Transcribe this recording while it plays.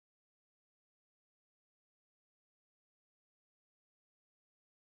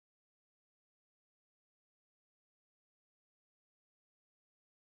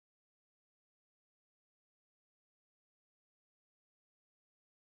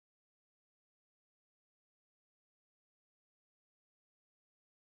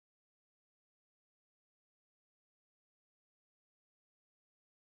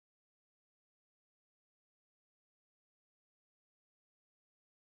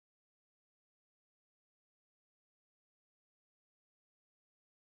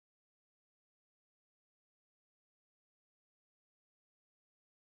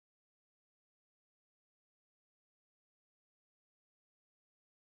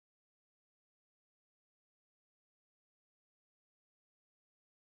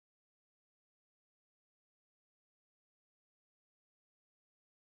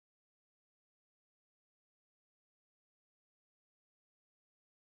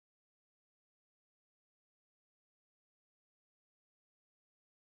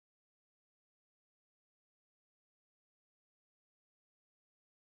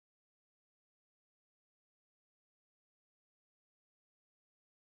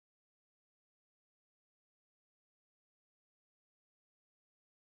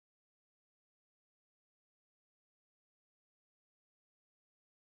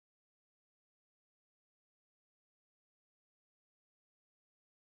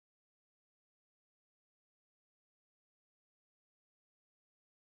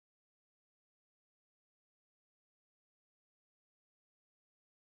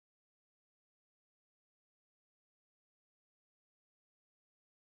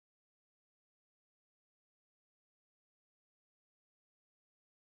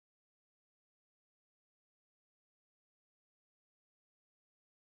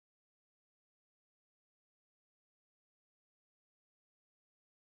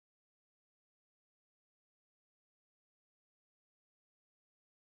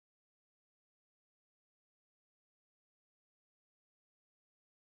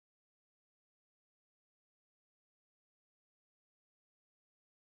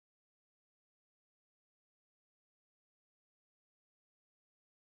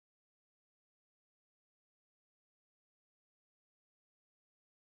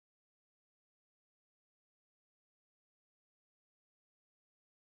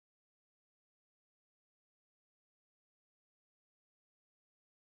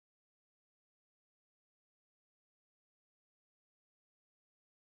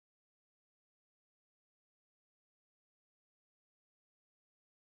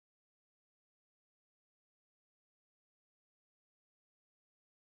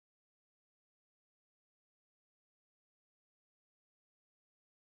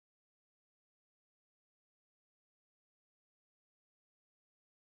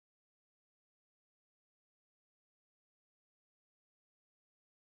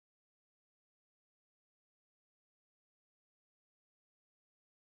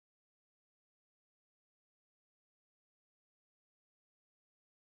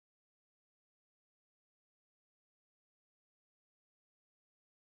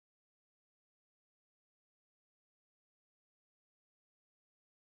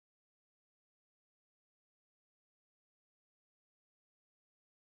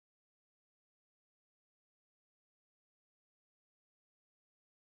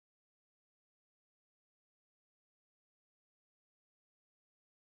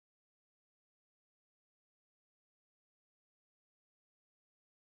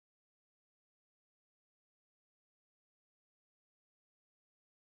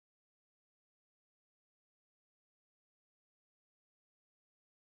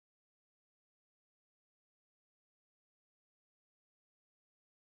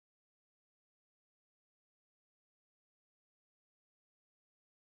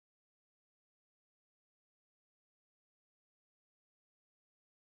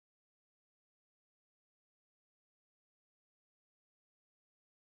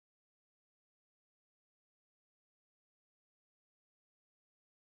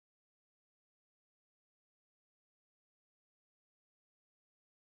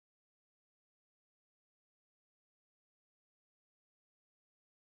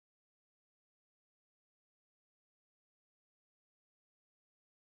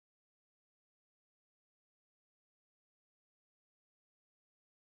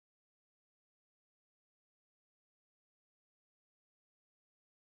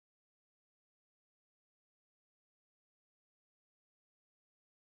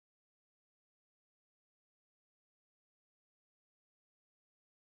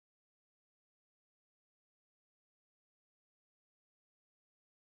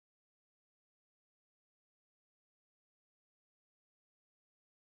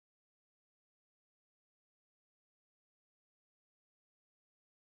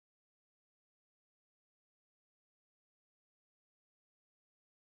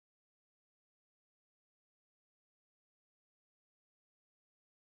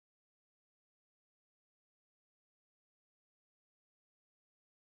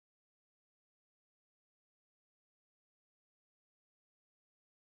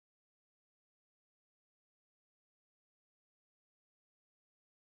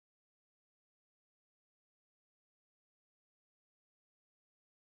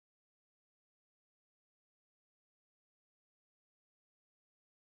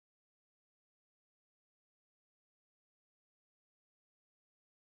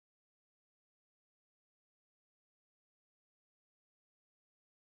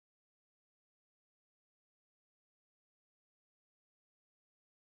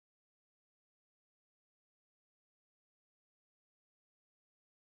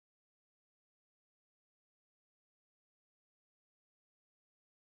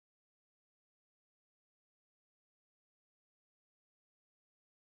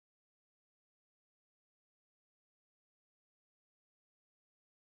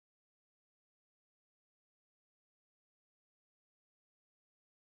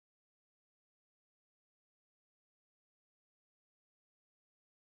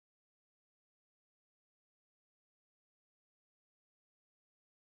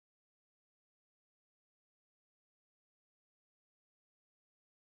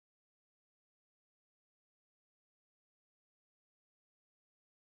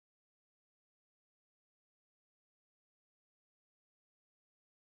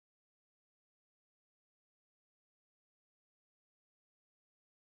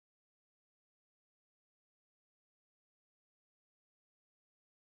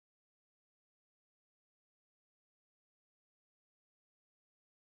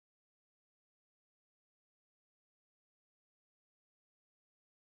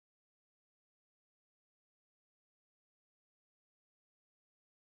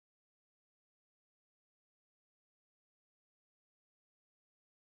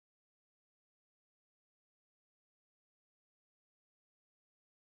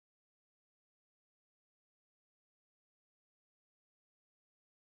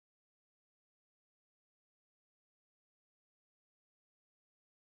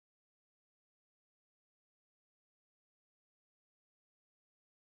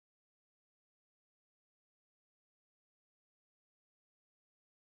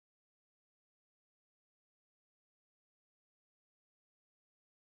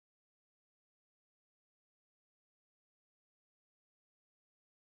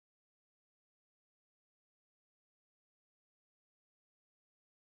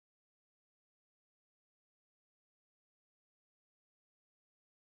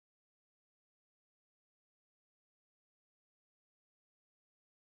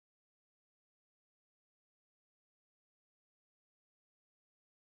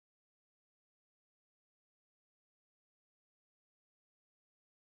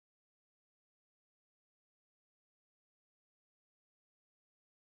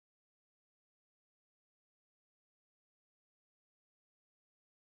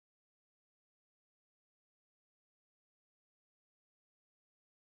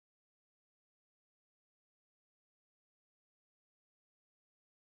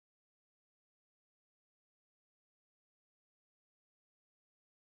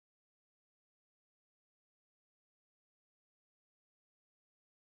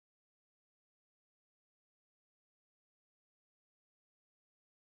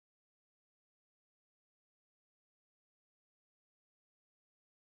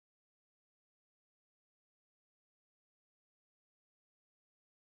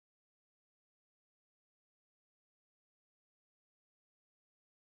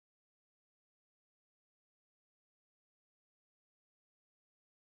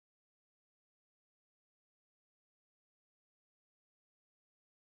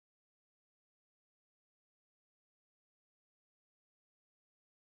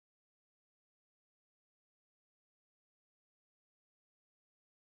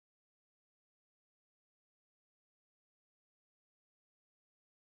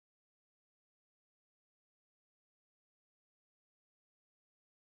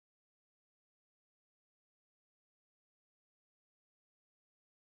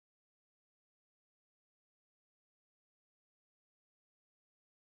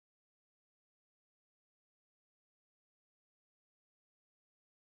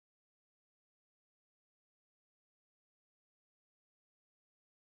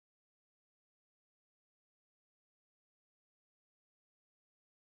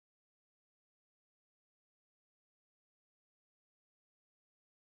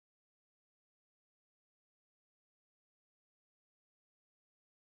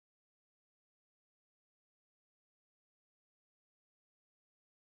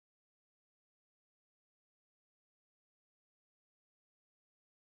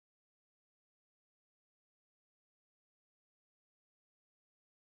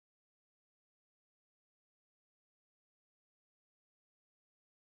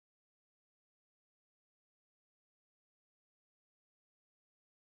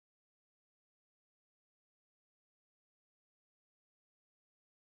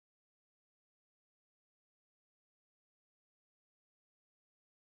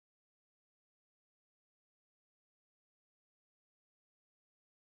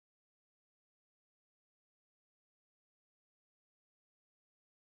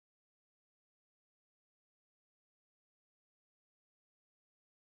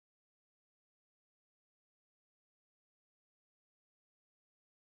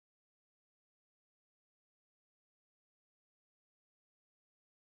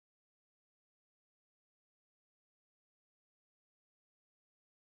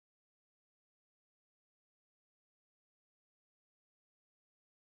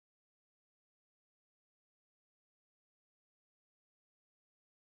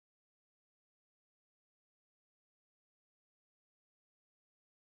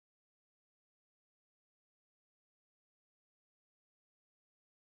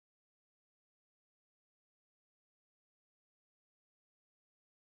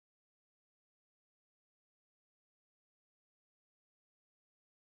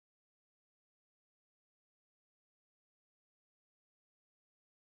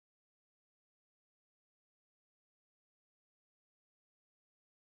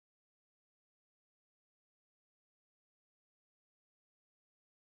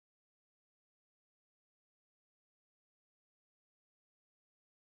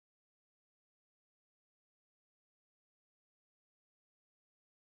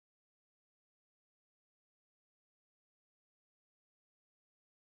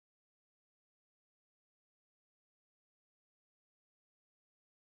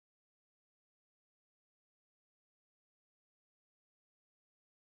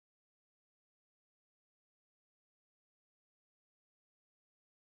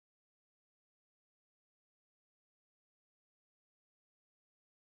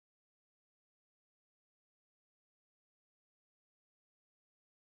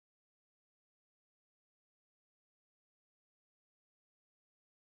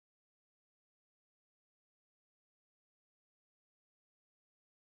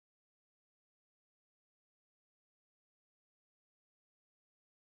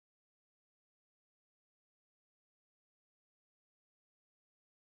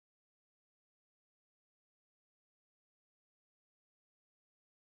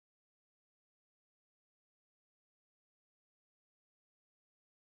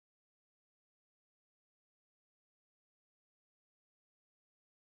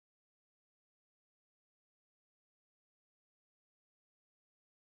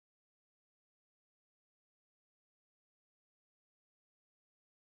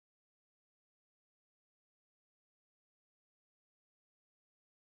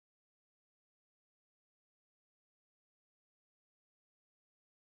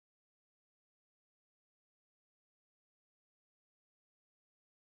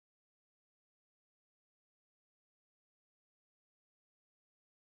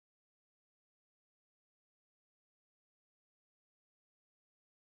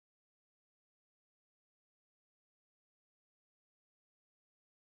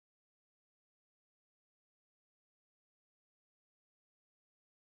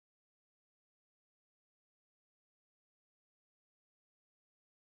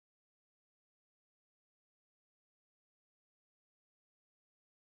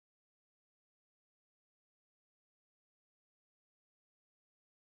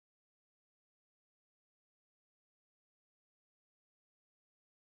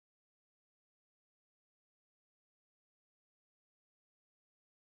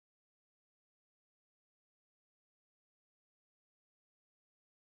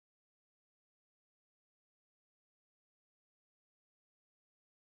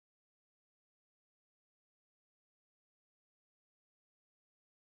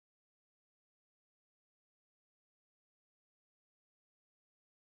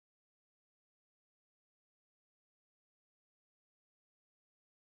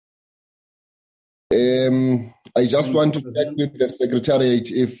I just want to check with the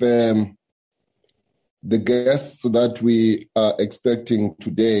Secretariat if the guests that we are expecting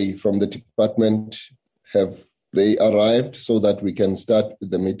today from the department, have they arrived so that we can start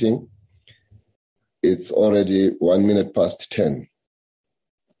the meeting? It's already 1 minute past 10.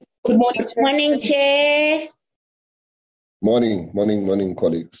 Good morning, Chair. Morning,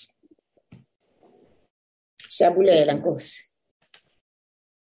 colleagues. Siyabulela Nkosi.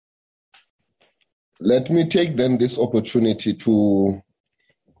 Let me take then this opportunity to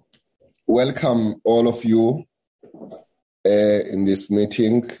welcome all of you in this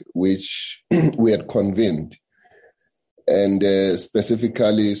meeting which we had convened, and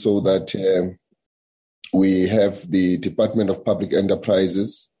specifically so that we have the Department of Public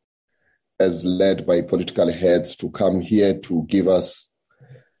Enterprises as led by political heads to come here to give us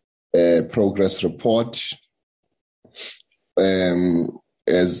a progress report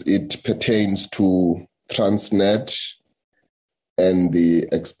as it pertains to Transnet and the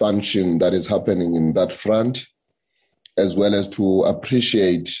expansion that is happening in that front, as well as to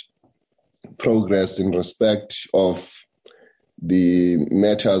appreciate progress in respect of the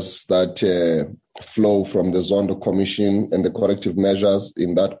matters that flow from the Zondo Commission and the corrective measures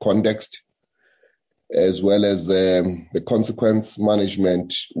in that context, as well as the consequence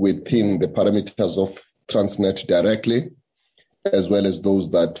management within the parameters of Transnet directly, as well as those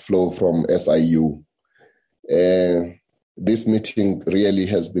that flow from SIU. This meeting really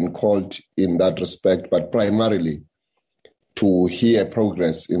has been called in that respect, but primarily to hear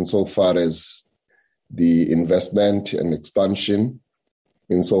progress insofar as the investment and expansion,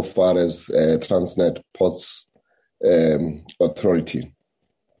 insofar as Transnet Ports Authority.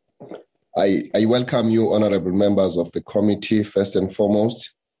 I welcome you, honorable members of the committee, first and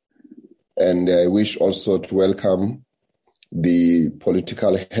foremost, and I wish also to welcome the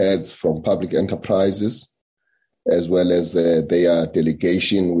political heads from public enterprises, as well as their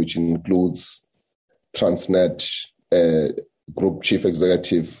delegation, which includes Transnet Group Chief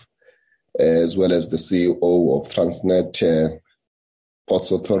Executive, as well as the CEO of Transnet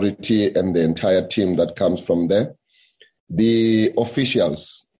Ports Authority and the entire team that comes from there. The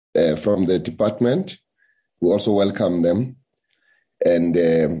officials from the department, we also welcome them. And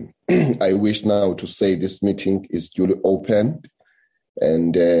I wish now to say this meeting is duly opened,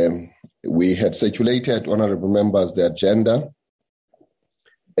 and we had circulated, honorable members, the agenda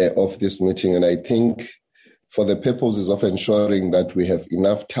of this meeting, and I think for the purposes of ensuring that we have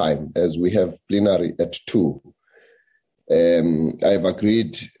enough time, as we have plenary at 2, I've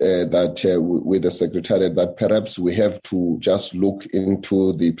agreed that with the Secretariat that perhaps we have to just look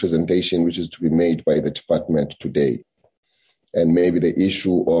into the presentation which is to be made by the department today. And maybe the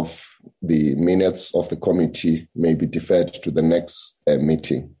issue of the minutes of the committee may be deferred to the next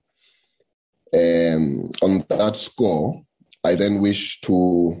meeting. On that score, I then wish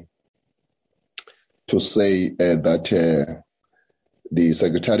to say that the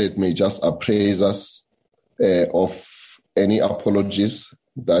Secretariat may just appraise us of any apologies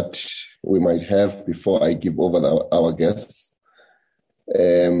that we might have before I give over our guests.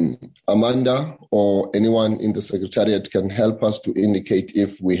 Amanda or anyone in the Secretariat can help us to indicate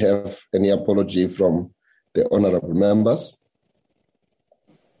if we have any apology from the honorable members.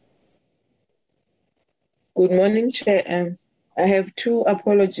 Good morning, Chair. I have 2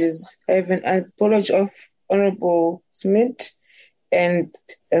 apologies. I have an apology of Honorable Smith and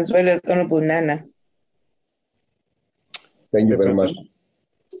as well as Honorable Nana. Thank you very much.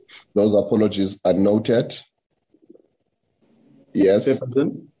 Those apologies are noted. Yes.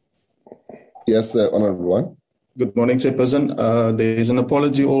 Chairperson. Yes, Honorable One. Good morning, Chairperson. There is an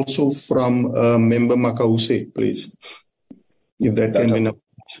apology also from Member Makause, please. If that can be noted.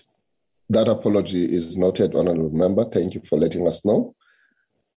 That apology is noted, Honorable Member. Thank you for letting us know.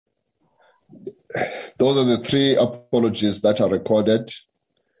 Those are the 3 apologies that are recorded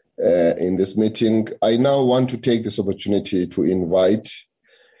in this meeting. I now want to take this opportunity to invite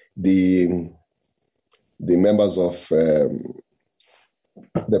the members of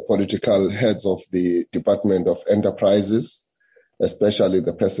the political heads of the Department of Enterprises, especially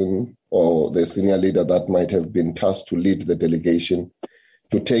the person or the senior leader that might have been tasked to lead the delegation,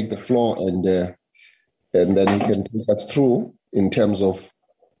 to take the floor, and then he can take us through in terms of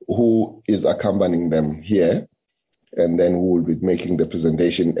who is accompanying them here, and then who will be making the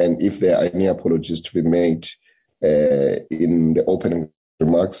presentation, and if there are any apologies to be made in the opening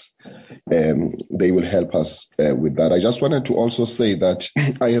remarks, they will help us with that. I just wanted to also say that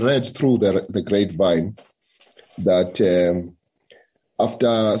I read through the grapevine that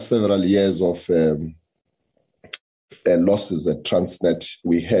after several years of losses at Transnet.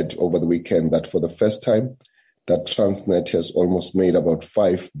 We heard over the weekend that for the first time, that Transnet has almost made about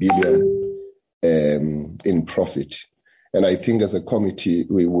 5 billion in profit. And I think as a committee,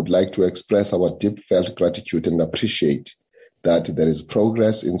 we would like to express our deep felt gratitude and appreciate that there is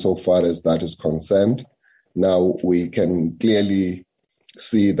progress insofar as that is concerned. Now we can clearly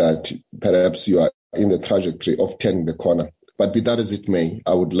see that perhaps you are in the trajectory of turning the corner. But be that as it may,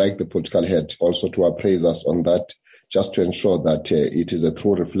 I would like the political head also to appraise us on that, just to ensure that it is a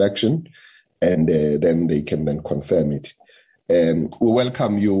true reflection, and then they can then confirm it. We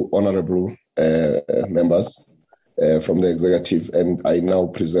welcome you, honorable members from the executive, and I now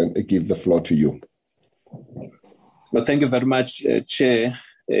give the floor to you. Well, thank you very much, Chair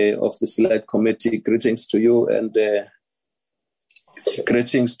of the Select Committee. Greetings to you and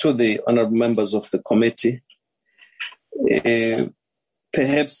greetings to the honorable members of the committee.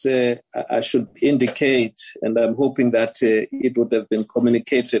 Perhaps I should indicate, and I'm hoping that it would have been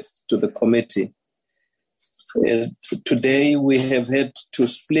communicated to the committee. Today we have had to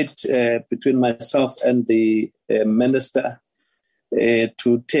split between myself and the minister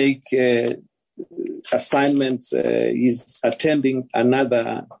to take assignments. He's attending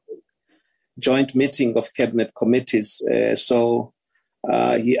another joint meeting of cabinet committees. So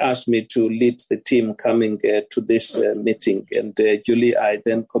he asked me to lead the team coming to this meeting. And duly, I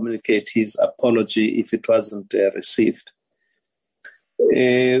then communicate his apology if it wasn't received.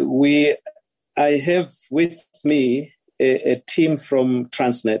 I have with me a team from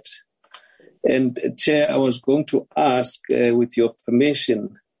Transnet. And Chair, I was going to ask, with your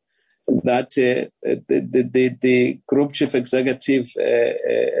permission, that the Group Chief Executive,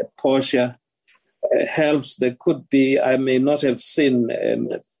 Portia, helps. There could be, I may not have seen,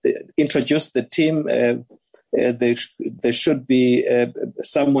 introduce the team. There should be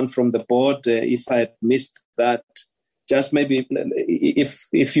someone from the board. If I had missed that, just maybe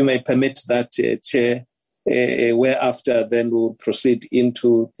if you may permit that, Chair, whereafter then we'll proceed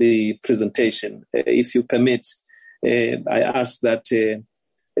into the presentation. If you permit, I ask that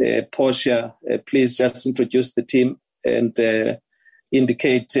Portia, please just introduce the team and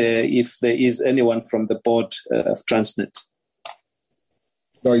indicate if there is anyone from the board of Transnet.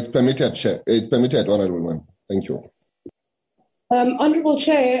 No, it's permitted, Chair. It's permitted, Honourable One. Thank you. Honourable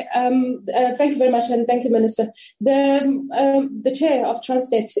Chair, thank you very much, and thank you, Minister. The Chair of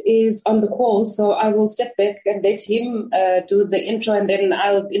Transnet is on the call, so I will step back and let him do the intro, and then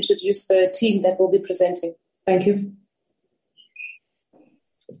I'll introduce the team that will be presenting. Thank you.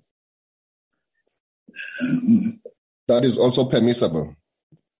 That is also permissible.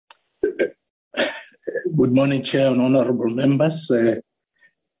 Good morning, Chair and honourable members,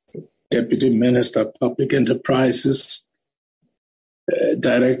 Deputy Minister of Public Enterprises,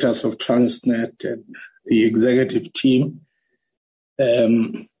 directors of Transnet and the executive team.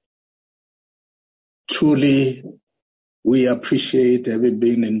 Truly, we appreciate having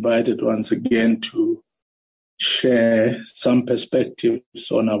been invited once again to share some perspectives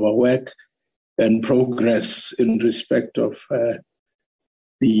on our work and progress in respect of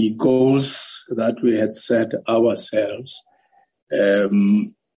the goals that we had set ourselves.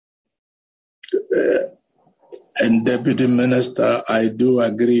 And Deputy Minister, I do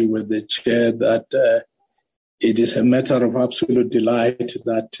agree with the Chair that it is a matter of absolute delight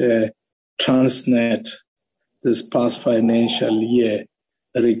that Transnet this past financial year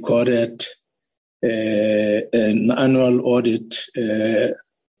recorded an annual audit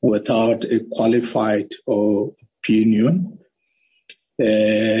without a qualified opinion.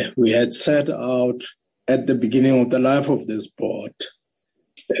 We had set out at the beginning of the life of this board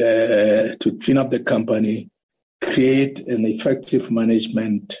to clean up the company, create an effective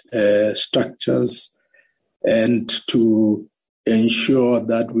management structures, and to ensure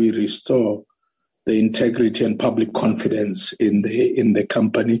that we restore the integrity and public confidence in the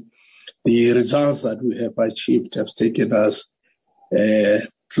company. The results that we have achieved have taken us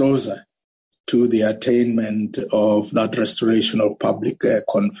closer to the attainment of that restoration of public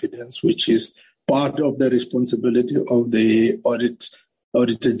confidence, which is part of the responsibility of the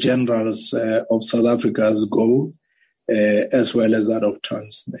Auditor General's of South Africa's goal, as well as that of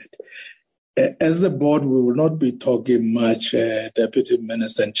Transnet. As the board, we will not be talking much, Deputy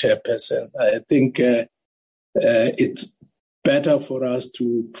Minister and Chairperson. I think it's better for us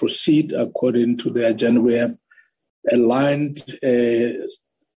to proceed according to the agenda. We have aligned a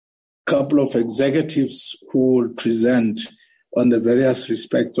couple of executives who will present on the various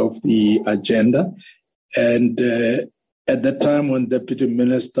respects of the agenda. And at the time when Deputy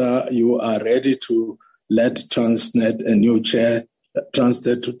Minister, you are ready to let Transnet, a new chair,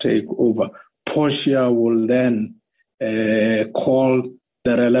 Transnet to take over, Portia will then call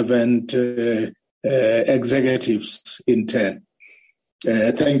the relevant executives in turn.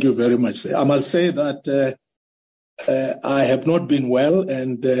 Thank you very much. I must say that I have not been well,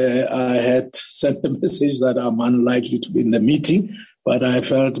 and I had sent a message that I'm unlikely to be in the meeting, but I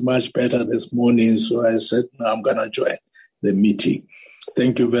felt much better this morning, so I said, no, I'm going to join the meeting.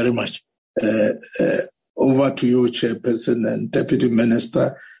 Thank you very much. Over to you, Chairperson and Deputy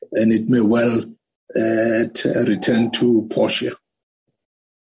Minister, and it may well return to Portia.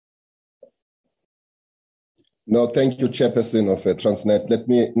 No, thank you, Chairperson of Transnet. Let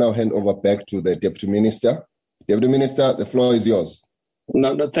me now hand over back to the Deputy Minister. Deputy Minister, the floor is yours.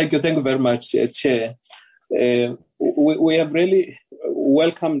 No, thank you very much, Chair. We have really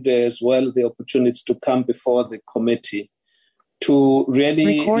welcomed as well the opportunity to come before the committee to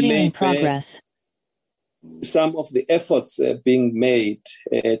really recording in progress. Some of the efforts being made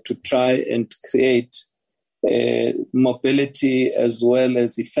to try and create mobility as well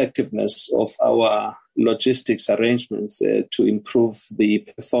as effectiveness of our logistics arrangements to improve the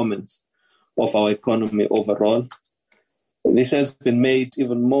performance of our economy overall. This has been made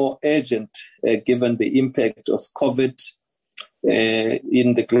even more urgent given the impact of COVID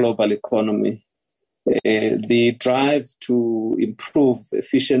in the global economy. The drive to improve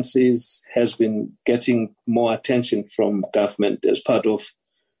efficiencies has been getting more attention from government as part of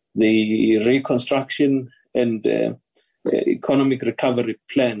the reconstruction and economic recovery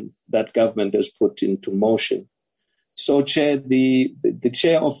plan that government has put into motion. So, Chair, the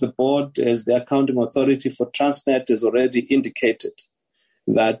chair of the board, as the accounting authority for Transnet, has already indicated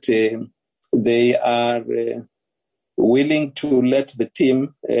that they are willing to let the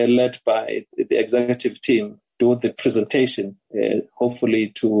team, led by the executive team, do the presentation,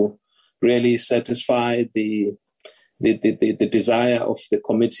 hopefully to really satisfy the desire of the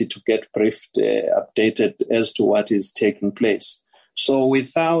committee to get briefed, updated as to what is taking place. So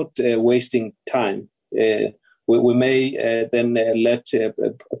without wasting time, we may then let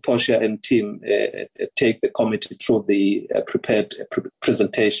Portia and team take the committee through the prepared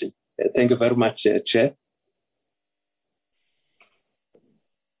presentation. Thank you very much, Chair.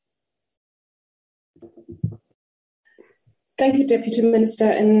 Thank you, Deputy Minister,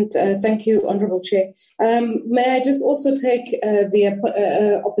 and thank you, Honourable Chair. May I just also take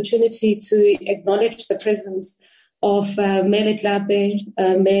the opportunity to acknowledge the presence of Mayor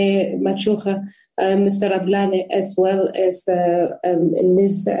Letlape, Mayor Machucha, Mr. Rabulane, as well as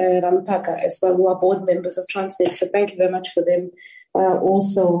Ms. Rampaka, as well, who are board members of Transnet. So thank you very much for them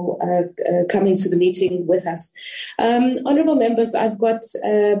also coming to the meeting with us. Honourable members, I've got,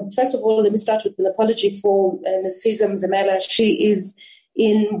 first of all, let me start with an apology for Ms. Siza Mzimela. She is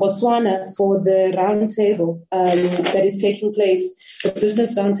in Botswana for the roundtable that is taking place, the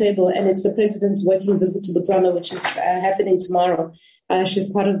business roundtable, and it's the President's working visit to Botswana, which is happening tomorrow. She's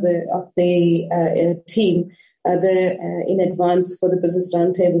part of the team in advance for the business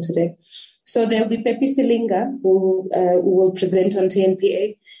roundtable today. So there'll be Pepi Silinga, who will present on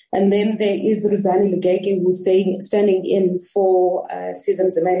TNPA, and then there is Ruzani Lugege, who's standing in for Siza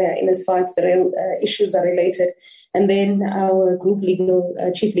Mzimela in as far as the rail issues are related. And then our group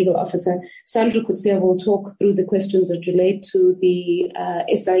chief legal officer, Sandra Kutsia, will talk through the questions that relate to the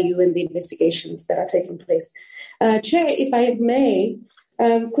SIU and the investigations that are taking place. Chair, if I may,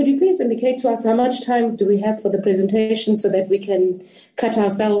 could you please indicate to us how much time do we have for the presentation so that we can cut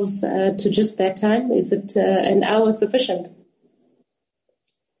ourselves to just that time? Is it an hour sufficient?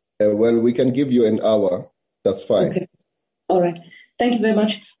 Well, we can give you an hour. That's fine. Okay. All right. Thank you very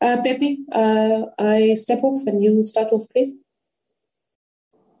much. Pepe, I step off and you start off, please.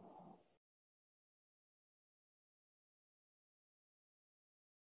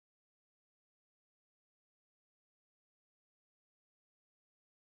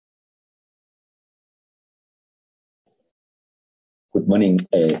 Good morning,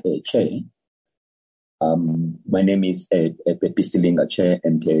 Chair. My name is Pepi Silinga, Chair,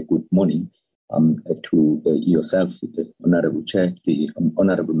 and good morning to yourself, the Honourable Chair, the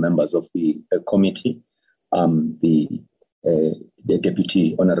Honourable members of the committee, the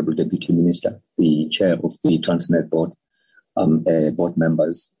Honourable Deputy Minister, the Chair of the Transnet Board, board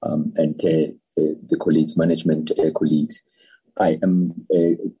members, and the colleagues, management colleagues. I am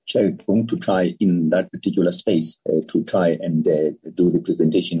going to try in that particular space to try and do the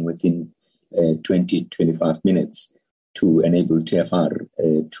presentation within 20-25 minutes to enable TFR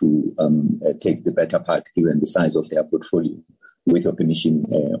to take the better part given the size of their portfolio. With your permission,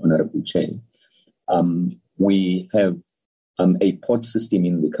 Honourable Chair. We have a port system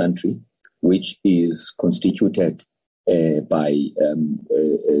in the country which is constituted by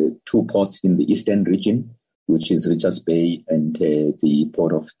two ports in the eastern region, which is Richards Bay and the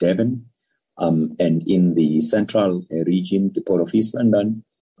Port of Durban. And in the central region, the Port of East London,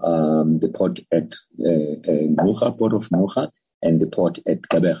 the port at Ngqura, Port of Ngqura, and the port at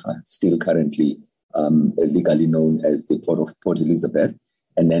Gqeberha, still currently legally known as the Port of Port Elizabeth.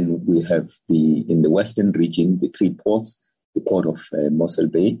 And then we have in the western region, the 3 ports, the Port of Mossel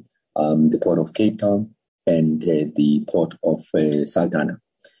Bay, the Port of Cape Town, and the Port of Saldanha.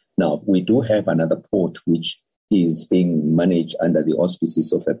 Now, we do have another port which is being managed under the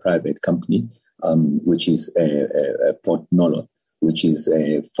auspices of a private company, which is Port Nolo, which is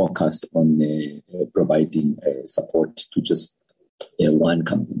focused on providing support to just one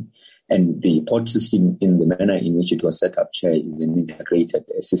company. And the port system, in the manner in which it was set up, Chair, is an integrated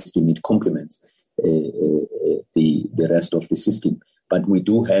system. It complements the rest of the system. But we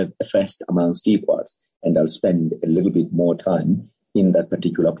do have a first amongst equals, and I'll spend a little bit more time in that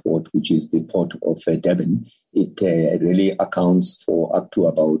particular port, which is the Port of Durban. It really accounts for up to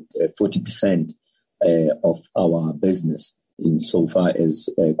about 40% of our business insofar as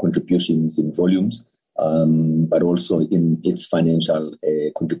contributions in volumes, but also in its financial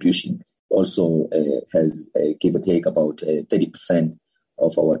contribution. Also has give or take about 30%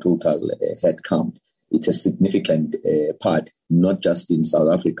 of our total headcount. It's a significant part, not just in South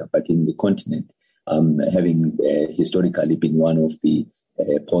Africa, but in the continent, having historically been one of the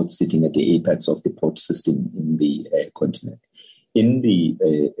ports sitting at the apex of the port system in the continent. In the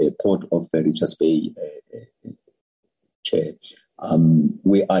port of Richards Bay, Chair,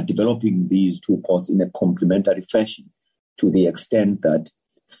 we are developing these 2 ports in a complementary fashion, to the extent that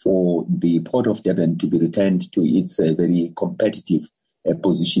for the Port of Durban to be returned to its very competitive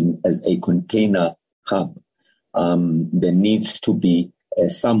position as a container hub, there needs to be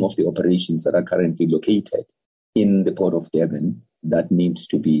some of the operations that are currently located in the Port of Durban that needs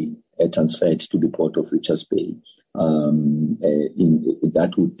to be transferred to the Port of Richards Bay.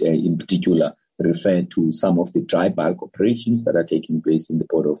 That would in particular refer to some of the dry bulk operations that are taking place in the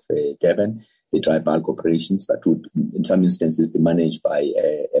Port of Durban, the dry bulk operations that would in some instances be managed by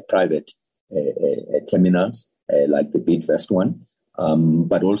private terminals like the Bidvest one,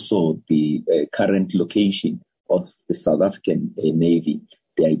 but also the current location of the South African Navy.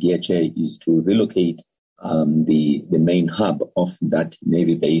 The idea, Chair, is to relocate the main hub of that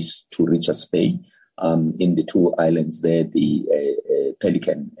Navy base to Richards Bay in the 2 islands there, the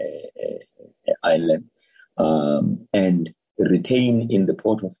Pelican Island, and retain in the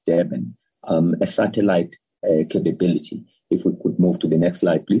Port of Durban a satellite capability. If we could move to the next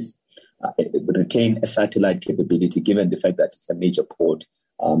slide, please. Retain a satellite capability, given the fact that it's a major port.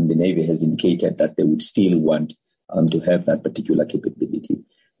 The Navy has indicated that they would still want to have that particular capability.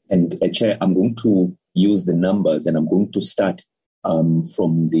 And Chair, I'm going to use the numbers, and I'm going to start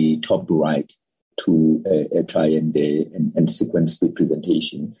from the top right to try and sequence the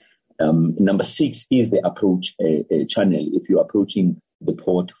presentation. Number 6 is the approach channel. If you're approaching the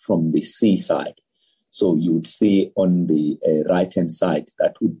port from the seaside, so you would see on the right-hand side,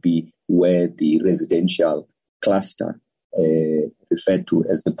 that would be where the residential cluster referred to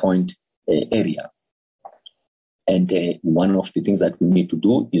as the point area. And one of the things that we need to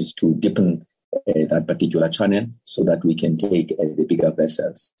do is to deepen that particular channel so that we can take the bigger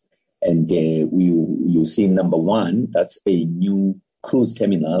vessels. And you see number 1, that's a new cruise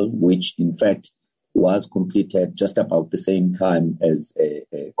terminal, which in fact was completed just about the same time as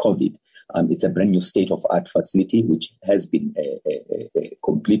COVID. It's a brand new state-of-art facility which has been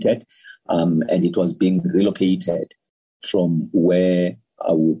completed, and it was being relocated from where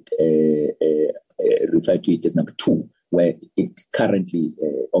I would refer to it as number 2, where it currently,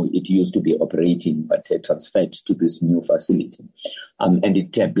 or it used to be operating, but transferred to this new facility. And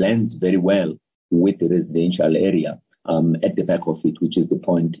it blends very well with the residential area at the back of it, which is the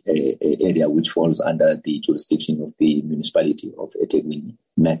point area, which falls under the jurisdiction of the municipality of eThekwini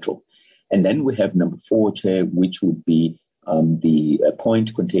Metro. And then we have number 4, Chair, which would be the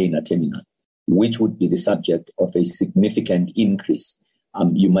point container terminal, which would be the subject of a significant increase.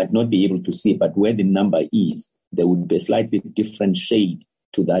 You might not be able to see, but where the number is, there would be a slightly different shade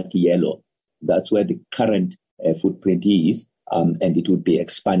to that yellow. That's where the current footprint is, and it would be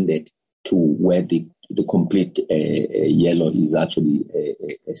expanded to where the complete yellow is actually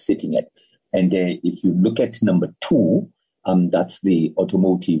sitting at. And if you look at number 2, that's the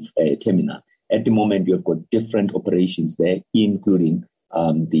automotive terminal. At the moment, you have got different operations there, including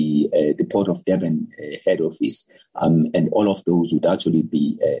the Port of Durban head office, and all of those would actually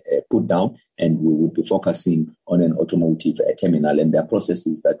be put down, and we would be focusing on an automotive terminal. And there are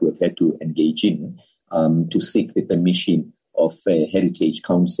processes that we've had to engage in to seek the permission of Heritage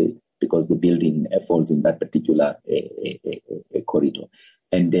Council because the building falls in that particular corridor.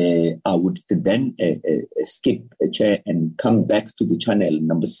 And I would then skip a chair and come back to the channel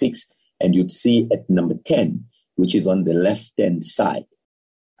number 6, and you'd see at number 10, which is on the left-hand side.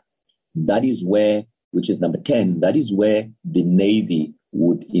 That is where, which is number 10, that is where the Navy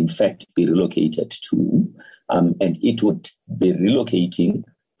would in fact be relocated to. And it would be relocating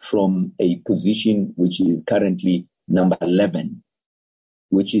from a position which is currently number 11,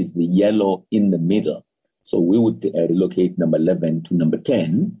 which is the yellow in the middle. So we would relocate number 11 to number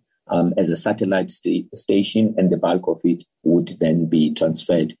 10 as a satellite station, and the bulk of it would then be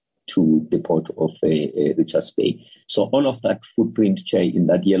transferred to the port of Richards Bay. So all of that footprint, Chair, in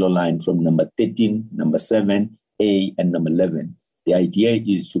that yellow line from number 13, number 7, A, and number 11, the idea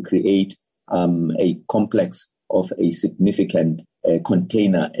is to create a complex of a significant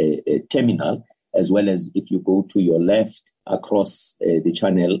container terminal, as well as, if you go to your left across the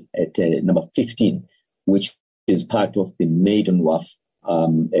channel at number 15, which is part of the Maiden Wharf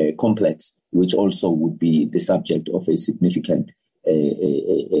complex, which also would be the subject of a significant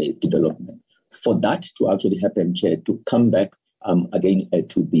development. For that to actually happen, Chair, to come back again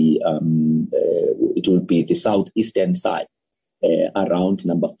to the, it will be the southeastern side, around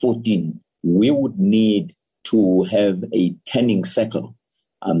number 14, we would need to have a turning circle.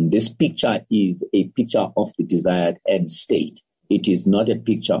 This picture is a picture of the desired end state. It is not a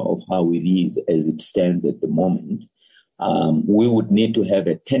picture of how it is as it stands at the moment. We would need to have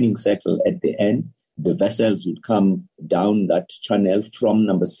a turning circle at the end. The vessels would come down that channel from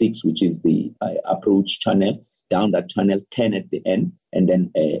number 6, which is the approach channel, down that channel, 10 at the end, and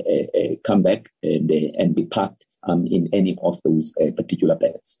then come back and be parked in any of those particular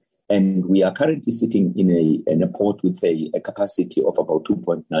beds. And we are currently sitting in a port with a capacity of about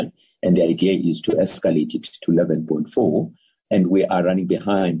 2.9, and the idea is to escalate it to 11.4. And we are running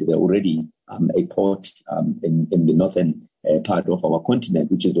behind. There already a port in the northern part of our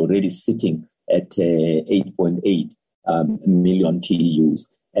continent, which is already sitting at 8.8 million TEUs.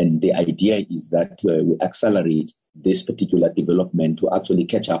 And the idea is that we accelerate this particular development to actually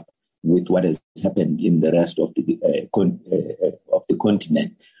catch up with what has happened in the rest of the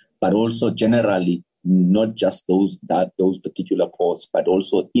continent, but also generally not just those particular ports, but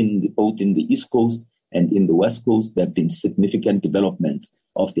also both in the East Coast and in the West Coast. There have been significant developments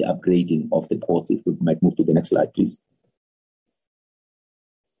of the upgrading of the ports. If we might move to the next slide, please.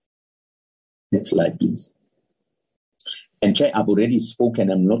 Next slide, please. And Chair, I've already spoken.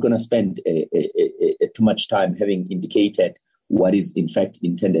 I'm not going to spend too much time having indicated what is in fact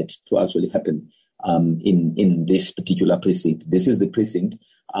intended to actually happen in this particular precinct. This is the precinct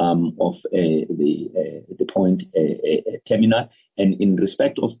of the point terminal. And in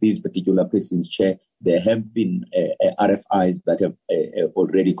respect of these particular precincts, Chair, there have been RFIs that have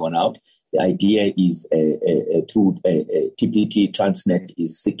already gone out. The idea is through TPT, Transnet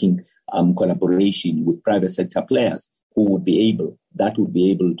is seeking collaboration with private sector players who would be able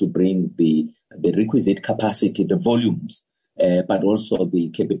to bring the requisite capacity, the volumes, but also the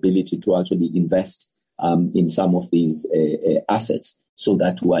capability to actually invest in some of these assets, so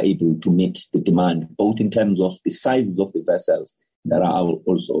that we are able to meet the demand, both in terms of the sizes of the vessels that are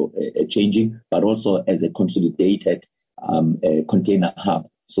also changing, but also as a consolidated container hub,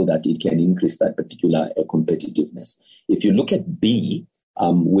 so that it can increase that particular competitiveness. If you look at B,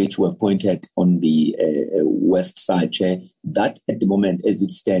 which were pointed on the west side, Chair, that at the moment as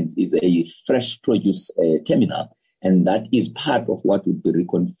it stands is a fresh produce terminal, and that is part of what would be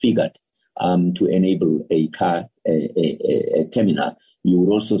reconfigured to enable a car terminal. You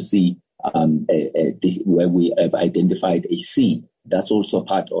will also see where we have identified a C. That's also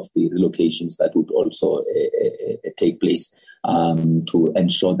part of the relocations that would also take place to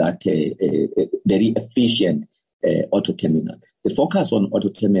ensure that a very efficient auto terminal. The focus on auto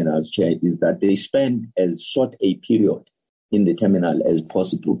terminals, Chair, is that they spend as short a period in the terminal as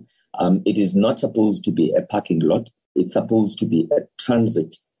possible. It is not supposed to be a parking lot. It's supposed to be a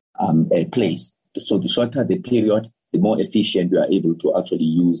transit place. So the shorter the period, the more efficient we are able to actually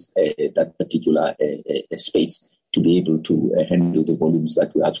use that particular space to be able to handle the volumes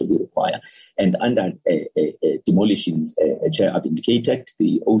that we actually require. And under demolitions, Chair, I've indicated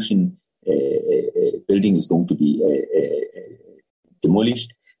the ocean building is going to be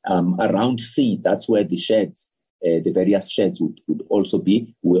demolished. Around C, that's where the sheds, the various sheds would also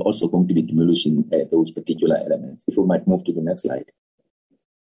be. We're also going to be demolishing those particular elements. If we might move to the next slide.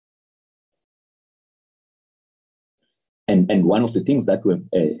 And one of the things that we've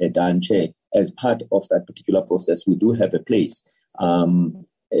done, Chair, as part of that particular process, we do have a place. The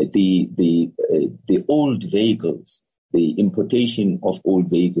old vehicles the importation of old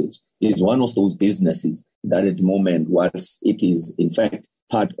vehicles is one of those businesses that at the moment, whilst it is in fact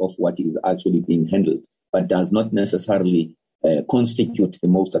part of what is actually being handled, but does not necessarily constitute the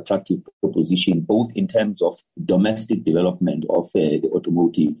most attractive proposition, both in terms of domestic development of the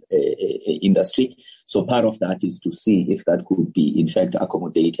automotive industry. So part of that is to see if that could be in fact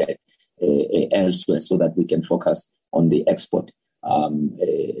accommodated elsewhere so that we can focus on the export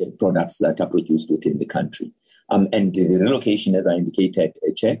products that are produced within the country. And the relocation, as I indicated,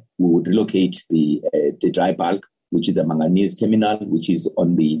 Chair, we would relocate the dry bulk, which is a manganese terminal, which is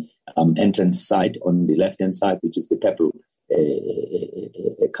on the entrance side, on the left-hand side, which is the purple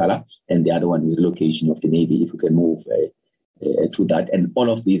color, and the other one is relocation of the Navy, if we can move to that. And all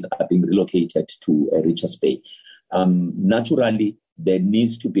of these are being relocated to Richards Bay. Naturally, there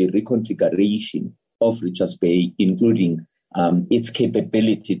needs to be reconfiguration of Richards Bay, including its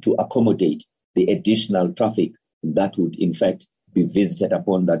capability to accommodate the additional traffic that would, in fact, be visited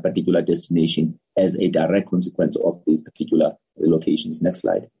upon that particular destination as a direct consequence of these particular locations. Next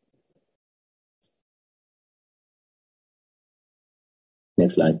slide.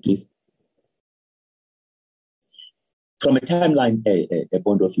 Next slide, please. From a timeline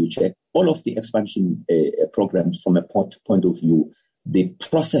point of view, Chair, all of the expansion programs from a port point of view, the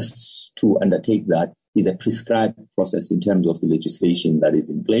process to undertake that is a prescribed process in terms of the legislation that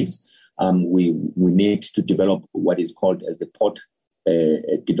is in place. We need to develop what is called as the port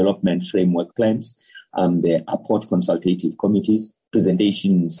development framework plans. There are port consultative committees,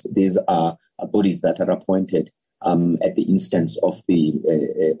 presentations. These are bodies that are appointed at the instance of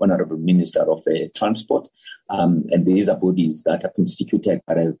the Honorable Minister of Transport. And these are bodies that are constituted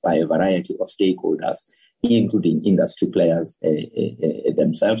by a variety of stakeholders, including industry players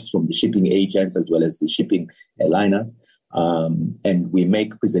themselves, from the shipping agents as well as the shipping liners. And we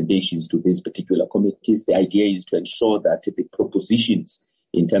make presentations to these particular committees. The idea is to ensure that the propositions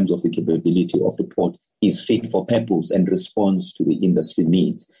in terms of the capability of the port is fit for purpose and responds to the industry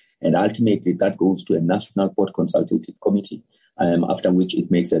needs. And ultimately, that goes to a National Port Consultative Committee, after which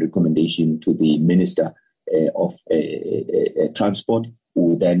it makes a recommendation to the Minister of Transport,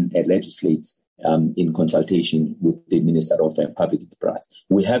 who then legislates in consultation with the Minister of Public Enterprise.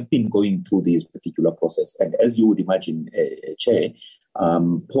 We have been going through this particular process. And as you would imagine, Chair,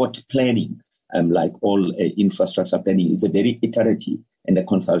 port planning, like all infrastructure planning, is a very iterative and a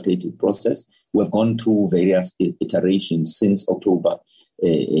consultative process. We've gone through various iterations since October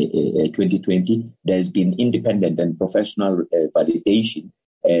 2020. There's been independent and professional validation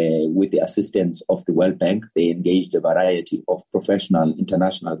with the assistance of the World Bank. They engaged a variety of professional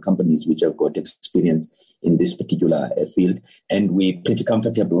international companies which have got experience in this particular field. And we're pretty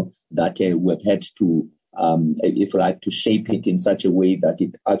comfortable that we've had to, if you like, to shape it in such a way that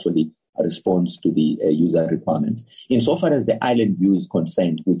it actually responds to the user requirements. Insofar as the island view is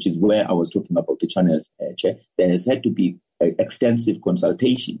concerned, which is where I was talking about the channel, Chair, there has had to be extensive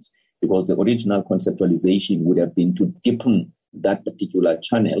consultations, because the original conceptualization would have been to deepen that particular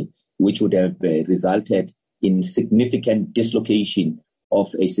channel, which would have resulted in significant dislocation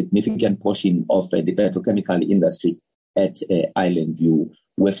of a significant portion of the petrochemical industry at Island View.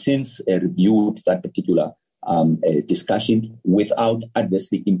 We've since reviewed that particular discussion without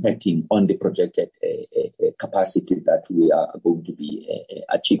adversely impacting on the projected capacity that we are going to be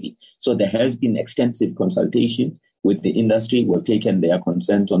achieving. So there has been extensive consultation with the industry. We've taken their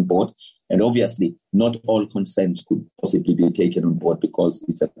concerns on board. And obviously, not all consents could possibly be taken on board, because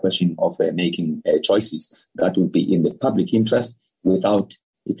it's a question of making choices that would be in the public interest without,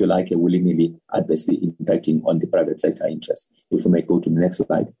 if you like, willy-nilly adversely impacting on the private sector interest. If we may go to the next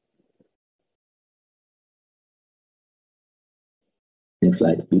slide. Next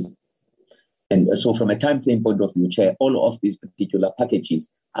slide, please. And so from a time frame point of view, Chair, all of these particular packages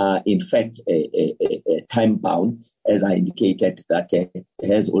are in fact time-bound. As I indicated, that there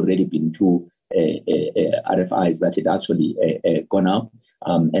has already been two RFIs that had actually gone out,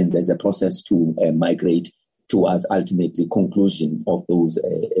 and there's a process to migrate towards ultimately conclusion of those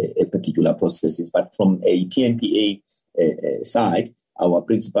particular processes. But from a TNPA side, our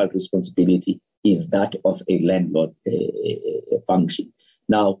principal responsibility is that of a landlord function.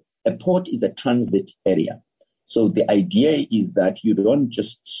 Now, a port is a transit area. So the idea is that you don't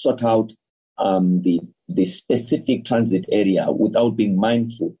just sort out the specific transit area without being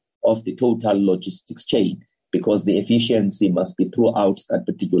mindful of the total logistics chain, because the efficiency must be throughout that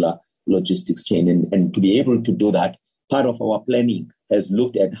particular logistics chain. And to be able to do that, part of our planning has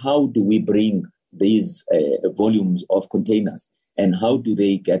looked at how do we bring these volumes of containers and how do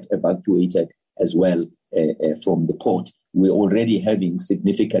they get evacuated as well from the port. We're already having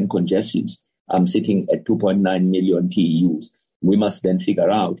significant congestions sitting at 2.9 million TEUs. We must then figure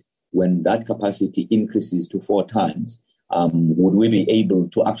out when that capacity increases to 4 times, would we be able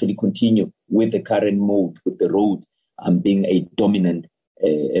to actually continue with the current mode, with the road being a dominant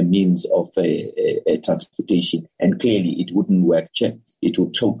means of transportation? And clearly it wouldn't work. It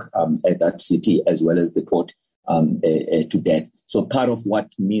would choke that city as well as the port to death. So part of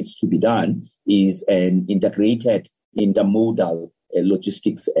what needs to be done is an integrated intermodal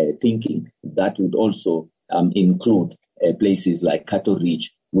logistics thinking that would also include places like Cato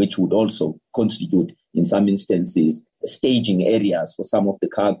Ridge, which would also constitute, in some instances, staging areas for some of the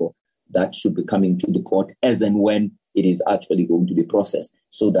cargo that should be coming to the port as and when it is actually going to be processed,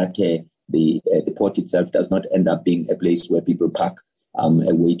 so that the port itself does not end up being a place where people park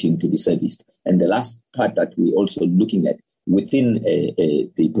waiting to be serviced. And the last part that we're also looking at within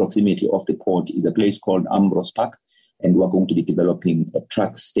the proximity of the port is a place called Ambrose Park, and we're going to be developing a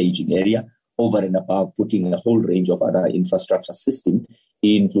truck staging area over and above putting a whole range of other infrastructure systems,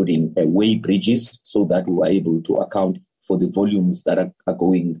 including way bridges, so that we are able to account for the volumes that are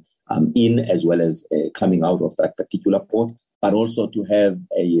going in as well as coming out of that particular port, but also to have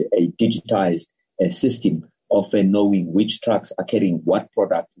a digitized system of knowing which trucks are carrying what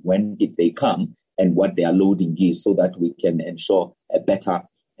product, when did they come, and what their loading is, so that we can ensure a better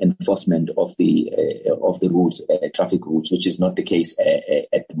enforcement of the rules, traffic rules, which is not the case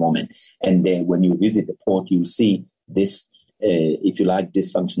at the moment. And when you visit the port, you'll see this, if you like,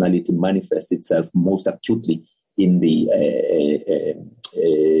 dysfunctionality manifests itself most acutely in the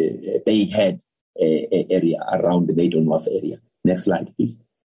Bay Head area around the Maiden Wharf area. Next slide, please.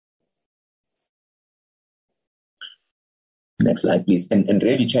 Next slide, please. And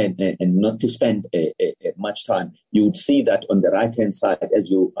really, and not to spend much time, you would see that on the right-hand side, as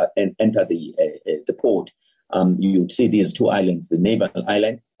you enter the port, you would see these 2 islands, the Naval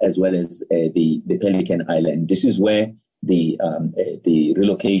Island as well as the Pelican Island. This is where the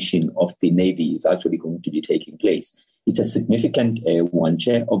relocation of the Navy is actually going to be taking place. It's a significant one,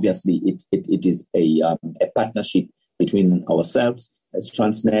 Chair. Obviously, it is a partnership between ourselves as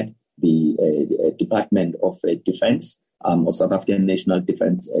Transnet, the Department of Defense, or South African National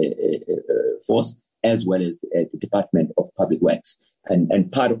Defence Force, as well as the Department of Public Works.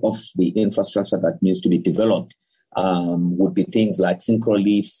 And part of the infrastructure that needs to be developed would be things like synchro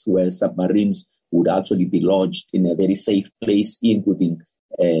lifts, where submarines would actually be lodged in a very safe place, including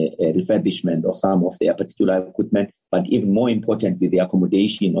a refurbishment of some of their particular equipment, but even more importantly, the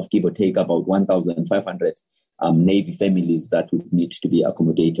accommodation of give or take about 1,500 Navy families that would need to be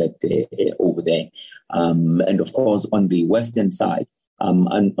accommodated over there. And of course, on the western side,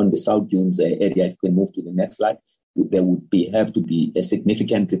 and on the South Dunes area, if we can move to the next slide, there would have to be a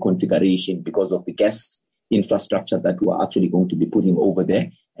significant reconfiguration because of the gas infrastructure that we're actually going to be putting over there.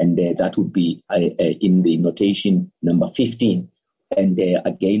 And that would be in the notation number 15. And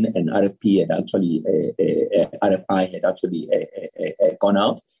again, an RFP had actually, RFI had actually gone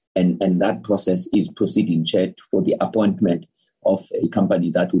out. And that process is proceeding, Chair, for the appointment of a company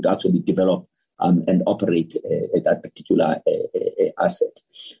that would actually develop and operate that particular asset.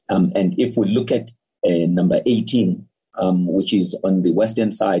 And if we look at number 18, which is on the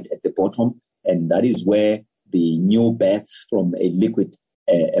western side at the bottom, and that is where the new berths from a liquid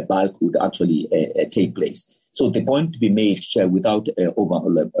bulk would actually take place. So the point to be made, Chair, without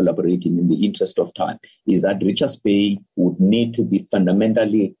over-elaborating in the interest of time, is that Richards Bay would need to be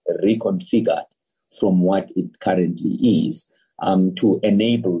fundamentally reconfigured from what it currently is to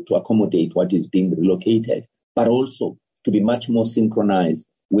enable, to accommodate what is being relocated, but also to be much more synchronized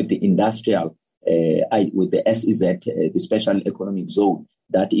with the industrial, with the SEZ, the Special Economic Zone,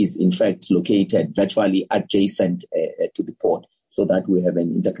 that is in fact located virtually adjacent to the port, so that we have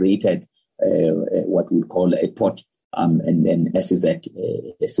an integrated what we call a port and then SEZ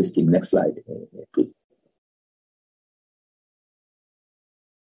system. Next slide, please.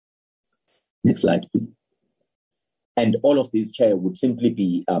 Next slide, please. And all of these, Chair, would simply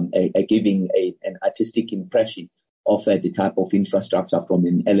be giving an artistic impression of the type of infrastructure from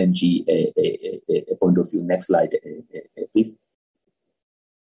an LNG point of view. Next slide, please.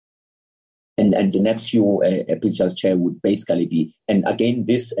 And the next few pictures, Chair, would basically be, and again,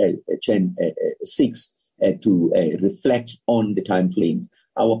 this Chair seeks to reflect on the time frames.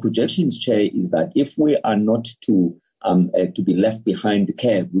 Our projections, Chair, is that if we are not to be left behind the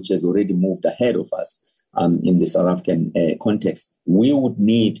curve, which has already moved ahead of us in the South African context, we would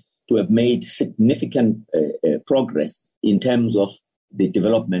need to have made significant progress in terms of the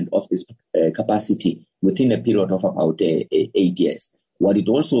development of this capacity within a period of about 8 years. What it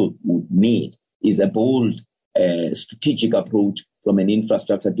also would need is a bold strategic approach from an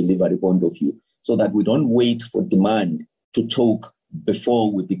infrastructure delivery point of view, so that we don't wait for demand to choke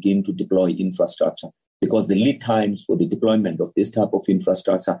before we begin to deploy infrastructure. Because the lead times for the deployment of this type of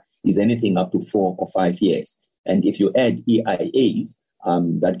infrastructure is anything up to 4 or 5 years. And if you add EIAs,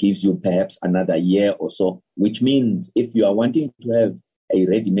 that gives you perhaps another year or so, which means if you are wanting to have a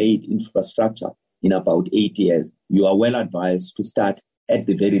ready-made infrastructure in about 8 years, you are well advised to start at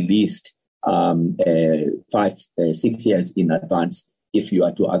the very least 6 years in advance if you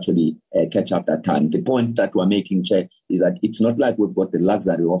are to actually catch up that time. The point that we're making, Chair, is that it's not like we've got the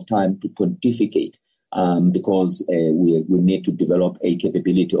luxury of time to pontificate because we need to develop a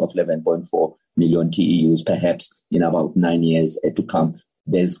capability of 11.4 million TEUs perhaps in about 9 years to come.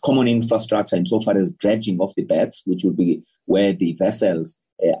 There's common infrastructure insofar as dredging of the beds, which will be where the vessels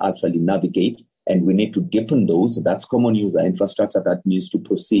actually navigate, and we need to deepen those. That's common user infrastructure that needs to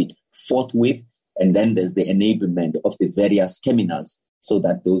proceed forthwith. And then there's the enablement of the various terminals so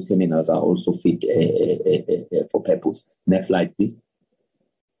that those terminals are also fit for purpose. Next slide, please.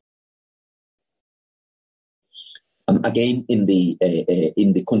 Again, in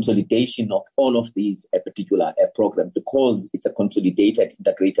the consolidation of all of these particular programs, because it's a consolidated,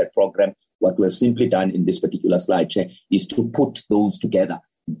 integrated program, what we've simply done in this particular slide, Chair, is to put those together,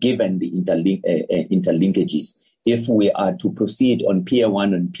 given the interlinkages. If we are to proceed on Pier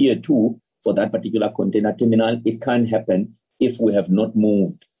 1 and Pier 2 for that particular container terminal, it can't happen if we have not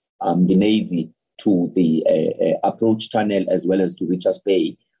moved the Navy to the approach tunnel as well as to Richards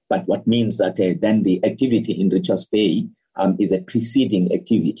Bay. But what means that then the activity in Richards Bay is a preceding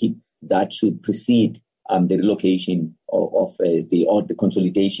activity that should precede the relocation of the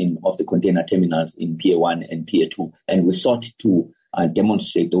consolidation of the container terminals in Pier 1 and Pier 2. And we sought to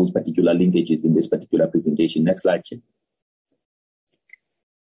demonstrate those particular linkages in this particular presentation. Next slide, Chair.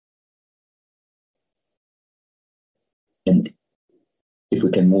 And if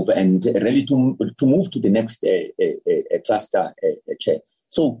we can move, and ready to move to the next cluster, Chair.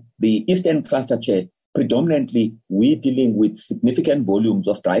 So the Eastern Cluster, Chair, predominantly we're dealing with significant volumes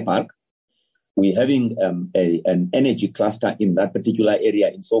of dry bulk. We're having an energy cluster in that particular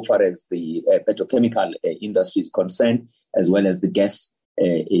area insofar as the petrochemical industry is concerned, as well as the gas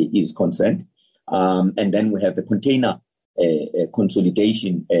is concerned. And then we have the container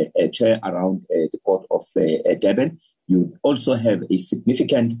consolidation, Chair, around the port of Durban. You also have a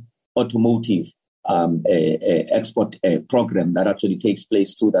significant automotive export program that actually takes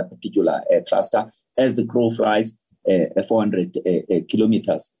place through that particular cluster as the crow flies 400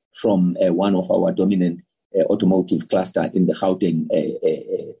 kilometers from one of our dominant automotive cluster in the Gauteng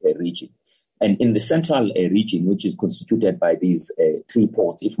region. And in the central region, which is constituted by these 3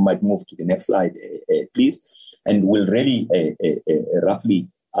 ports, if we might move to the next slide, please, and we'll really roughly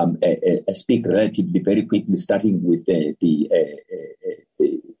speak relatively very quickly, starting with the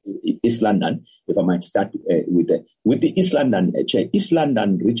East London, if I might start with the East London, East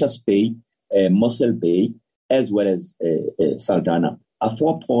London, Richards Bay, Mossel Bay, as well as Saldanha, are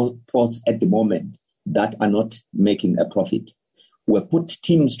 4 ports at the moment that are not making a profit. We've put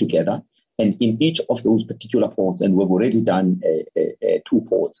teams together, and in each of those particular ports, and we've already done 2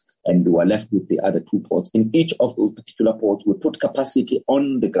 ports, and we are left with the other 2 ports. In each of those particular ports, we put capacity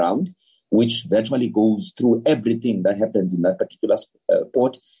on the ground, which virtually goes through everything that happens in that particular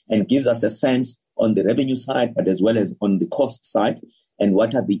port and gives us a sense on the revenue side, but as well as on the cost side, and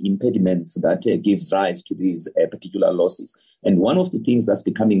what are the impediments that gives rise to these particular losses. And one of the things that's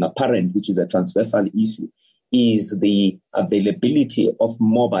becoming apparent, which is a transversal issue, is the availability of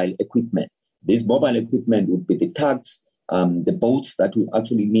mobile equipment. This mobile equipment would be the tugs, the boats that will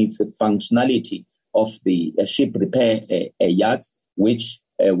actually need the functionality of the ship repair yards, which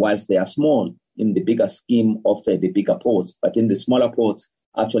whilst they are small in the bigger scheme of the bigger ports, but in the smaller ports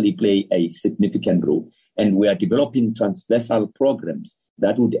actually play a significant role. And we are developing transversal programs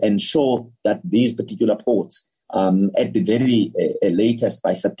that would ensure that these particular ports, at the very latest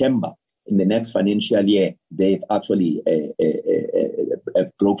by September in the next financial year, they've actually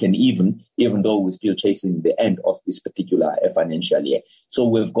broken even though we're still chasing the end of this particular financial year. So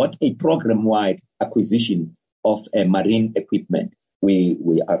we've got a program-wide acquisition of marine equipment.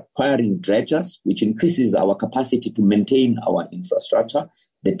 We are acquiring dredgers, which increases our capacity to maintain our infrastructure,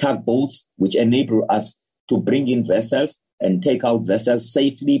 the tugboats, which enable us to bring in vessels and take out vessels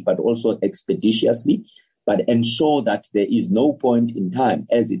safely, but also expeditiously, but ensure that there is no point in time,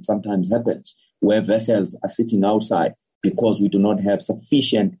 as it sometimes happens, where vessels are sitting outside because we do not have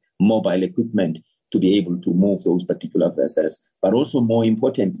sufficient mobile equipment to be able to move those particular vessels. But also, more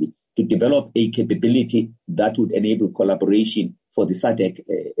importantly, to develop a capability that would enable collaboration for the SADC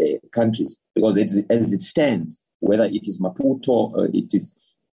countries, because as it stands, whether it is Maputo, or it is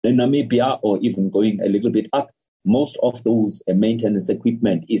Namibia, or even going a little bit up, most of those maintenance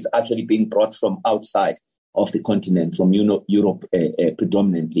equipment is actually being brought from outside of the continent, from Europe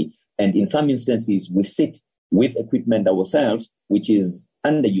predominantly. And in some instances, we sit with equipment ourselves, which is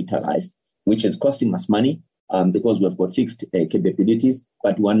underutilized, which is costing us money because we've got fixed capabilities,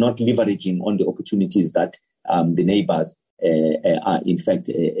 but we're not leveraging on the opportunities that the neighbors are in fact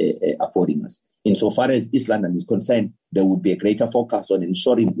affording us. Insofar as East London is concerned, there would be a greater focus on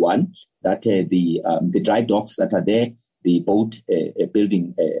ensuring, one, that the dry docks that are there, the boat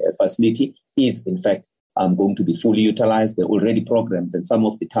building facility is in fact going to be fully utilized. There are already programs, and some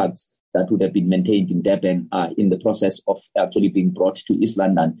of the tugs that would have been maintained in Durban are in the process of actually being brought to East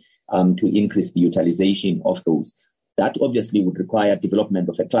London to increase the utilization of those. That obviously would require development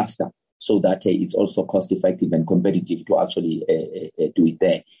of a cluster so that it's also cost effective and competitive to actually do it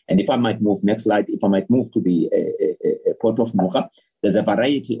there. And if I might move, next slide, if I might move to the Port of Ngqura, there's a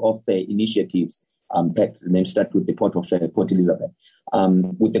variety of initiatives. Let me start with the Port of Port Elizabeth.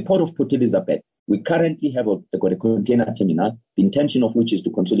 With the Port of Port Elizabeth, we currently have got a container terminal, the intention of which is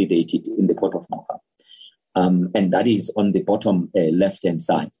to consolidate it in the Port of Ngqura. And that is on the bottom left-hand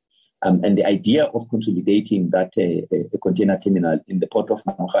side. And the idea of consolidating that container terminal in the Port of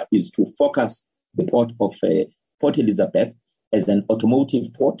Ngqura is to focus the Port of Port Elizabeth as an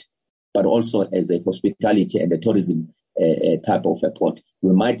automotive port, but also as a hospitality and a tourism type of a port.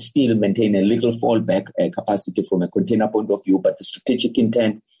 We might still maintain a little fallback capacity from a container point of view, but the strategic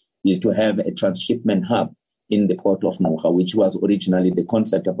intent is to have a transshipment hub in the Port of Ngqura, which was originally the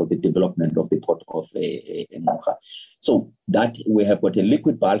concept about the development of the Port of Ngqura. So that we have got a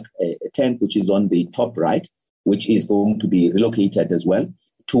liquid bulk tank, which is on the top right, which is going to be relocated as well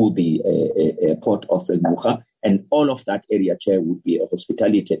to the Port of Ngqura. And all of that area, Chair, would be a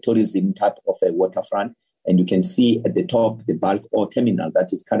hospitality, tourism type of a waterfront. And you can see at the top the bulk ore terminal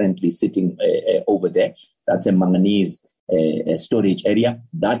that is currently sitting over there. That's a manganese storage area.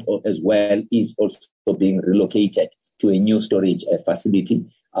 That as well is also being relocated to a new storage facility,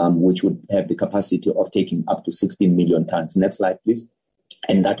 which would have the capacity of taking up to 16 million tons. Next slide, please.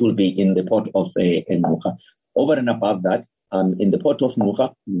 And that will be in the Port of Ngqura. Over and above that, in the Port of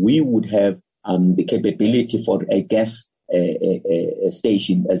Ngqura, we would have the capability for a gas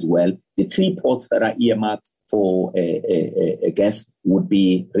station as well. The three ports that are earmarked for gas would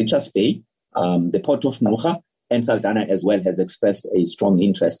be Richards Bay, the Port of Ngqura, and Saldanha as well has expressed a strong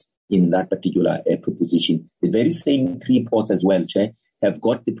interest in that particular proposition. The very same three ports as well, Chair, have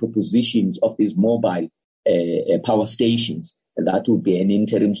got the propositions of these mobile power stations. And that would be an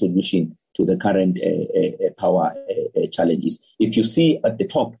interim solution to the current power challenges. If you see at the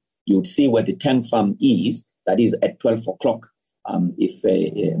top, you would see where the tank farm is, that is at 12 o'clock. If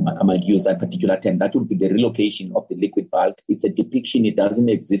I might use that particular term, that would be the relocation of the liquid bulk. It's a depiction, it doesn't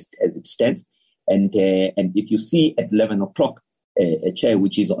exist as it stands. And if you see at 11 o'clock, Chair,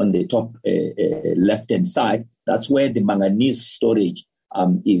 which is on the top left-hand side, that's where the manganese storage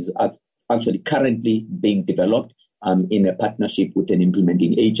is actually currently being developed in a partnership with an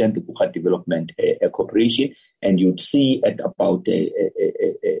implementing agent, the Bucha Development Corporation. And you'd see at about,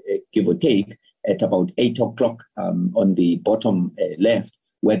 give or take, at about 8 o'clock on the bottom left,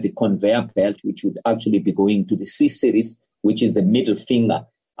 where the conveyor belt, which would actually be going to the C-series, which is the middle finger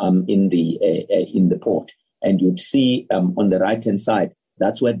in the port. And you'd see on the right-hand side,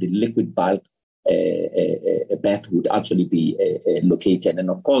 that's where the liquid bulk berth would actually be located. And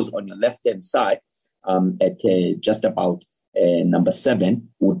of course, on your left-hand side, at just about number 7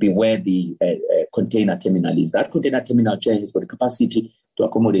 would be where the container terminal is. That container terminal, Chair, has got a capacity to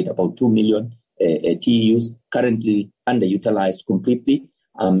accommodate about 2 million TEUs, currently underutilized completely.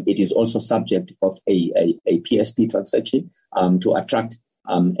 It is also subject of a PSP transaction to attract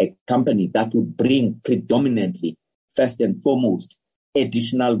a company that would bring predominantly, first and foremost,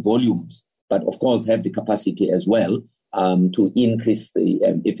 additional volumes, but of course have the capacity as well to increase the,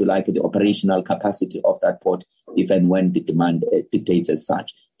 if you like, the operational capacity of that port if and when the demand dictates as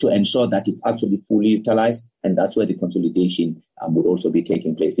such, to ensure that it's actually fully utilized. And that's where the consolidation would also be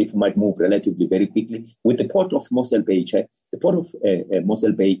taking place. If you might move relatively very quickly, with the Port of Mossel Bay, the Port of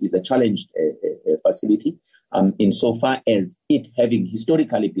Mossel Bay is a challenged facility insofar as it having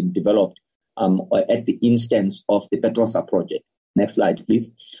historically been developed at the instance of the Petrosa project. Next slide,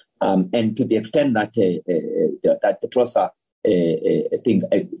 please. And to the extent that that Petrosa thing,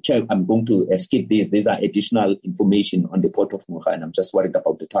 Chair, I'm going to skip this. These are additional information on the Port of Ngqura, and I'm just worried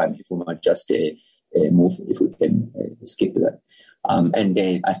about the time. If we might just move, if we can skip that.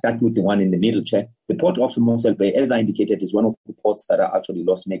 I start with the one in the middle, Chair. The port of Mossel Bay, as I indicated, is one of the ports that are actually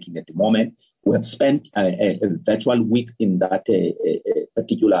loss-making at the moment. We have spent a virtual week in that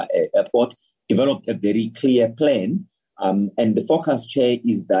particular airport, developed a very clear plan, and the focus, Chair,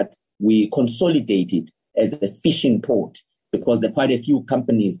 is that we consolidate it as a fishing port, because there are quite a few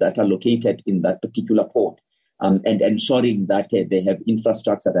companies that are located in that particular port, and ensuring that they have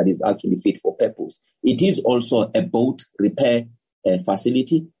infrastructure that is actually fit for purpose. It is also a boat repair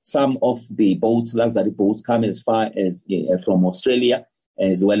facility. Some of the boats, luxury boats, come as far as from Australia,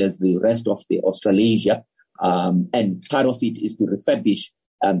 as well as the rest of the Australasia. And part of it is to refurbish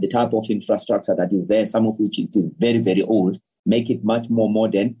the type of infrastructure that is there, some of which it is very, very old, make it much more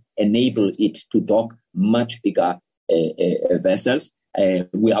modern, enable it to dock much bigger vessels.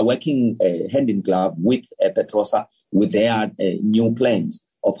 We are working hand in glove with Petrosa with their new plans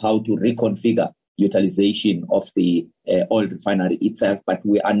of how to reconfigure utilization of the oil refinery itself, but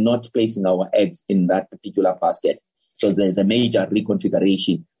we are not placing our eggs in that particular basket. So there's a major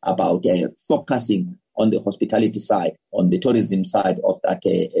reconfiguration about focusing on the hospitality side, on the tourism side of that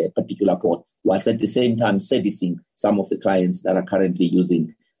particular port, whilst at the same time servicing some of the clients that are currently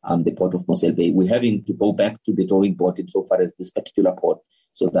using the port of Mossel Bay. We're having to go back to the drawing board insofar as this particular port,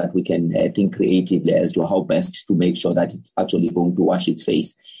 so that we can think creatively as to how best to make sure that it's actually going to wash its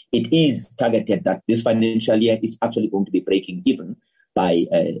face. It is targeted that this financial year is actually going to be breaking even by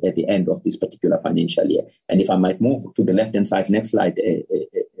at the end of this particular financial year. And if I might move to the left-hand side, next slide,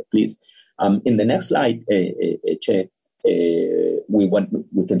 please. In the next slide, Chair, we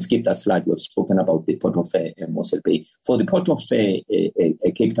can skip that slide. We've spoken about the port of Mossel Bay. For the port of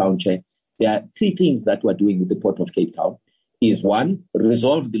Cape Town, Chair, there are three things that we're doing with the port of Cape Town. Is one,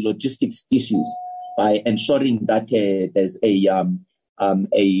 resolve the logistics issues by ensuring that there's a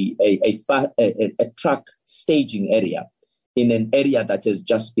truck staging area in an area that has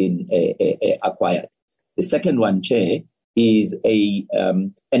just been acquired. The second one, Chair, is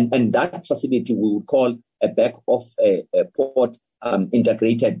and that facility we would call a back of a port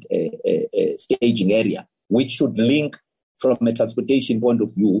integrated staging area, which should link from a transportation point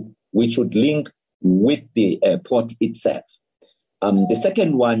of view, which should link with the port itself. The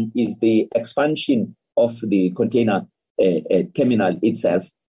second one is the expansion of the container terminal itself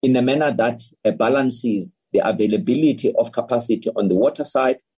in a manner that balances the availability of capacity on the water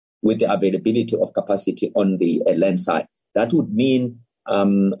side with the availability of capacity on the land side. That would mean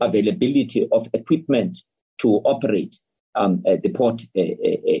availability of equipment to operate the port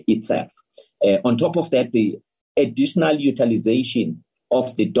itself. On top of that, the additional utilization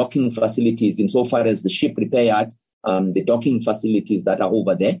of the docking facilities insofar as the ship repair yard, the docking facilities that are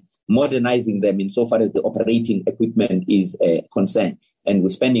over there, modernizing them insofar as the operating equipment is concerned. And we're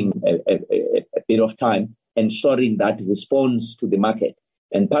spending a bit of time ensuring that responds to the market.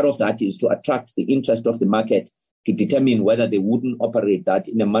 And part of that is to attract the interest of the market to determine whether they wouldn't operate that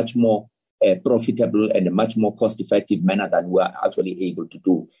in a much more profitable and a much more cost-effective manner than we are actually able to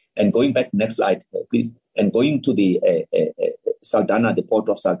do. And going back, next slide, please, and going to the Saldanha, the port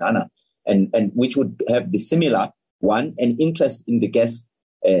of Saldanha, and which would have the similar one, an interest in the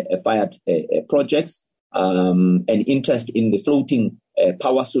gas-fired projects, an interest in the floating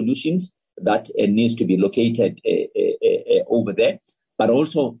power solutions that needs to be located over there, but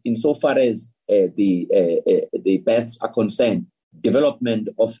also insofar as the berths are concerned, development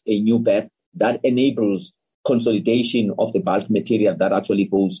of a new berth that enables consolidation of the bulk material that actually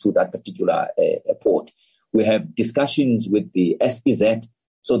goes to that particular port. We have discussions with the SEZ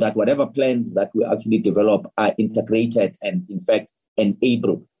so that whatever plans that we actually develop are integrated and, in fact,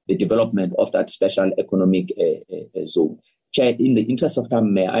 enable the development of that special economic zone. Chair, in the interest of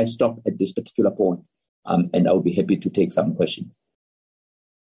time, may I stop at this particular point? And I will be happy to take some questions.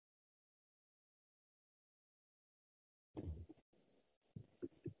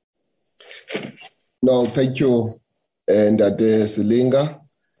 No, thank you, Ndade Silinga.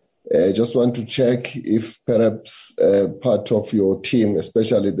 I just want to check if perhaps part of your team,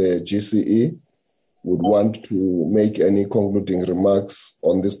 especially the GCE, would want to make any concluding remarks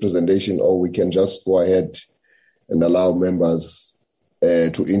on this presentation, or we can just go ahead and allow members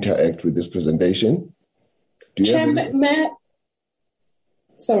to interact with this presentation. Do you have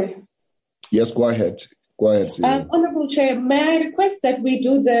Sorry. Yes, go ahead. Go ahead, Honourable Chair, may I request that we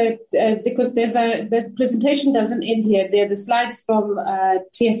do because the presentation doesn't end here. There are the slides from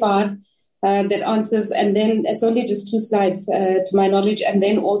TFR that answers, and then it's only just 2 slides to my knowledge. And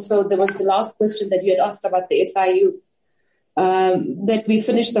then also there was the last question that you had asked about the SIU, that we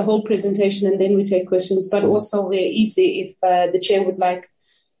finish the whole presentation and then we take questions. But also we're easy if the Chair would like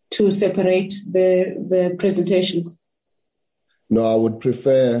to separate the presentations? No, I would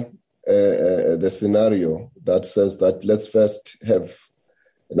prefer the scenario that says that let's first have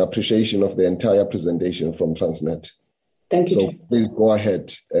an appreciation of the entire presentation from Transnet. Thank you. So please go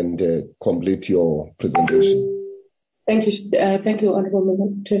ahead and complete your presentation. Thank you. Thank you, Honourable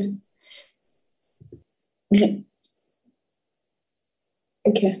Member.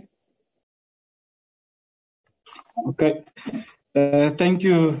 Okay. Okay. Thank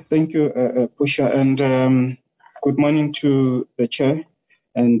you, Pusha, and good morning to the chair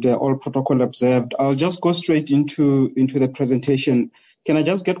and all protocol observed. I'll just go straight into the presentation. Can I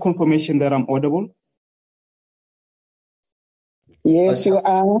just get confirmation that I'm audible? Yes, you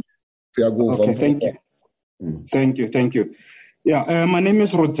are. Okay, thank you. Thank you. Yeah, my name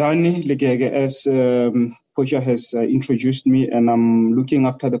is Rodzani Legege, as Pusha has introduced me, and I'm looking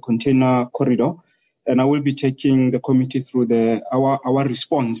after the container corridor, and I will be taking the committee through our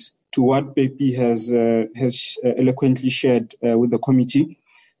response to what BP has eloquently shared with the committee.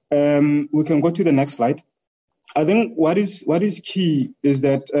 We can go to the next slide. I think what is key is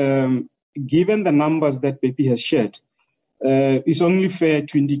that given the numbers that BP has shared, it's only fair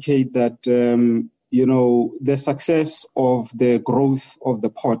to indicate that the success of the growth of the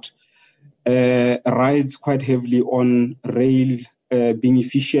port rides quite heavily on rail being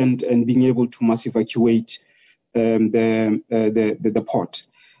efficient and being able to mass evacuate the port.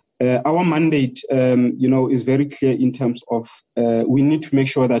 Our mandate, is very clear in terms of we need to make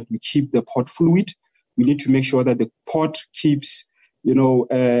sure that we keep the port fluid. We need to make sure that the port keeps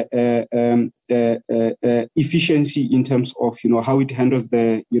efficiency in terms of how it handles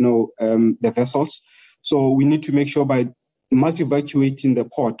the vessels. So we need to make sure by mass evacuating the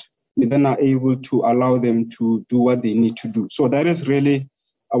port, we then are able to allow them to do what they need to do. So that is really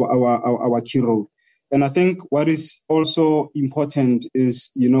our key role. And I think what is also important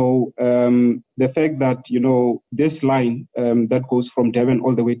is the fact that this line that goes from Durban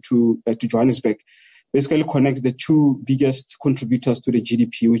all the way to Johannesburg basically connects the two biggest contributors to the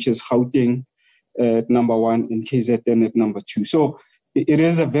GDP, which is Gauteng at number 1 and KZN at number 2. So it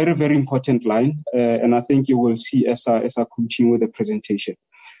is a very, very important line, and I think you will see as I continue with the presentation.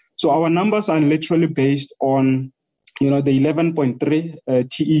 So our numbers are literally based on the 11.3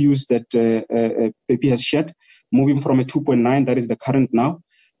 TEUs that BP has shared, moving from a 2.9, that is the current now.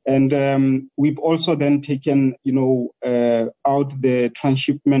 And we've also then taken, out the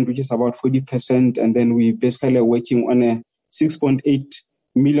transshipment, which is about 40%, and then we basically are working on a 6.8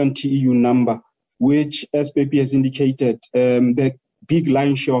 million TEU number, which, as BP has indicated, the big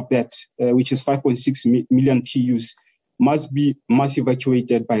line share of that, which is 5.6 million TEUs, must be mass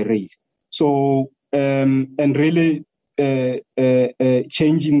evacuated by rail. So, and really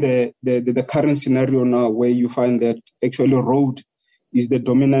changing the current scenario now, where you find that actually road is the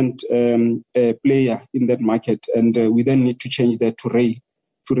dominant player in that market, and we then need to change that to rail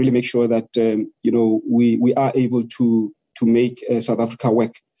to really make sure that we are able to make South Africa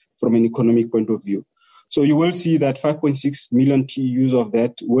work from an economic point of view. So you will see that 5.6 million TEUs of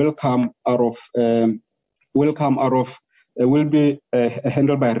that will be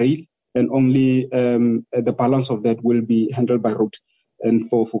handled by rail, and only the balance of that will be handled by road, and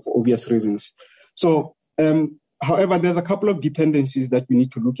for obvious reasons. So. However, there's a couple of dependencies that we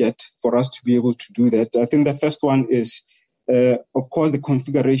need to look at for us to be able to do that. I think the first one is, of course, the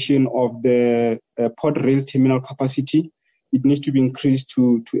configuration of the port rail terminal capacity. It needs to be increased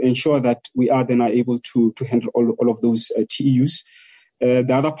to ensure that we are then able to handle all of those TEUs.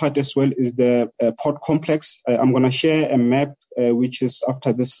 The other part as well is the port complex. I'm going to share a map, which is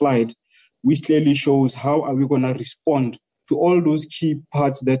after this slide, which clearly shows how are we going to respond to all those key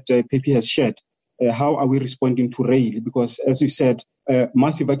parts that PP has shared. How are we responding to rail? Because, as we said,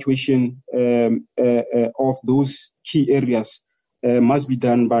 mass evacuation of those key areas must be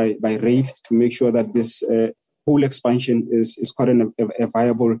done by rail to make sure that this whole expansion is quite a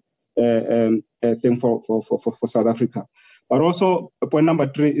viable thing for South Africa. But also, point number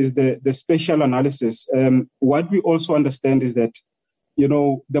 3 is the spatial analysis. What we also understand is that,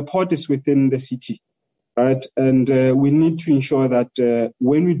 the port is within the city. Right, and we need to ensure that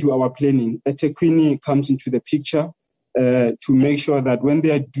when we do our planning, eThekwini comes into the picture to make sure that when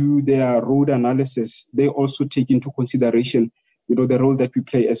they do their road analysis, they also take into consideration, the role that we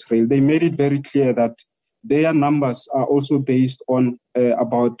play as rail. They made it very clear that their numbers are also based on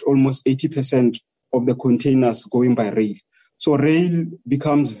about almost 80% of the containers going by rail. So rail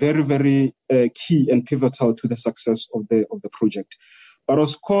becomes very, very key and pivotal to the success of the project. But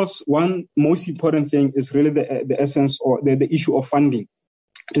of course, one most important thing is really the essence or the issue of funding.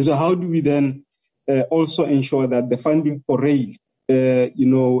 So how do we then also ensure that the funding for rail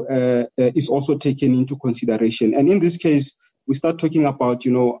is also taken into consideration. And in this case, we start talking about,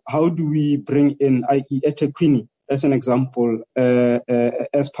 how do we bring in, i.e. eThekwini, as an example,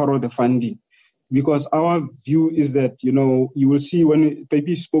 as part of the funding. Because our view is that, you will see when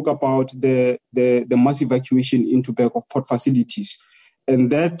Pepe spoke about the mass evacuation into back of port facilities,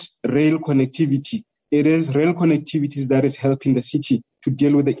 and that rail connectivity, it is rail connectivities that is helping the city to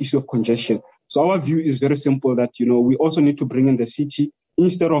deal with the issue of congestion. So our view is very simple that, we also need to bring in the city,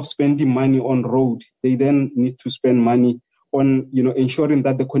 instead of spending money on road, they then need to spend money on, ensuring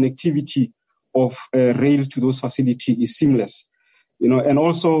that the connectivity of rail to those facilities is seamless. And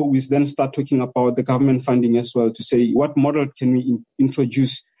also we then start talking about the government funding as well, to say what model can we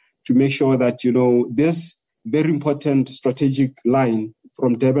introduce to make sure that, this very important strategic line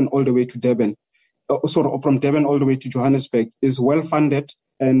from Durban all the way to Durban, from Durban all the way to Johannesburg is well funded,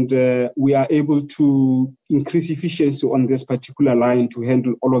 and we are able to increase efficiency on this particular line to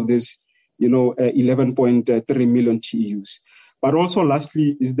handle all of this, 11.3 million TEUs. But also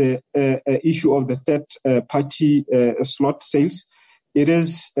lastly is the issue of the third party slot sales. It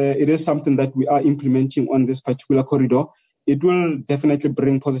is something that we are implementing on this particular corridor. It will definitely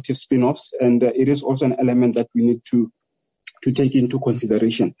bring positive spin-offs, and it is also an element that we need to take into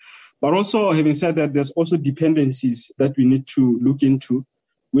consideration. But also, having said that, there's also dependencies that we need to look into,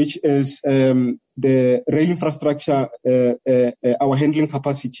 which is the rail infrastructure, our handling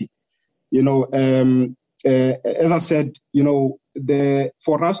capacity. As I said,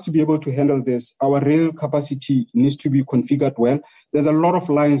 for us to be able to handle this, our rail capacity needs to be configured well. There's a lot of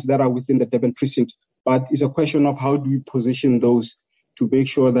lines that are within the Durban precinct, but it's a question of how do we position those to make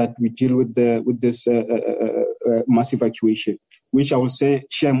sure that we deal with this mass evacuation, which I will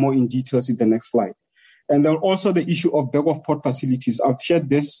share more in details in the next slide. And then also the issue of back of port facilities. I've shared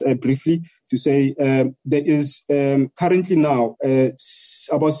this briefly to say there is currently now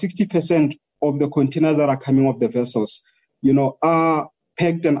about 60% of the containers that are coming off the vessels, are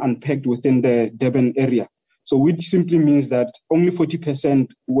packed and unpacked within the Durban area. So which simply means that only 40%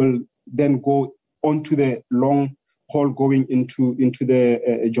 will then go onto the long haul going into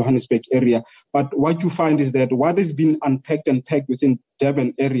the Johannesburg area. But what you find is that what is being unpacked and packed within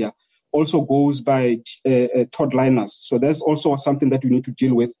Durban area also goes by todd liners. So that's also something that we need to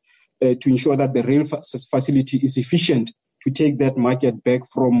deal with to ensure that the rail facility is efficient to take that market back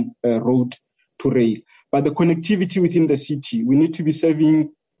from road to rail. But the connectivity within the city, we need to be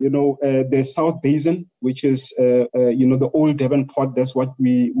serving, the South Basin, which is, the old Durban port. That's what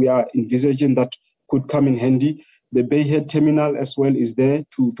we are envisaging that could come in handy. The Bayhead terminal as well is there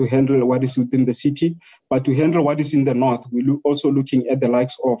to handle what is within the city. But to handle what is in the north, we're also looking at the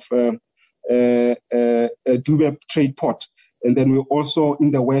likes of Dube Trade Port. And then we're also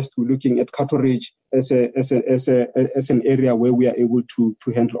in the west, we're looking at Catorage as an area where we are able to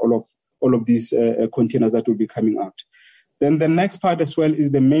handle all of these containers that will be coming out. Then the next part as well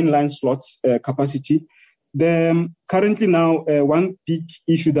is the mainline slots capacity. Currently now, one big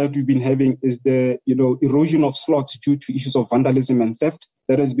issue that we've been having is the erosion of slots due to issues of vandalism and theft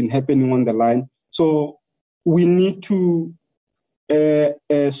that has been happening on the line. So we need to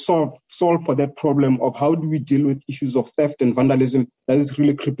solve for that problem of how do we deal with issues of theft and vandalism that is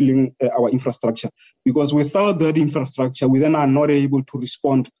really crippling our infrastructure. Because without that infrastructure, we then are not able to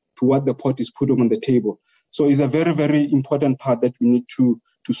respond to what the port is putting on the table. So it's a very, very important part that we need to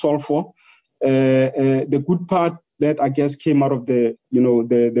solve for. The good part that I guess came out of the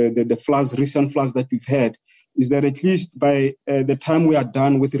floods, recent floods that we've had, is that at least by the time we are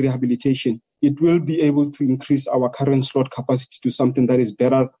done with rehabilitation, it will be able to increase our current slot capacity to something that is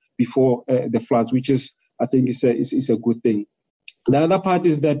better before the floods, which is, I think, is a good thing. The other part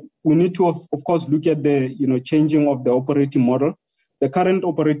is that we need to, of course, look at the changing of the operating model. The current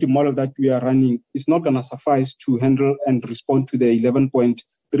operating model that we are running is not going to suffice to handle and respond to the 11.3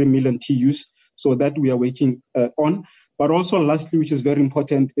 million TEUs, so that we are working on. But also, lastly, which is very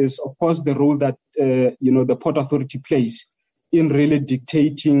important, is of course the role that the Port Authority plays in really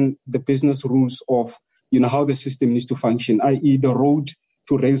dictating the business rules of how the system needs to function, i.e. the road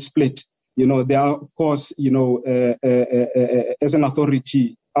to rail split. They are, of course, as an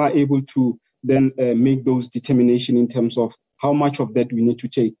authority, are able to then make those determinations in terms of how much of that we need to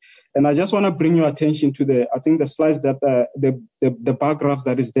take. And I just want to bring your attention to the slides that the bar graph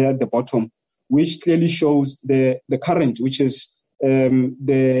that is there at the bottom, which clearly shows the current, which is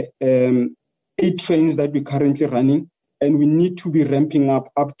the 8 trains that we're currently running, and we need to be ramping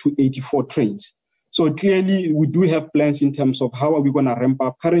up to 84 trains. So clearly, we do have plans in terms of how are we going to ramp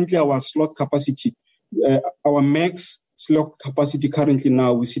up. Currently, our slot capacity, our max slot capacity currently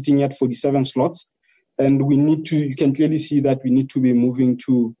now, we're sitting at 47 slots. And you can clearly see that we need to be moving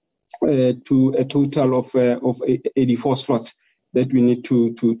to a total of 84 slots that we need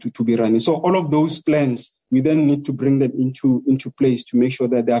to be running. So all of those plans, we then need to bring them into place to make sure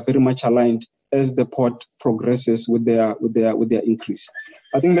that they are very much aligned as the port progresses with their increase.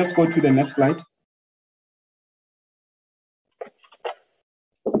 I think let's go to the next slide.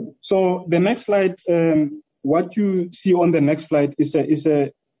 So the next slide, what you see on the next slide is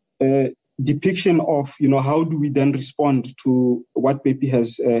a depiction of, how do we then respond to what Pepi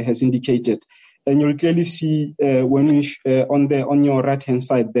has indicated. And you'll clearly see on your right-hand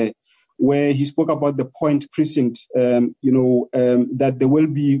side there, where he spoke about the point precinct, that there will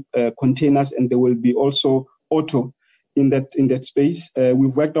be containers and there will be also auto in that space.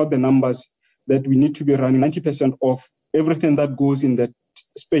 We've worked out the numbers that we need to be running 90% of everything that goes in that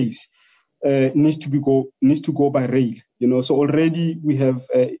space needs to go by rail. So already we have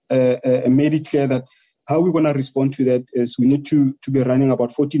made it clear that how we're going to respond to that is we need to be running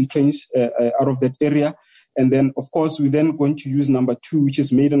about 14 trains out of that area. And then, of course, we're then going to use number 2, which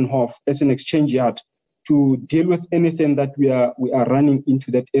is Maidenhof, as an exchange yard to deal with anything that we are running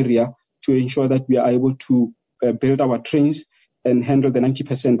into that area to ensure that we are able to build our trains and handle the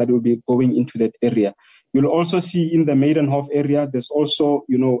 90% that will be going into that area. You'll also see in the Maidenhof area, there's also,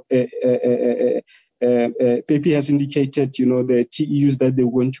 Pepi has indicated, the TEUs that they're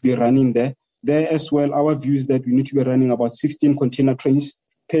going to be running there. There as well, our view is that we need to be running about 16 container trains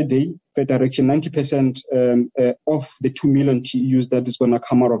per day, per direction. 90% of the 2 million TEUs that is going to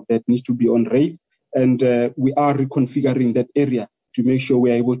come out of that needs to be on rail. And we are reconfiguring that area to make sure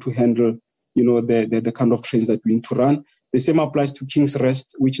we are able to handle, the kind of trains that we need to run. The same applies to King's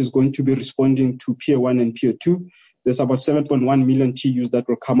Rest, which is going to be responding to Pier 1 and Pier 2. There's about 7.1 million TEUs that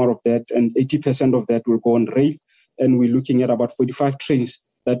will come out of that, and 80% of that will go on rail. And we're looking at about 45 trains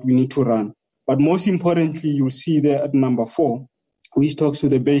that we need to run. But most importantly, you'll see there at number 4, which talks to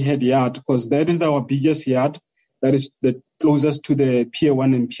the Bayhead Yard, because that is our biggest yard, that is the closest to the Pier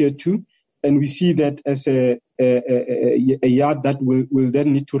 1 and Pier 2. And we see that as a yard that will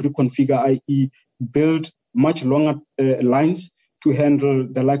then need to reconfigure, i.e. build much longer lines to handle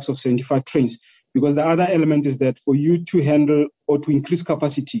the likes of 75 trains. Because the other element is that for you to handle or to increase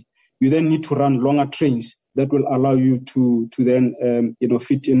capacity, you then need to run longer trains that will allow you to then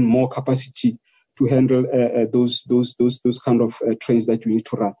fit in more capacity to handle those kind of trains that you need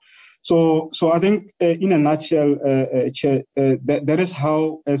to run. So I think in a nutshell, Chair, that is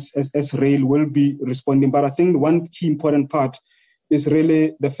how as rail will be responding. But I think one key important part is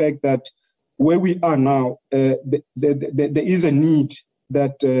really the fact that where we are now, there is a need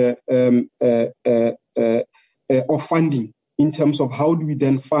that of funding in terms of how do we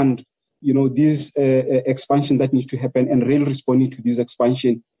then fund, this expansion that needs to happen, and rail responding to this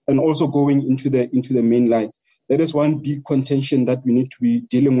expansion and also going into the main line. That is one big contention that we need to be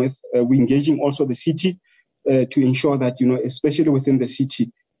dealing with. We're engaging also the city to ensure that, especially within the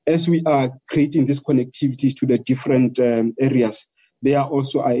city, as we are creating these connectivities to the different areas, they are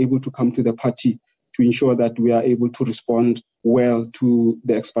also able to come to the party to ensure that we are able to respond well to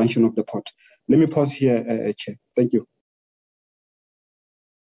the expansion of the port. Let me pause here, Chair. Thank you.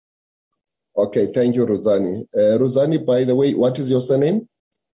 Okay, thank you, Rosani. Rosani, by the way, what is your surname?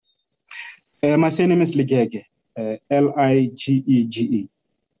 My surname is Ligege, Ligege.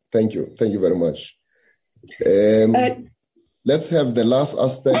 Thank you very much. Let's have the last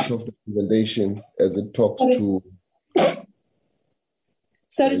aspect of the presentation as it talks to...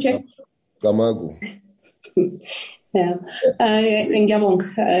 Sorry, Chair. Gamagu.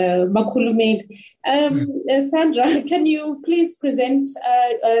 Sandra, can you please present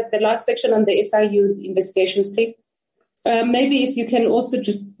the last section on the SIU investigations, please? Maybe if you can also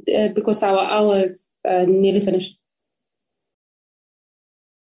just, because our hour is nearly finished.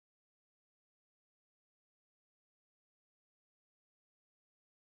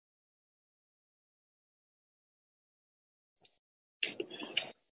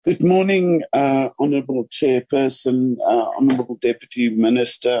 Good morning, Honourable Chairperson, Honourable Deputy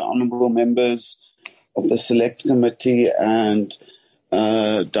Minister, Honourable members of the Select Committee and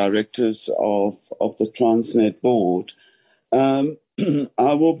directors of the Transnet Board.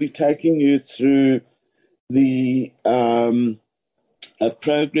 I will be taking you through the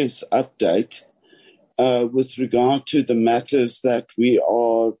progress update with regard to the matters that we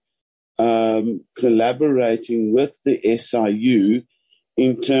are collaborating with the SIU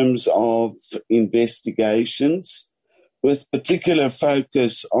in terms of investigations, with particular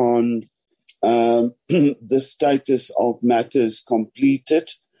focus on the status of matters completed,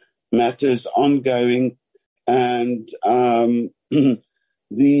 matters ongoing, and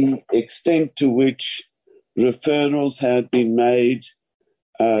the extent to which referrals had been made,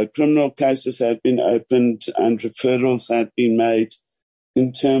 criminal cases had been opened, and referrals had been made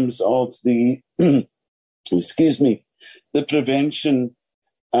in terms of the, the prevention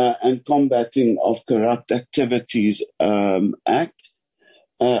and combating of corrupt activities Act,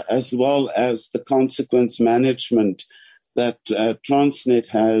 as well as the consequence management that Transnet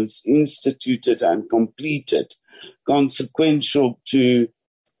has instituted and completed, consequential to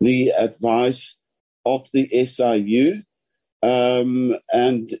the advice of the SIU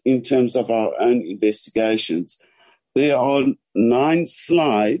and in terms of our own investigations. There are 9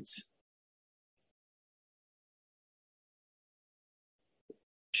 slides.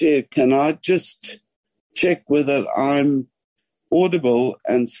 Chair, can I just check whether I'm audible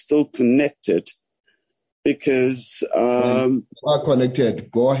and still connected? Because you are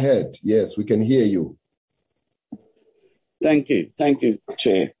connected. Go ahead. Yes, we can hear you. Thank you,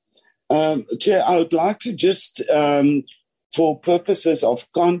 Chair. Chair, I would like to just, for purposes of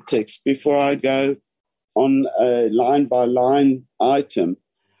context, before I go on a line-by-line item,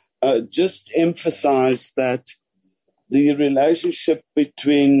 just emphasize that the relationship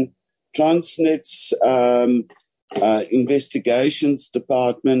between Transnet's investigations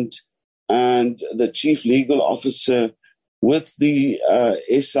department and the chief legal officer with the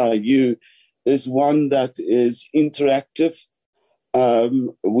SIU is one that is interactive.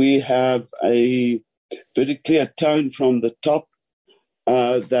 We have a very clear tone from the top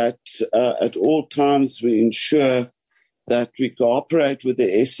that at all times we ensure that we cooperate with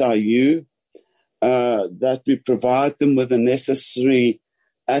the SIU, that we provide them with the necessary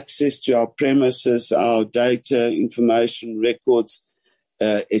access to our premises, our data, information, records,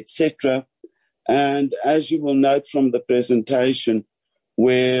 etc. And as you will note from the presentation,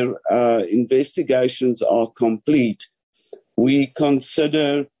 where investigations are complete, we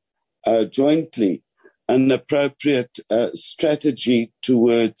consider jointly an appropriate strategy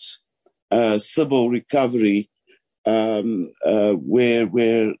towards civil recovery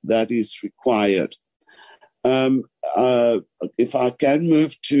where that is required. If I can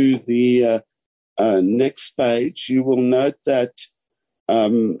move to the next page, you will note that,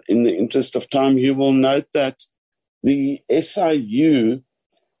 in the interest of time, you will note that the SIU,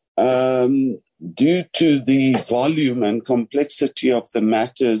 due to the volume and complexity of the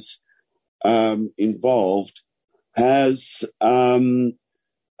matters involved, has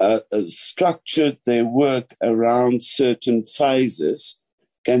structured their work around certain phases.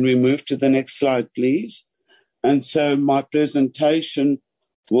 Can we move to the next slide, please? And so my presentation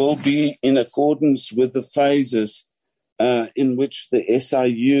will be in accordance with the phases in which the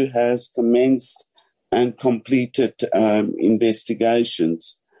SIU has commenced and completed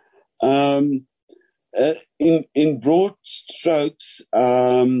investigations. In broad strokes,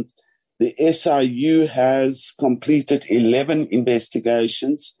 the SIU has completed 11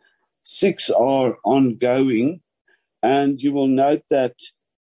 investigations, 6 are ongoing, and you will note that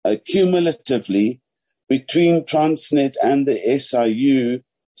cumulatively, between Transnet and the SIU,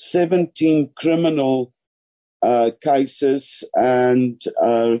 17 criminal cases and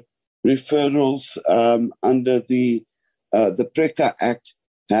referrals under the PRECA Act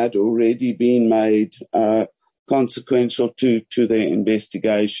had already been made consequential to their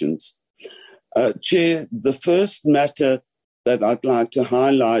investigations. Chair, the first matter that I'd like to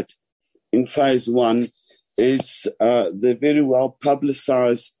highlight in phase 1 is the very well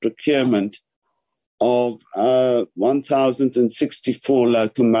publicized procurement of 1,064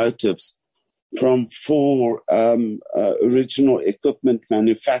 locomotives from 4 original equipment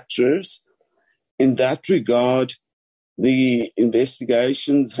manufacturers. In that regard, the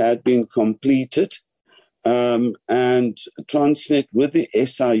investigations had been completed, and Transnet with the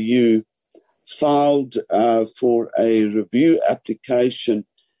SIU filed for a review application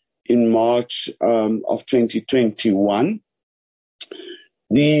in March of 2021.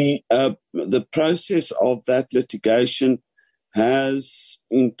 The process of that litigation has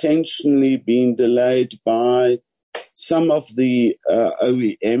intentionally been delayed by some of the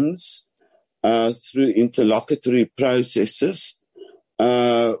OEMs through interlocutory processes.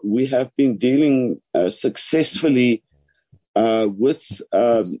 We have been dealing successfully with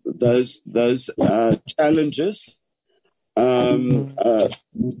those challenges, and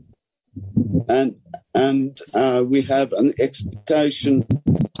we have an expectation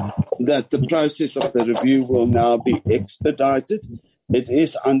that the process of the review will now be expedited. It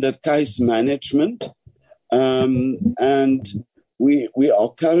is under case management, and we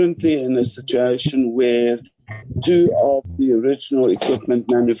are currently in a situation where 2 of the original equipment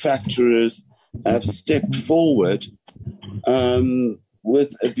manufacturers have stepped forward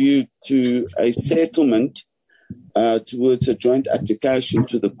with a view to a settlement towards a joint application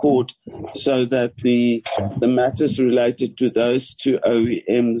to the court so that the matters related to those two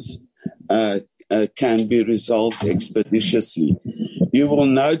OEMs can be resolved expeditiously. You will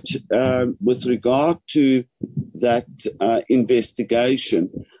note with regard to that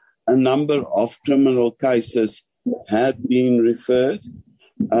investigation, a number of criminal cases had been referred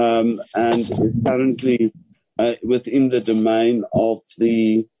and is currently within the domain of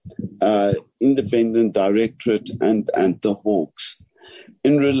the Independent Directorate and the Hawks.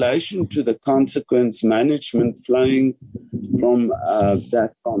 In relation to the consequence management flowing from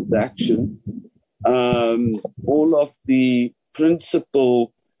that transaction, all of the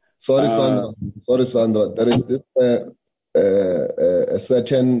principal... Sorry, Sandra. There is this, a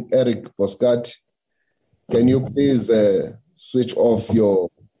certain Eric Boscat. Can you please switch off your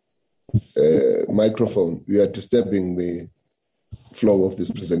microphone? We are disturbing the flow of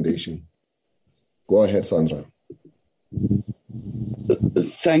this presentation. Go ahead, Sandra.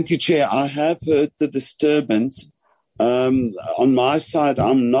 Thank you, Chair. I have heard the disturbance. On my side,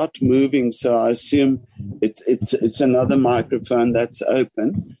 I'm not moving, so I assume it's another microphone that's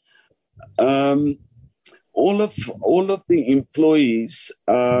open. All of the employees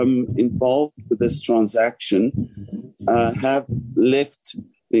involved with this transaction have left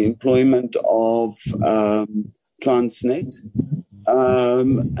the employment of Transnet,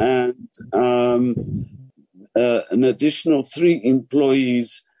 and an additional 3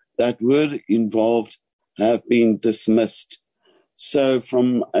 employees that were involved have been dismissed. So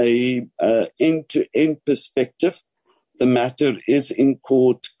from a end-to-end perspective, the matter is in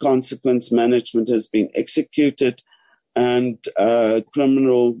court, consequence management has been executed, and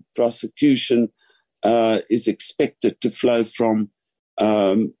criminal prosecution is expected to flow from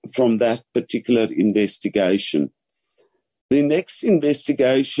that particular investigation. The next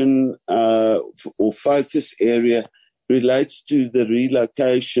investigation or focus area relates to the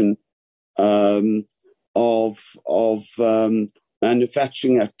relocation of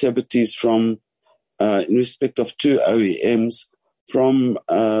manufacturing activities from in respect of 2 OEMs from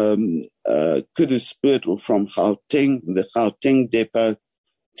Kuduspoort or from Gauteng, the Gauteng depot,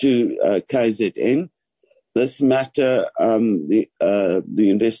 to KZN. This matter, the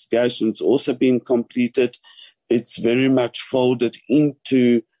investigation's also been completed. It's very much folded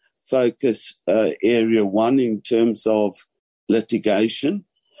into focus area 1 in terms of litigation,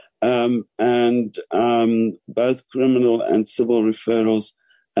 and both criminal and civil referrals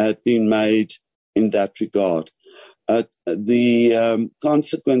had been made in that regard. The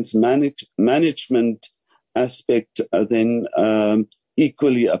consequence management aspect then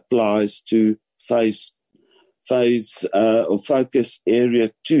equally applies to phase or focus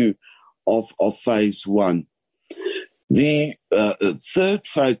area 2 of phase 1. The third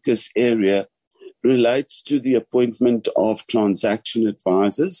focus area relates to the appointment of transaction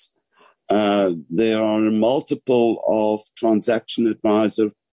advisors. There are multiple of transaction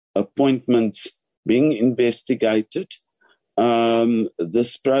advisor appointments being investigated.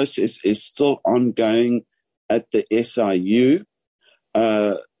 This process is still ongoing at the SIU.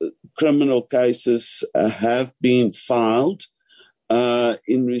 Criminal cases have been filed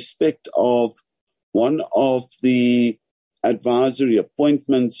in respect of one of the advisory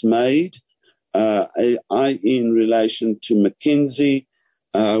appointments made, i.e. in relation to McKinsey.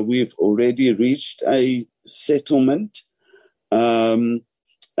 We've already reached a settlement, and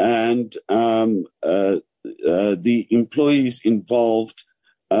the employees involved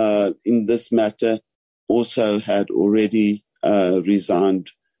in this matter also had already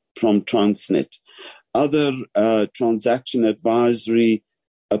resigned from Transnet. Other transaction advisory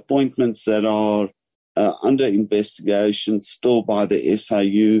appointments that are under investigation still by the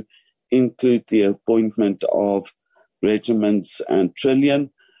SIU include the appointment of Regiments and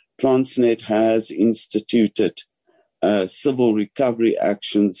Trillion. Transnet has instituted civil recovery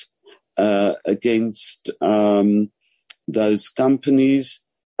actions against those companies,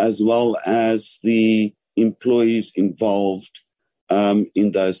 as well as the employees involved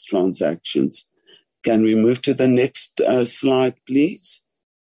in those transactions. Can we move to the next slide, please?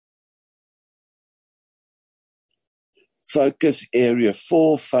 Focus area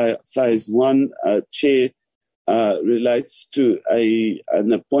 4, phase 1, Chair, relates to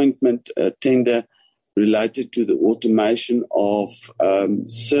an appointment tender related to the automation of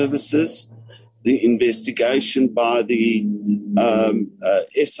services. The investigation by the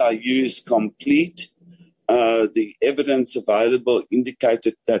SIU is complete. The evidence available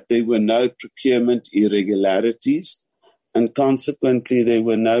indicated that there were no procurement irregularities, and consequently there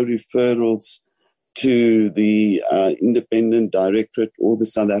were no referrals to the Independent Directorate or the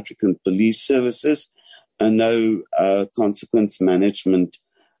South African Police Services, and no consequence management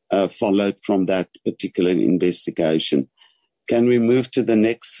followed from that particular investigation. Can we move to the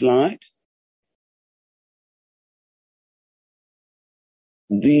next slide?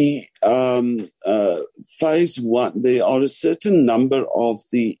 The phase one, there are a certain number of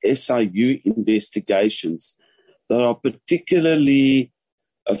the SIU investigations that are particularly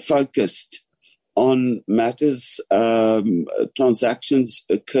focused on matters, transactions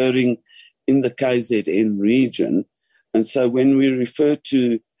occurring in the KZN region. And so when we refer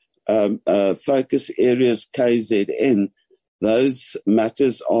to focus areas KZN, those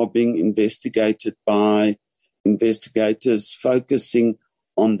matters are being investigated by investigators focusing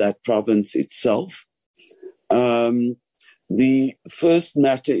on that province itself. The first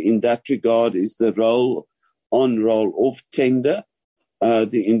matter in that regard is the roll-on, roll-off tender.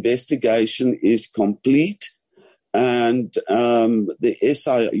 The investigation is complete, and the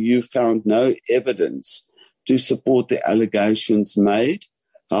SIU found no evidence to support the allegations made.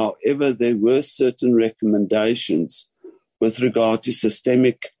 However, there were certain recommendations with regard to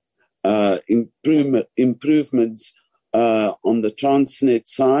systemic improvements on the Transnet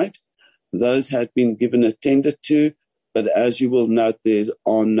side. Those had been given a tender to, but as you will note, there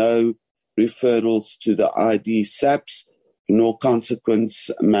are no referrals to the ID SAPs, nor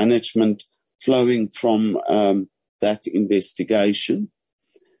consequence management flowing from that investigation.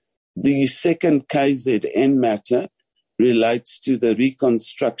 The second KZN matter relates to the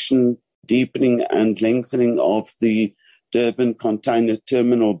reconstruction, deepening and lengthening of the Durban container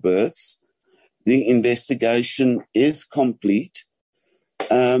terminal berths. The investigation is complete,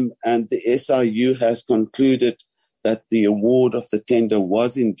 and the SIU has concluded that the award of the tender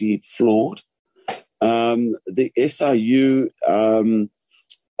was indeed flawed. The SIU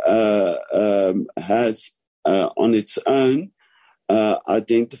has, on its own,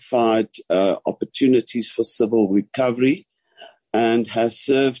 identified opportunities for civil recovery and has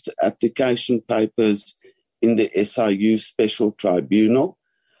served application papers in the SIU Special Tribunal.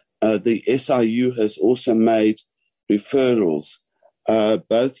 The SIU has also made referrals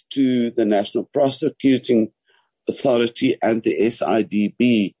both to the National Prosecuting Authority and the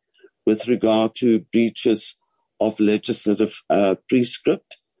SIDB with regard to breaches of legislative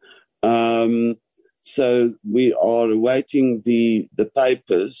prescript. So we are awaiting the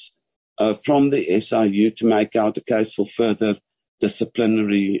papers from the SIU to make out a case for further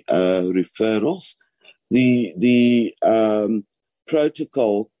disciplinary referrals. The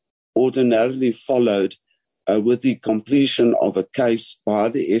protocol ordinarily followed with the completion of a case by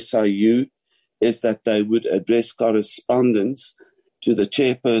the SIU is that they would address correspondence to the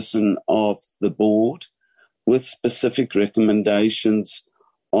chairperson of the board with specific recommendations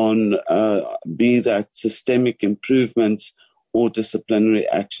on be that systemic improvements or disciplinary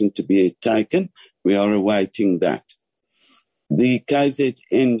action to be taken. We are awaiting that. The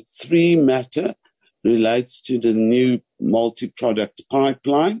KZN 3 matter relates to the new multi-product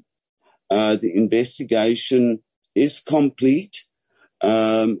pipeline. The investigation is complete,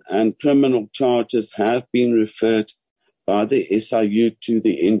 and criminal charges have been referred by the SIU to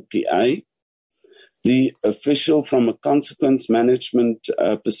the NPA. The official, from a consequence management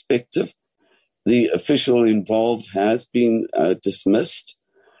perspective, the official involved has been dismissed,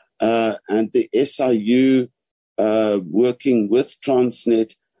 and the SIU, working with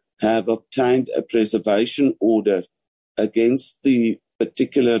Transnet, have obtained a preservation order against the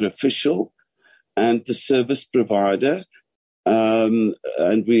particular official and the service provider, and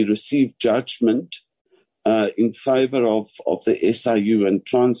we received judgment in favor of the SIU and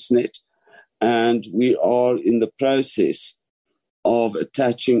Transnet, and we are in the process of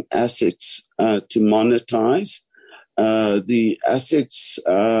attaching assets to monetize. The assets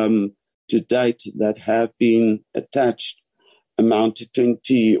to date that have been attached amount to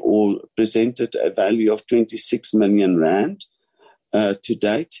 20 or presented a value of 26 million rand to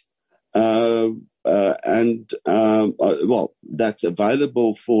date. Well, that's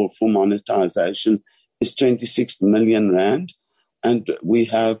available for monetization is 26 million rand. And we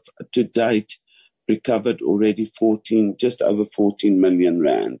have to date recovered already just over 14 million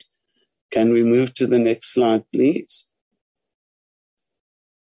rand. Can we move to the next slide, please?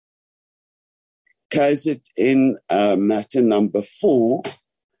 KZN matter number 4,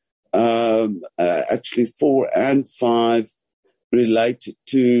 actually 4 and 5 relate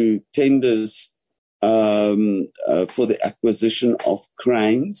to tenders for the acquisition of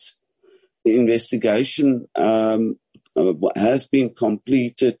cranes. The investigation has been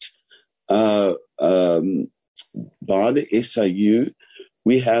completed by the SIU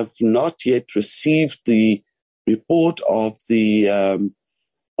We have not yet received the report of the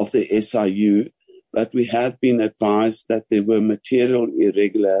SIU, but we have been advised that there were material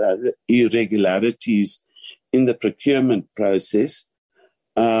irregularities in the procurement process,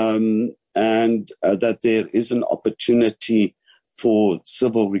 and that there is an opportunity for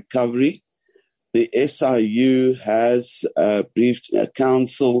civil recovery. The SIU has briefed a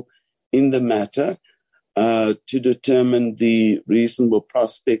council in the matter to determine the reasonable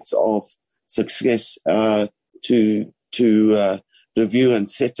prospects of success to review and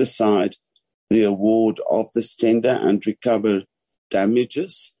set aside the award of this tender and recover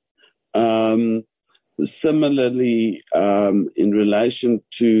damages. Similarly, in relation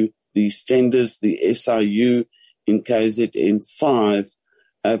to these tenders, the SIU in KZN 5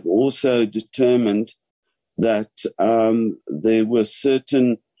 have also determined that there were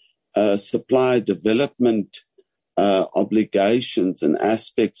certain supply development obligations and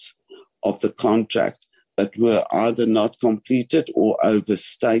aspects of the contract that were either not completed or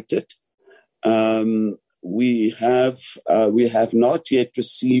overstated. We have not yet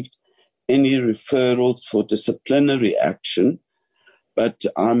received any referrals for disciplinary action, but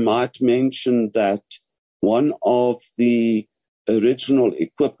I might mention that one of the original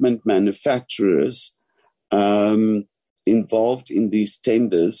equipment manufacturers involved in these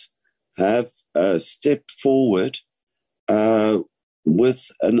tenders have stepped forward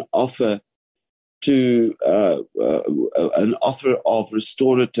with an offer of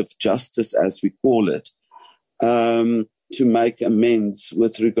restorative justice, as we call it, to make amends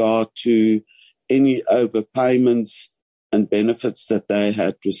with regard to any overpayments and benefits that they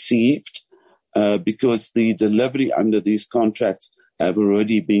had received, because the delivery under these contracts have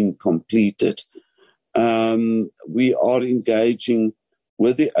already been completed. We are engaging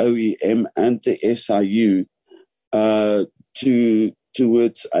with the OEM and the SIU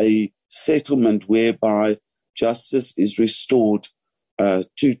towards a settlement whereby justice is restored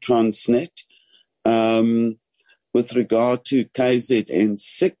to Transnet. With regard to KZN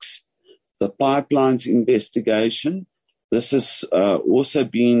 6, the pipelines investigation, this has also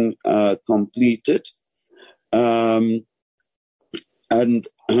been completed. However,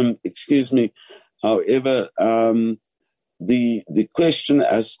 the question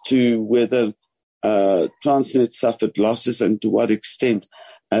as to whether Transnet suffered losses and to what extent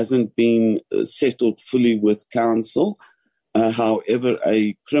hasn't been settled fully with council. However,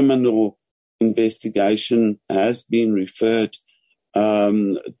 a criminal investigation has been referred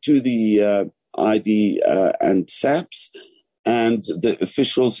to the ID and SAPS, and the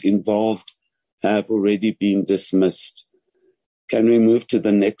officials involved have already been dismissed. Can we move to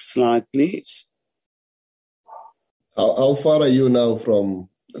the next slide, please? How far are you now from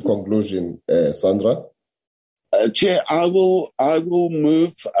the conclusion, Sandra? Chair, I will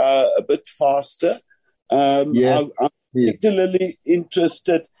move a bit faster. I'm particularly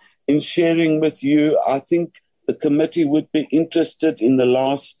interested in sharing with you. I think the committee would be interested in the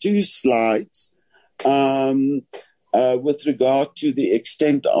last two slides with regard to the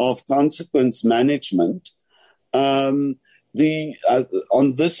extent of consequence management. On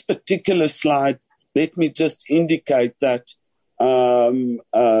this particular slide, let me just indicate that the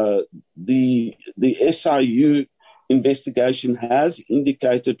SIU investigation has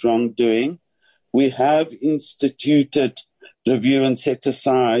indicated wrongdoing. We have instituted review and set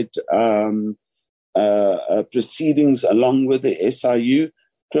aside proceedings along with the SIU.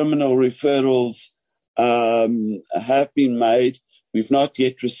 Criminal referrals have been made. We've not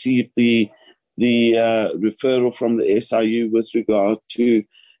yet received the referral from the SIU with regard to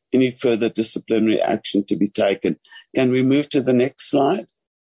any further disciplinary action to be taken. Can we move to the next slide?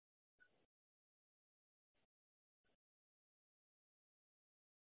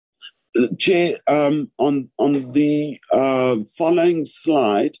 Chair, on the following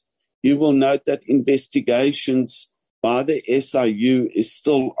slide, you will note that investigations by the SIU is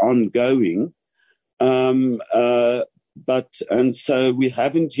still ongoing, and so we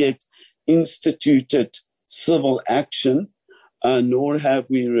haven't yet instituted civil action, nor have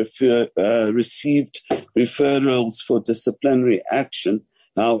we received referrals for disciplinary action.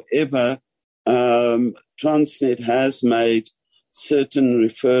 However, Transnet has made certain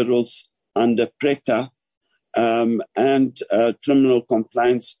referrals under PRECA and criminal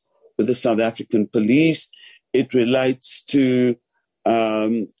complaints with the South African Police. It relates to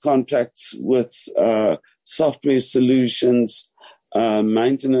contracts with software solutions,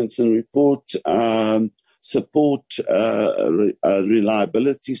 maintenance and report support,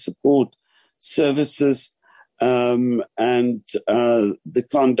 reliability support services, and the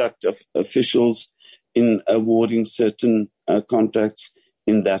conduct of officials in awarding certain contracts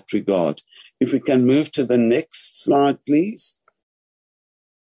in that regard. If we can move to the next slide, please.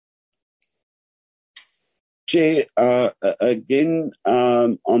 Chair, again,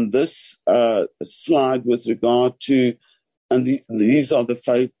 on this slide with regard to, and these are the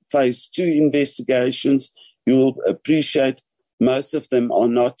phase 2 investigations, you will appreciate most of them are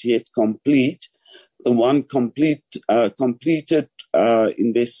not yet complete. The one completed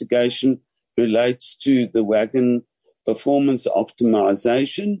investigation relates to the wagon performance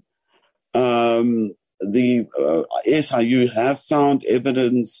optimization. The SIU have found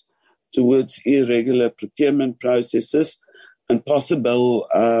evidence towards irregular procurement processes, and possible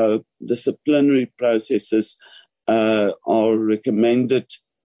disciplinary processes are recommended,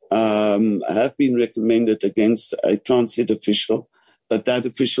 have been recommended against a Transnet official, but that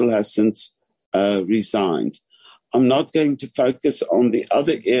official has since resigned. I'm not going to focus on the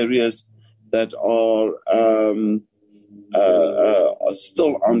other areas that are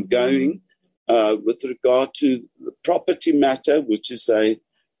still ongoing. With regard to the property matter, which is a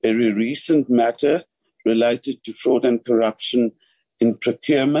very recent matter related to fraud and corruption in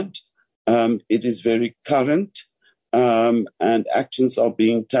procurement, it is very current, and actions are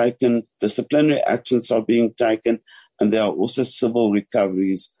being taken, disciplinary actions are being taken, and there are also civil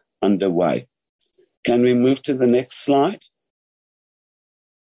recoveries underway. Can we move to the next slide?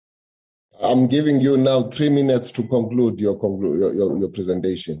 I'm giving you now 3 minutes to conclude your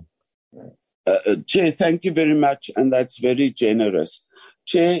presentation. Chair, thank you very much, and that's very generous.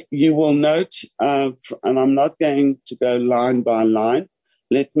 Chair, you will note, and I'm not going to go line by line,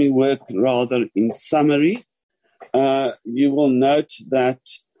 let me work rather in summary. You will note that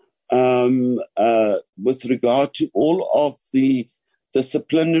with regard to all of the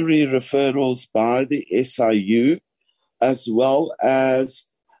disciplinary referrals by the SIU, as well as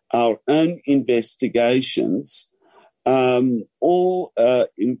our own investigations, all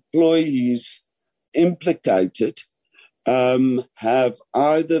employees implicated have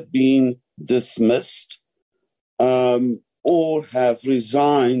either been dismissed or have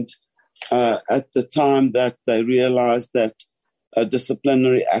resigned at the time that they realized that a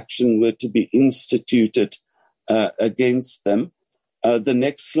disciplinary action were to be instituted against them. The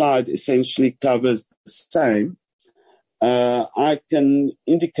next slide essentially covers the same. I can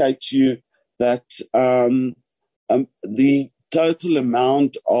indicate to you that the total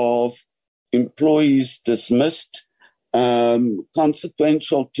amount of employees dismissed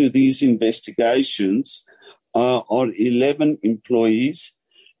consequential to these investigations are 11 employees.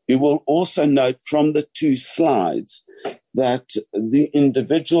 You will also note from the 2 slides that the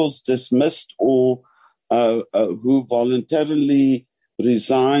individuals dismissed or who voluntarily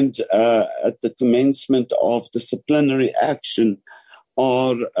resigned at the commencement of disciplinary action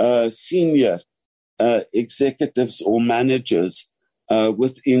are senior executives or managers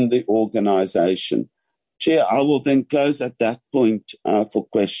within the organization. Chair, I will then close at that point for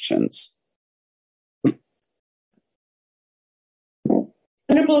questions.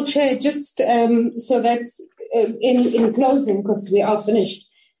 Honourable Chair, just so that's in closing, because we are finished,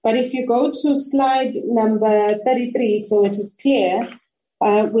 but if you go to slide number 33, so it is clear,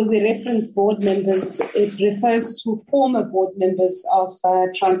 where we reference board members, it refers to former board members of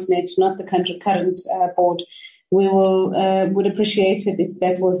Transnet, not the current board. We would appreciate it if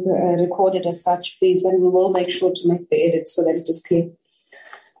that was recorded as such, please, and we will make sure to make the edit so that it is clear.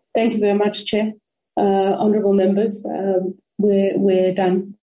 Thank you very much, Chair. Honourable members, we're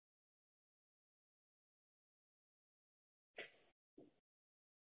done.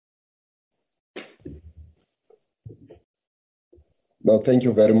 No, thank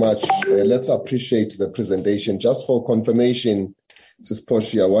you very much. Let's appreciate the presentation. Just for confirmation, Ms.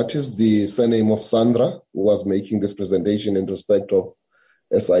 Portia, what is the surname of Sandra, who was making this presentation in respect of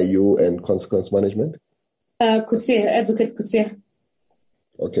SIU and consequence management? Kutsia, Advocate Kutsia.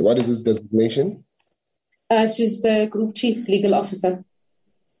 Okay, what is his designation? She's the Group Chief Legal Officer.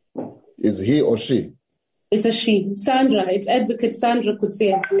 Is he or she? It's a she. Sandra, it's Advocate Sandra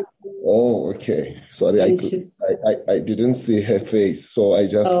Kutsia. Oh, okay. Sorry, I didn't see her face, so I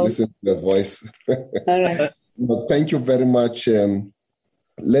just listened to the voice. All right. Well, thank you very much.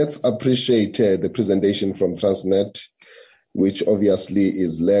 Let's appreciate the presentation from Transnet, which obviously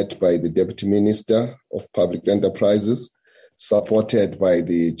is led by the Deputy Minister of Public Enterprises, supported by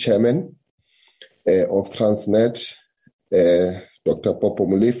the Chairman of Transnet, Dr. Popo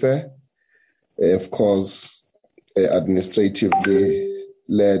Molefe, of course, administratively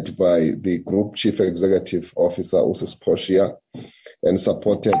led by the Group Chief Executive Officer, Ms. Portia, and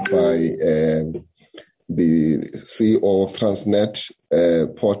supported by the CEO of Transnet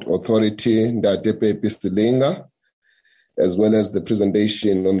Port Authority, Ndatepe Pistilinga, as well as the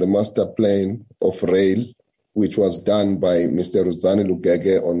presentation on the master plan of rail, which was done by Mr. Ruzani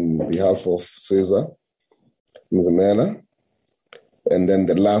Lugege on behalf of Cesar Mzimela. And then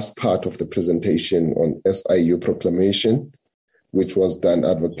the last part of the presentation on SIU proclamation, which was done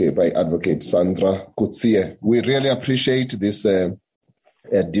by Advocate Sandra Kutsie. We really appreciate this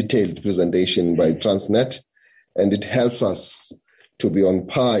detailed presentation by Transnet, and it helps us to be on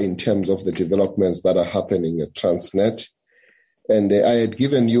par in terms of the developments that are happening at Transnet. And I had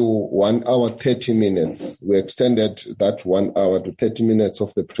given you 1 hour, 30 minutes. We extended that 1 hour to 30 minutes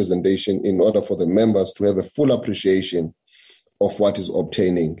of the presentation in order for the members to have a full appreciation of what is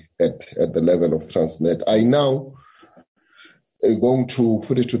obtaining at the level of Transnet. I now am going to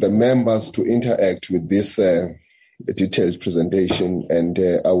put it to the members to interact with this detailed presentation, and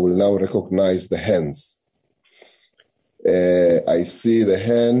I will now recognize the hands. I see the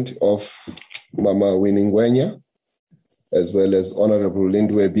hand of Mama Winnie Ngwenya, as well as Honorable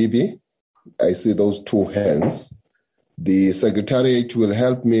Lindwe Bibi. I see those two hands. The Secretariat will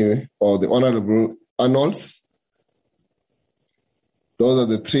help me, or the Honorable Arnolds. Those are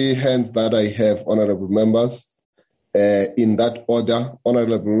the three hands that I have, Honorable members. In that order,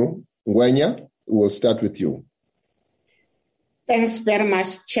 Honorable Ngwenya, we'll start with you. Thanks very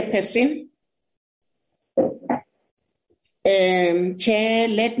much, Chairperson. Chair,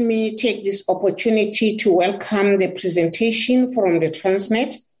 let me take this opportunity to welcome the presentation from the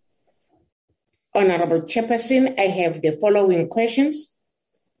Transnet. Honorable Chairperson, I have the following questions.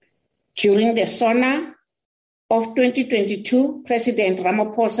 During the SONA of 2022, President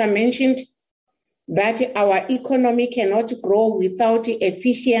Ramaphosa mentioned that our economy cannot grow without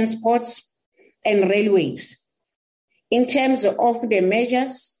efficient ports and railways. In terms of the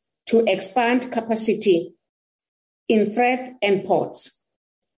measures to expand capacity in freight and ports.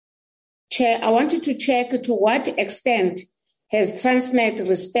 Chair, I wanted to check to what extent has Transnet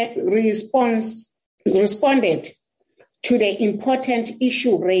responded to the important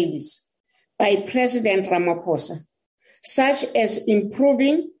issue raised by President Ramaphosa, such as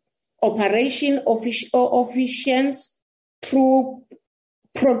improving operation efficiency through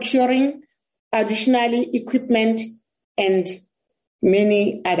procuring additional equipment and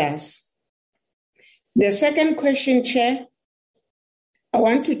many others. The second question, Chair, I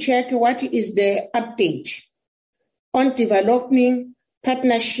want to check what is the update on developing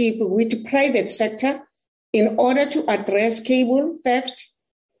partnership with private sector in order to address cable theft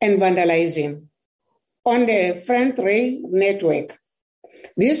and vandalism on the Front Rail network.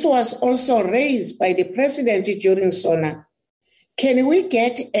 This was also raised by the President during SONA. Can we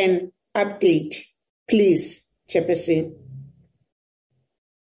get an update, please, Chairperson?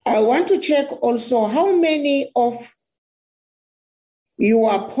 I want to check also how many of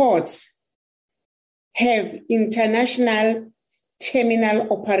your ports have international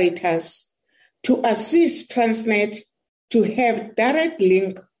terminal operators to assist Transnet to have direct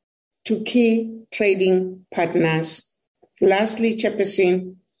link to key trading partners. Lastly,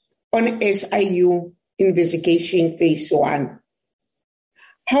 Chairperson, on SIU investigation phase 1,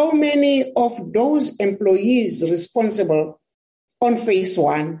 how many of those employees responsible on phase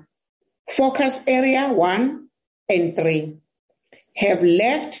 1, focus area 1 and 3, have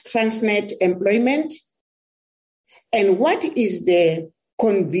left Transnet employment? And what is the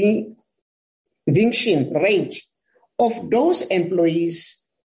conviction rate of those employees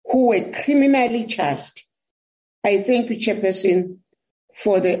who were criminally charged? I thank you, Chairperson,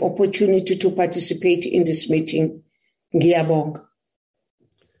 for the opportunity to participate in this meeting. Ngiyabonga.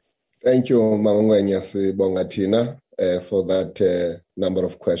 Thank you, Mangwenya Bongatina, for that number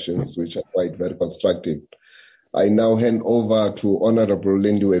of questions, which are quite very constructive. I now hand over to Honorable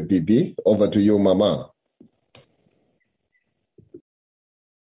Lindwe Bibi. Over to you, Mama.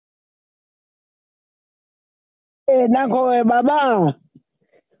 Baba.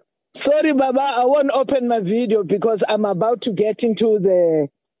 Sorry, Baba, I won't open my video because I'm about to get into the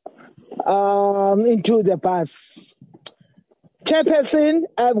bus. Chairperson,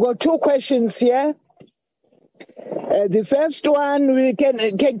 I've got two questions here. The first one,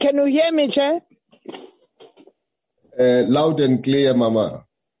 can you hear me, Chair? Loud and clear, Mama.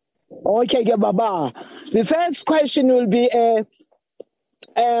 Okay, Baba. The first question will be a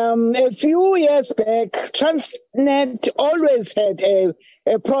few years back, Transnet always had a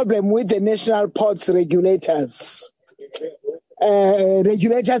problem with the national ports regulators'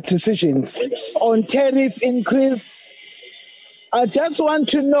 decisions on tariff increase. I just want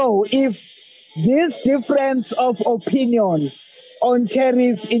to know if this difference of opinion on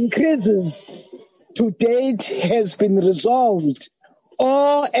tariff increases to date has been resolved,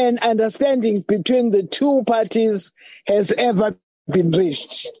 or an understanding between the two parties has ever been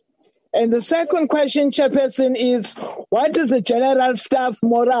reached? And the second question, Chairperson, is what is the general staff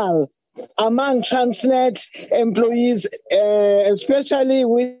morale among Transnet employees, especially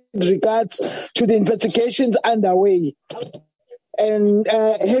with regards to the investigations underway? And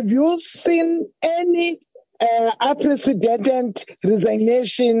have you seen any unprecedented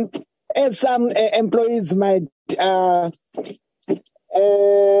resignation as some employees might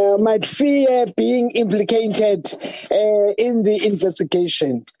fear being implicated in the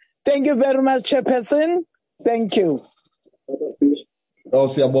investigation? Thank you very much, Chairperson. Thank you. Oh,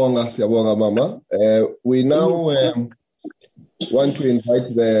 siyabonga, Mama. We now want to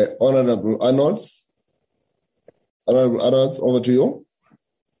invite the Honorable Arnolds. Honorable Arnolds, over to you.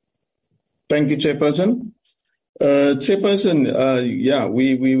 Thank you, Chairperson. Chairperson,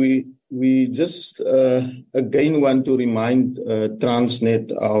 we just again want to remind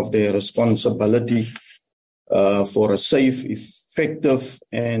Transnet of their responsibility for a safe, effective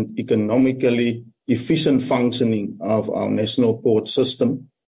and economically efficient functioning of our national port system,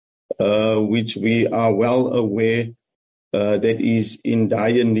 which we are well aware that is in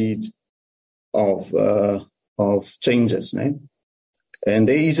dire need of changes. And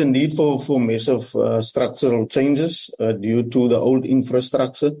there is a need for massive structural changes due to the old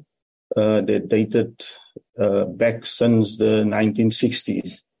infrastructure that dated back since the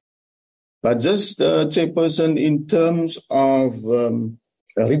 1960s. But just, Chairperson, in terms of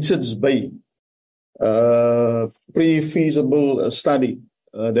Richards Bay, pre-feasible study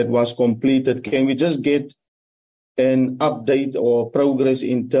that was completed, can we just get an update or progress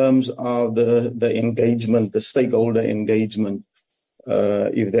in terms of the engagement, the stakeholder engagement,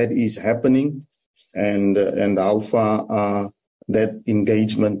 if that is happening, and how far that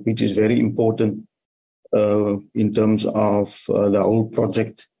engagement, which is very important in terms of the whole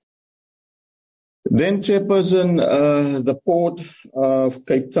project. Then, Chairperson, the Port of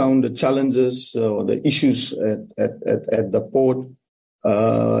Cape Town, the challenges or the issues at the port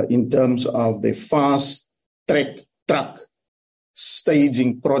in terms of the fast track truck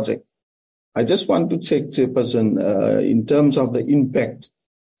staging project. I just want to check, Chairperson, in terms of the impact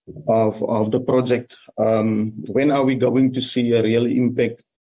of the project. When are we going to see a real impact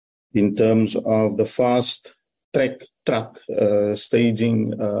in terms of the fast track truck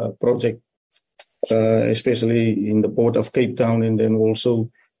staging project? Especially in the Port of Cape Town and then also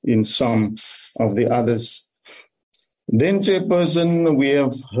in some of the others. Then, Chairperson, we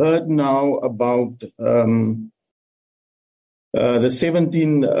have heard now about the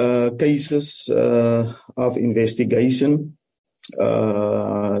 17 cases of investigation,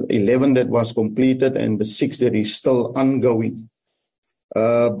 11 that was completed and the 6 that is still ongoing.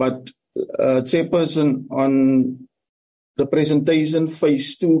 But, Chairperson, on the presentation,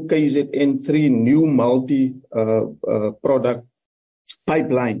 phase 2, KZN3, new multi-product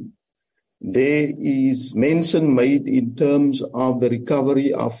pipeline. There is mention made in terms of the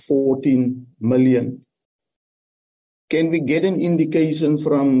recovery of 14 million. Can we get an indication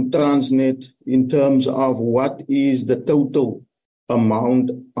from Transnet in terms of what is the total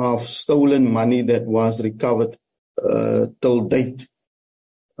amount of stolen money that was recovered till date,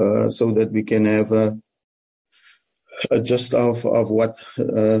 so that we can have a gist of what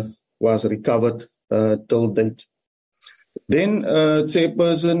was recovered till date. Then,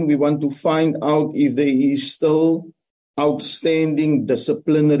 Chairperson, we want to find out if there is still outstanding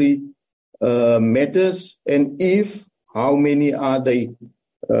disciplinary matters, and if, how many are they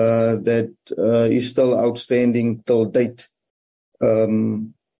that is still outstanding till date.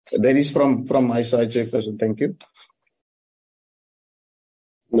 That is from my side, Chairperson. Thank you.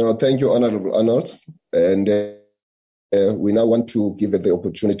 No, thank you, Honorable Arnold. And we now want to give the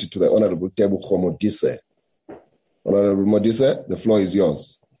opportunity to the Honorable Tebogo Modise. Honorable Modise, the floor is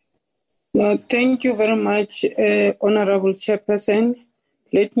yours. No, thank you very much, Honorable Chairperson.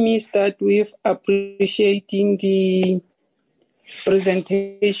 Let me start with appreciating the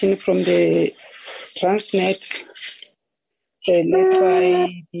presentation from the Transnet, led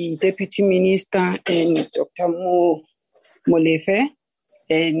by the Deputy Minister and Dr. Molefe,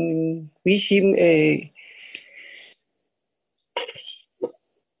 and wish him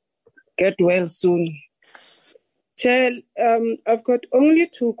get well soon. Chair, I've got only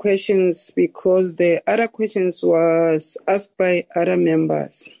 2 questions because the other questions was asked by other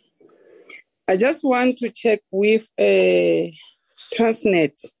members. I just want to check with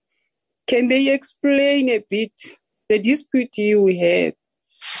Transnet. Can they explain a bit the dispute you had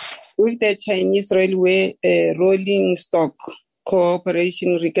with the Chinese Railway Rolling Stock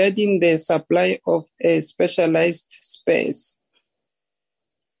Corporation regarding the supply of specialized spares?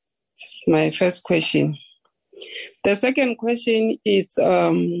 my first question. The second question is,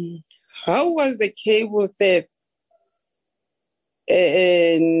 how was the cable theft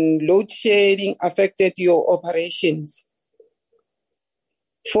and load shedding affected your operations?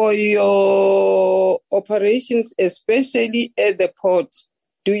 For your operations, especially at the port,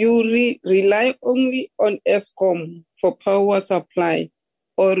 do you rely only on Eskom for power supply,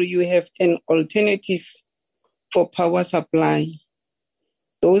 or you have an alternative for power supply?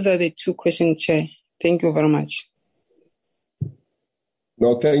 Those are the two questions, Chair. Thank you very much.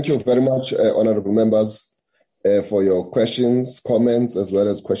 No, thank you very much, honorable members, for your questions, comments, as well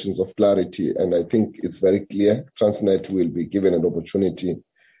as questions of clarity. And I think it's very clear Transnet will be given an opportunity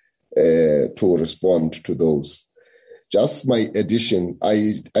to respond to those. Just my addition,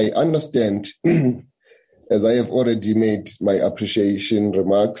 I understand, as I have already made my appreciation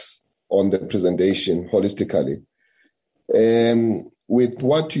remarks on the presentation holistically. With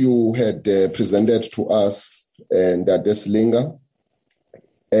what you had presented to us, and Adeslinga,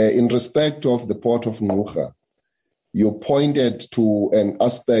 in respect of the Port of Ngqura, you pointed to an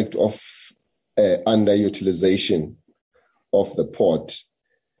aspect of underutilization of the port.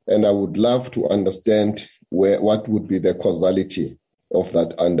 And I would love to understand what would be the causality of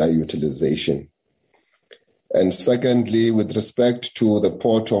that underutilization. And secondly, with respect to the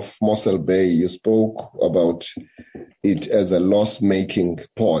port of Mossel Bay, you spoke about it as a loss-making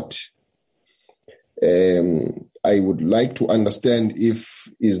port. I would like to understand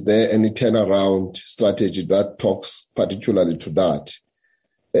is there any turnaround strategy that talks particularly to that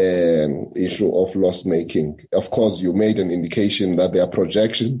issue of loss-making. Of course, you made an indication that there are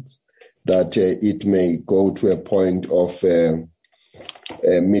projections that it may go to a point of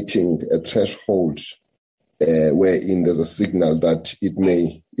meeting a threshold wherein there's a signal that it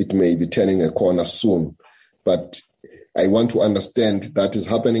may be turning a corner soon. But I want to understand that is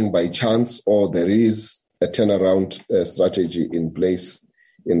happening by chance, or there is a turnaround strategy in place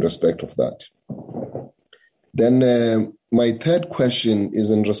in respect of that. Then my third question is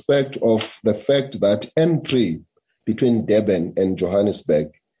in respect of the fact that N3 between Durban and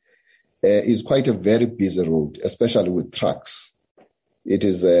Johannesburg is quite a very busy road, especially with trucks. It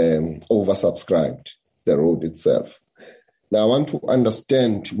is oversubscribed, the road itself. Now, I want to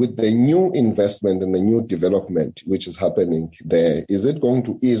understand, with the new investment and the new development which is happening there, is it going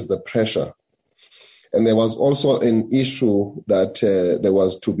to ease the pressure? And there was also an issue that there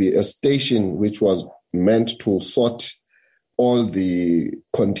was to be a station which was meant to sort all the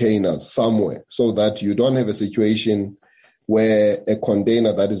containers somewhere, so that you don't have a situation where a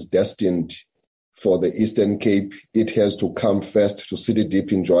container that is destined for the Eastern Cape, it has to come first to City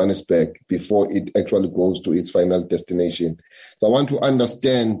Deep in Johannesburg before it actually goes to its final destination. So I want to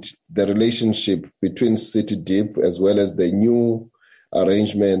understand the relationship between City Deep as well as the new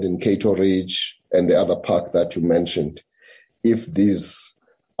arrangement in Cato Ridge and the other park that you mentioned, if these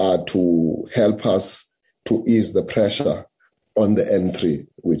are to help us to ease the pressure on the N3,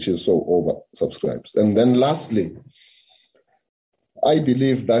 which is so oversubscribed. And then lastly, I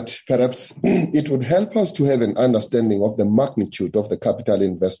believe that perhaps it would help us to have an understanding of the magnitude of the capital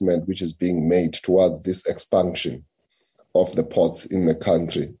investment which is being made towards this expansion of the ports in the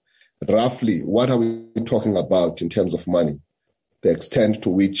country. Roughly, what are we talking about in terms of money? The extent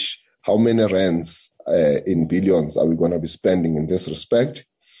to which, how many rands in billions are we going to be spending in this respect?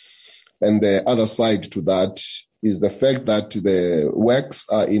 And the other side to that is the fact that the works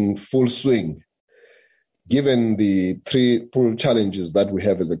are in full swing. Given the three challenges that we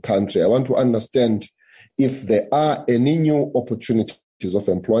have as a country, I want to understand if there are any new opportunities of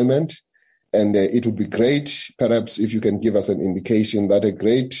employment, and it would be great, perhaps, if you can give us an indication that a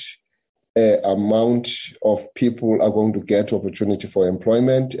great amount of people are going to get opportunity for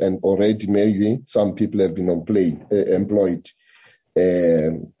employment, and already maybe some people have been employed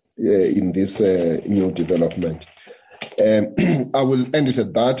in this new development. I will end it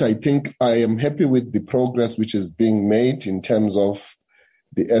at that. I think I am happy with the progress which is being made in terms of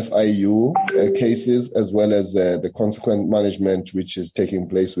the SIU cases, as well as the consequent management which is taking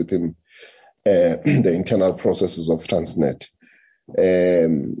place within the internal processes of Transnet.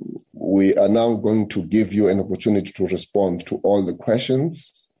 We are now going to give you an opportunity to respond to all the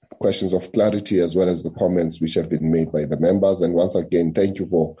questions of clarity, as well as the comments which have been made by the members. And once again, thank you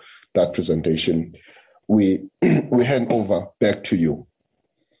for that presentation. We hand over back to you.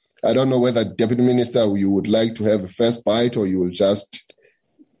 I don't know whether, Deputy Minister, you would like to have a first bite, or you will just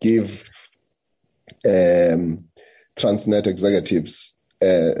give Transnet executives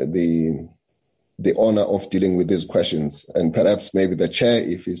the honor of dealing with these questions, and perhaps maybe the chair,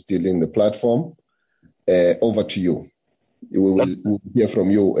 if he's still in the platform. Over to you. we'll hear from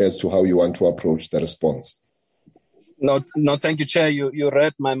you as to how you want to approach the response. No, thank you, Chair. You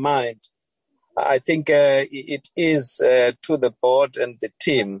read my mind. I think it is to the board and the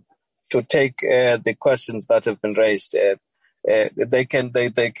team to take the questions that have been raised. They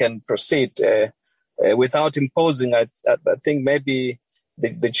can proceed without imposing. I think maybe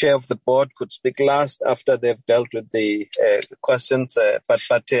the chair of the board could speak last after they've dealt with the questions. But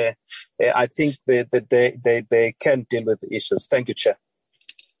I think they can deal with the issues. Thank you, Chair.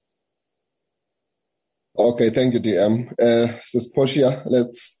 Okay, thank you, DM. Sis Portia,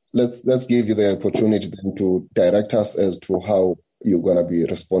 let's give you the opportunity then to direct us as to how you're going to be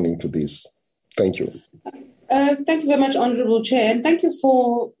responding to this. Thank you. Thank you very much, Honourable Chair, and thank you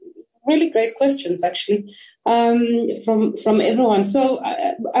for really great questions, actually, from everyone. So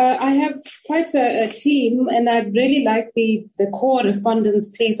I have quite a team, and I'd really like the core respondents,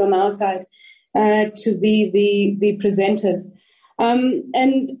 please, on our side, to be the presenters.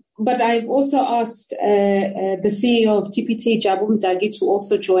 But I've also asked the CEO of TPT, Jabu Mdagi, to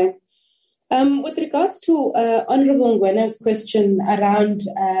also join. With regards to Honourable Ngwena's question around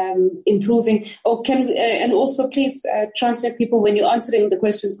improving, and also please, Transnet people, when you're answering the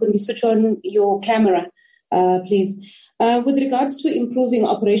questions, could you switch on your camera, please? With regards to improving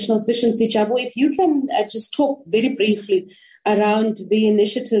operational efficiency, Jabu, if you can just talk very briefly around the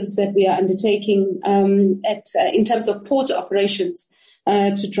initiatives that we are undertaking in terms of port operations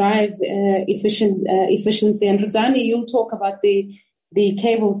to drive efficiency. And Ruzani, you'll talk about the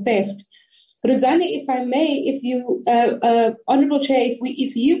cable theft. Ruzani, if I may, if you, Honourable Chair,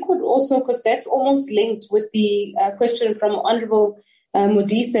 if you could also, because that's almost linked with the question from Honourable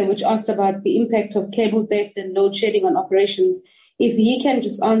Modise, which asked about the impact of cable theft and load shedding on operations. If he can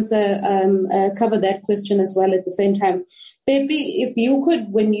just answer, cover that question as well at the same time. Maybe if you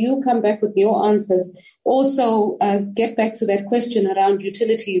could, when you come back with your answers, also get back to that question around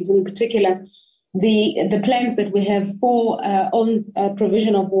utilities, in particular, the plans that we have for own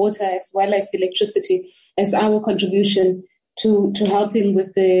provision of water as well as electricity as our contribution to helping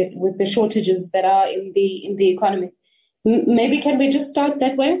with the shortages that are in the economy. Maybe can we just start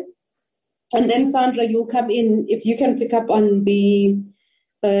that way? And then Sandra, you'll come in if you can pick up on the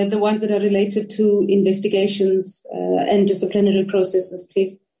ones that are related to investigations and disciplinary processes,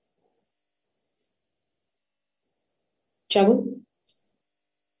 please. Jabu?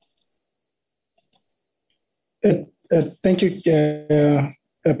 Thank you,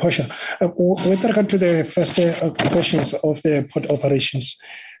 Portia. With regard to the first questions of the port operations,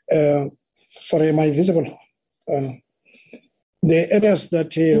 sorry, am I visible? The areas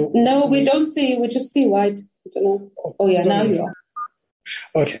that... No, we don't see, we just see white. I don't know. Oh, yeah, now you are.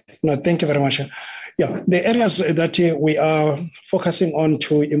 Okay, no, thank you very much. Yeah, the areas that we are focusing on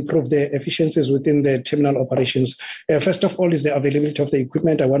to improve the efficiencies within the terminal operations, first of all, is the availability of the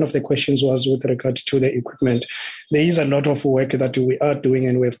equipment. One of the questions was with regard to the equipment. There is a lot of work that we are doing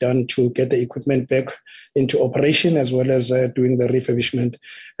and we've done to get the equipment back into operation, as well as doing the refurbishment,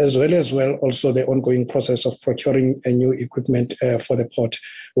 as well also the ongoing process of procuring a new equipment for the port.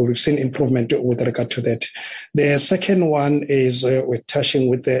 We've seen improvement with regard to that. The second one is we're touching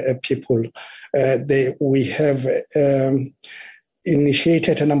with the people. We have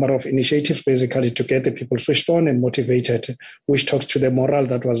initiated a number of initiatives basically to get the people switched on and motivated, which talks to the morale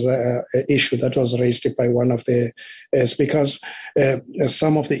that was an issue that was raised by one of the speakers.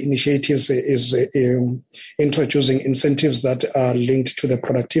 Some of the initiatives is introducing incentives that are linked to the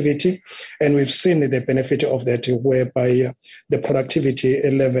productivity, and we've seen the benefit of that, whereby the productivity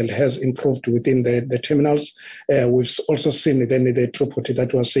level has improved within the terminals. We've also seen then the throughput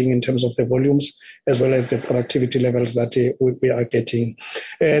that we're seeing in terms of the volumes, as well as the productivity levels that we are getting.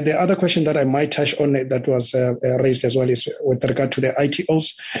 The other question that I might touch on that was raised as well is with regard to the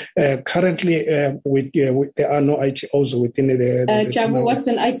ITOs. Currently, there are no ITOs within the Jabu, what's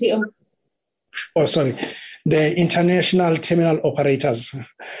an ITO? Oh, sorry. The international terminal operators.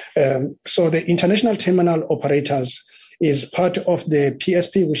 So the international terminal operators is part of the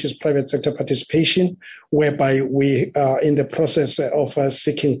PSP, which is private sector participation, whereby we are in the process of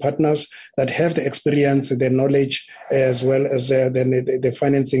seeking partners that have the experience, the knowledge, as well as the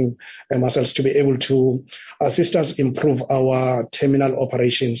financing muscles to be able to assist us improve our terminal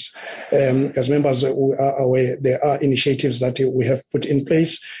operations. As members are aware, there are initiatives that we have put in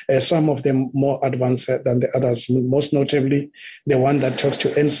place, some of them more advanced than the others, most notably the one that talks to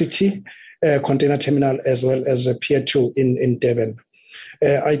NCT, container terminal, as well as Pier 2 in Durban.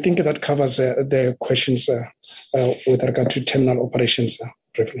 I think that covers the questions with regard to terminal operations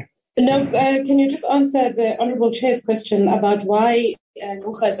briefly. No, can you just answer the Honourable Chair's question about why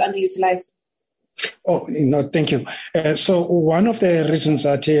Ngqutra is underutilized? Oh, no, thank you. So one of the reasons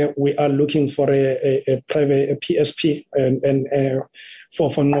that we are looking for a private PSP and for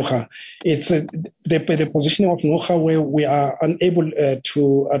Ngqura, it's the positioning of Ngqura where we are unable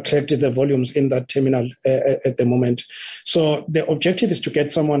to attract the volumes in that terminal at the moment. So the objective is to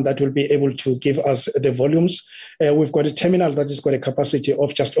get someone that will be able to give us the volumes. We've got a terminal that has got a capacity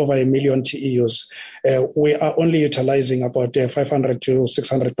of just over 1 million TEUs. We are only utilizing about 500 to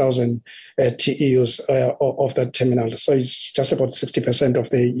 600,000 TEUs of that terminal. So it's just about 60% of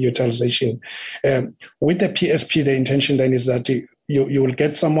the utilization. With the PSP, the intention then is that you will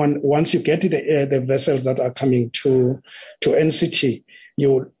get someone, once you get the vessels that are coming to NCT,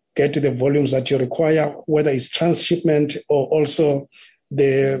 you get the volumes that you require, whether it's transshipment or also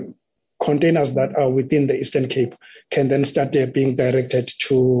the containers that are within the Eastern Cape can then start being directed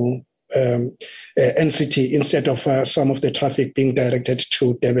to NCT instead of some of the traffic being directed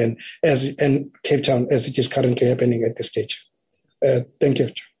to Durban and Cape Town as it is currently happening at this stage. Thank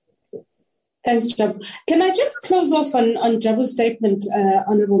you. Thanks, Jabu. Can I just close off on Jabu's statement,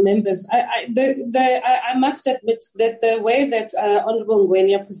 honourable members? I must admit that the way that Honourable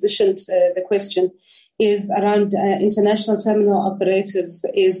Ngwenya positioned the question is around international terminal operators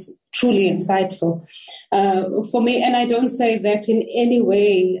is truly insightful for me. And I don't say that in any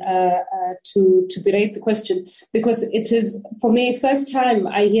way to berate the question, because it is, for me, first time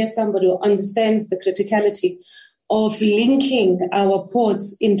I hear somebody who understands the criticality of linking our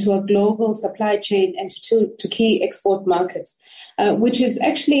ports into a global supply chain and to key export markets, which is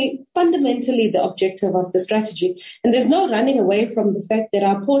actually fundamentally the objective of the strategy. And there's no running away from the fact that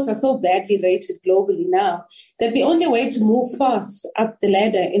our ports are so badly rated globally now that the only way to move fast up the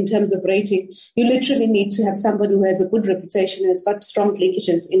ladder in terms of rating, you literally need to have somebody who has a good reputation, has got strong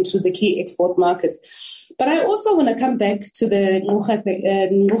linkages into the key export markets. But I also want to come back to the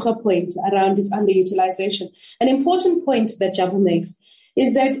Ngqura point around its underutilization. An important point that Jabu makes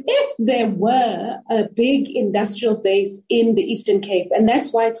is that if there were a big industrial base in the Eastern Cape, and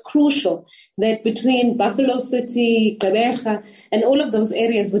that's why it's crucial that between Buffalo City, Gqeberha, and all of those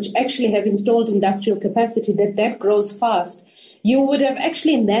areas which actually have installed industrial capacity, that grows fast, you would have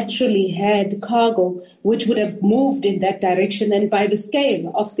actually naturally had cargo which would have moved in that direction. And by the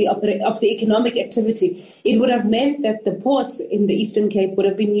scale of the economic activity, it would have meant that the ports in the Eastern Cape would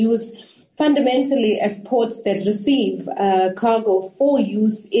have been used fundamentally as ports that receive cargo for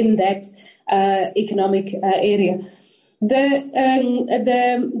use in that economic area. The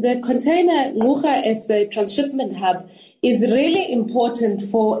container Ngqura as a transshipment hub is really important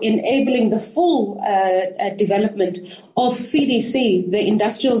for enabling the full development of CDC, the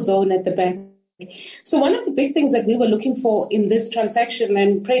industrial zone at the back. So one of the big things that we were looking for in this transaction,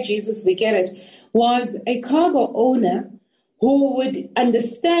 and pray Jesus we get it, was a cargo owner who would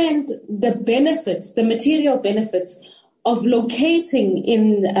understand the benefits, the material benefits of locating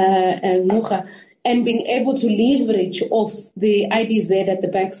in Ngqura and being able to leverage off the IDZ at the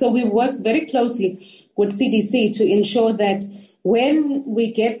back. So we worked very closely with CDC to ensure that when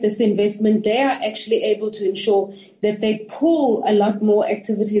we get this investment, they are actually able to ensure that they pull a lot more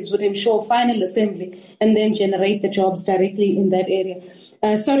activities, would ensure final assembly, and then generate the jobs directly in that area.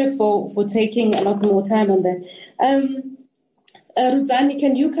 Sorry for taking a lot more time on that. Ruzani,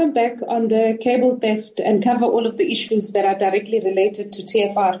 can you come back on the cable theft and cover all of the issues that are directly related to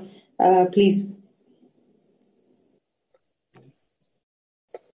TFR, please?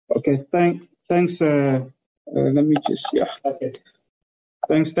 Okay, thanks. Let me just, Okay.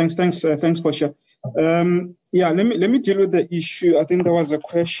 Thanks, Portia. Let me deal with the issue. I think there was a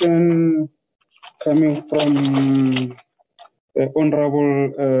question coming from Honorable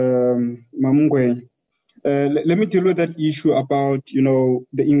Mamungwe. Let me deal with that issue about,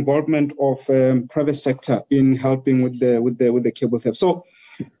 the involvement of private sector in helping with the cable theft. So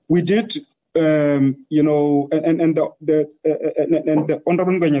we did. And the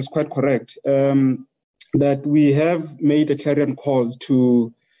Honorable Ngwenya is quite correct that we have made a clarion call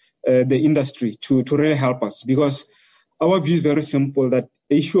to the industry to really help us, because our view is very simple, that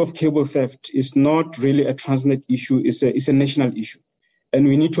the issue of cable theft is not really a Transnet issue, it's a national issue. And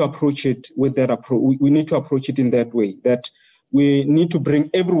we need to approach it with that approach. We need to approach it in that way, that we need to bring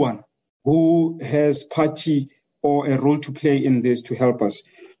everyone who has party or a role to play in this to help us.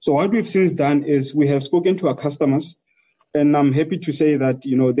 So what we've since done is we have spoken to our customers, and I'm happy to say that,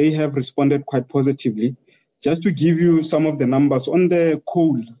 they have responded quite positively. Just to give you some of the numbers on the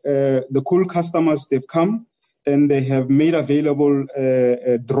coal customers, they've come and they have made available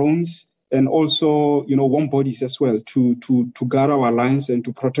drones and also, warm bodies as well to guard our lines and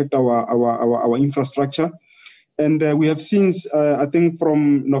to protect our infrastructure. And we have seen, I think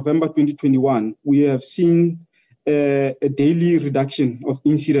from November 2021, we have seen a daily reduction of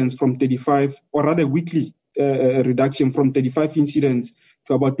incidents from 35, or rather weekly reduction from 35 incidents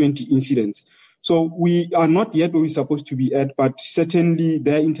to about 20 incidents. So we are not yet where we're supposed to be at, but certainly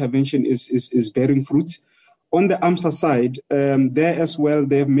their intervention is bearing fruits. On the AMSA side, there as well,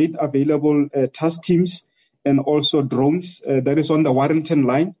 they have made available task teams and also drones. That is on the Warrington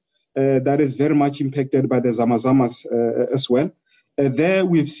line. That is very much impacted by the Zamazamas as well. There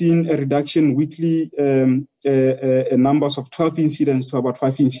we've seen a reduction weekly numbers of 12 incidents to about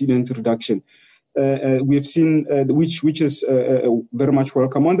 5 incidents reduction. We've seen which is very much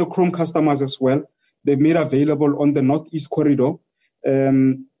welcome. On the Chrome customers as well, they've made available on the Northeast Corridor.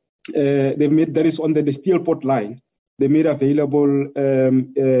 They've made, that is on the Steelport line. They made available,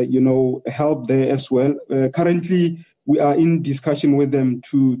 help there as well. Currently, we are in discussion with them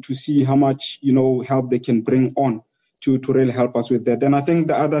to see how much, help they can bring on to really help us with that. And I think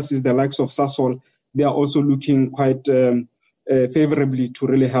the others is the likes of Sasol. They are also looking quite favorably to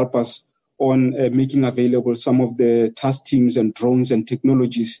really help us on making available some of the task teams and drones and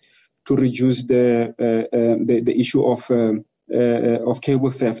technologies to reduce the issue of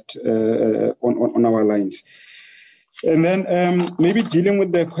cable theft on our lines. And then maybe dealing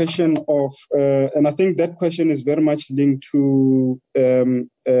with the question of, and I think that question is very much linked to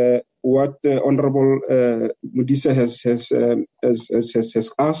what the Honorable Modise has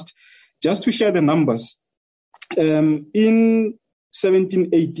asked. Just to share the numbers, in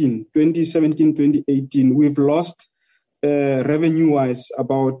 2017-2018, we've lost revenue-wise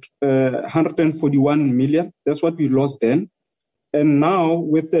about 141 million. That's what we lost then. And now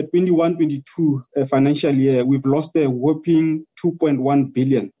with the 21-22 financial year, we've lost a whopping 2.1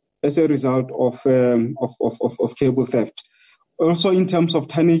 billion as a result of cable theft. Also, in terms of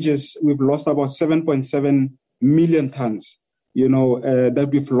tonnages, we've lost about 7.7 million tons, that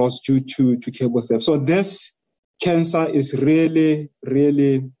we've lost due to cable theft. So this cancer is really,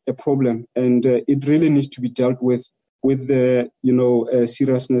 really a problem, and it really needs to be dealt with the,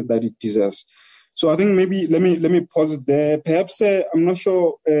 seriousness that it deserves. So I think maybe let me pause it there. Perhaps I'm not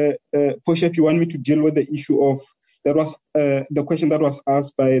sure, Portia, if you want me to deal with the issue of the question that was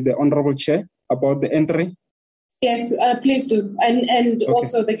asked by the Honourable Chair about the entry. Yes, please do, and okay.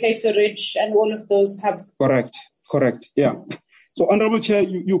 Also the Cato Ridge and all of those hubs. Correct. Yeah. So Honourable Chair,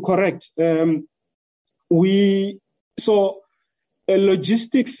 you're correct. So a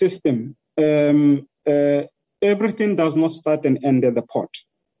logistics system, everything does not start and end at the port.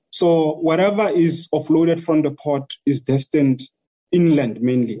 So whatever is offloaded from the port is destined inland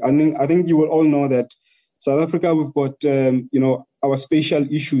mainly. I think you will all know that South Africa, we've got, our spatial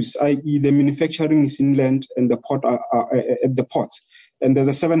issues, i.e. the manufacturing is inland and the port are at the ports. And there's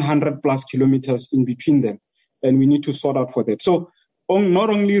a 700 plus kilometers in between them. And we need to sort out for that. So not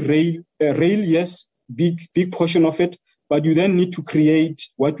only rail, yes, big portion of it, but you then need to create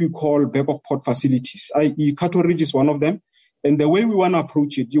what we call back of port facilities, i.e. Cato Ridge is one of them. And the way we want to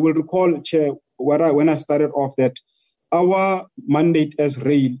approach it, you will recall, Chair, when I started off that our mandate as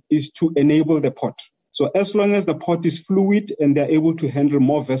rail is to enable the port. So as long as the port is fluid and they're able to handle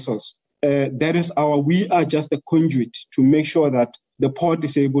more vessels, we are just a conduit to make sure that the port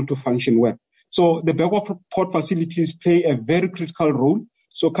is able to function well. So the back of port facilities play a very critical role.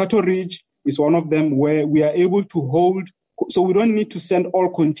 So Cato Ridge is one of them where we are able to hold, so we don't need to send all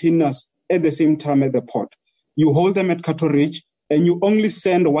containers at the same time at the port. You hold them at Cato Ridge and you only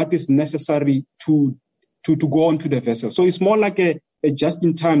send what is necessary to go onto the vessel. So it's more like a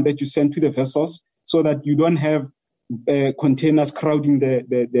just-in-time that you send to the vessels so that you don't have containers crowding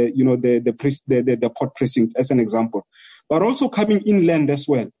the port precinct, as an example. But also coming inland as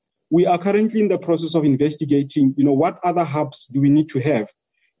well. We are currently in the process of investigating, what other hubs do we need to have?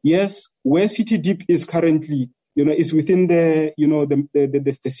 Yes, where City Deep is currently, is within the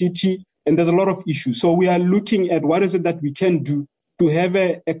city, and there's a lot of issues. So we are looking at what is it that we can do to have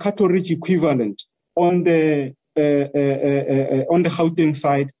a Cato Ridge equivalent on the Gauteng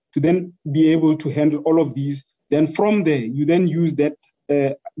side to then be able to handle all of these. Then from there, you then use that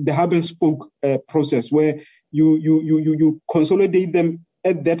the hub and spoke process where you consolidate them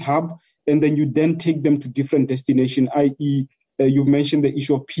at that hub, and then you then take them to different destinations, i.e. You've mentioned the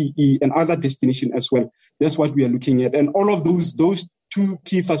issue of PE and other destinations as well. That's what we are looking at. And all of those two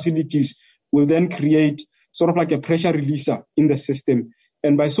key facilities will then create sort of like a pressure releaser in the system.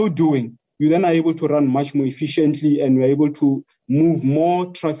 And by so doing, you then are able to run much more efficiently, and you're able to move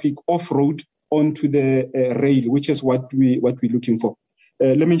more traffic off-road onto the rail, which is what we're looking for.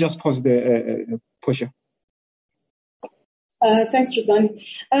 Let me just pause there, Portia. Thanks, Ruzani.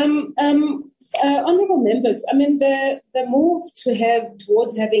 Honourable members, I mean, the move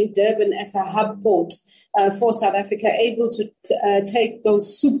towards having Durban as a hub port for South Africa, able to take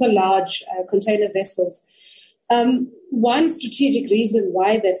those super large container vessels. One strategic reason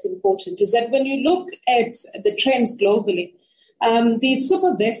why that's important is that when you look at the trends globally, these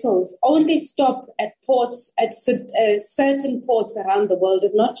super vessels only stop at ports, at certain ports around the world,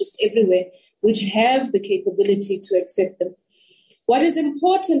 and not just everywhere, which have the capability to accept them. What is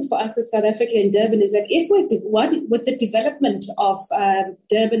important for us as South Africa in Durban is that if with the development of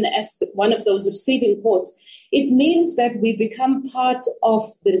Durban as one of those receiving ports, it means that we become part of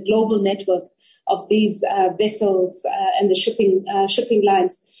the global network of these vessels and the shipping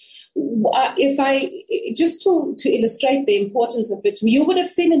lines. Just to illustrate the importance of it, you would have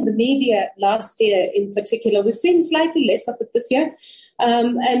seen in the media last year in particular, we've seen slightly less of it this year,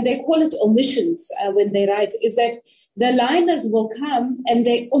 and they call it omissions when they write, is that the liners will come and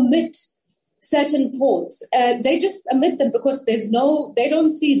they omit certain ports. They just omit them because they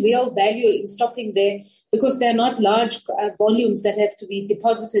don't see real value in stopping there, because they're not large volumes that have to be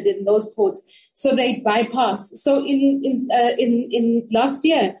deposited in those ports. So they bypass. So in last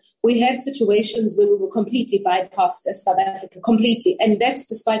year, we had situations where we were completely bypassed as South Africa, completely. And that's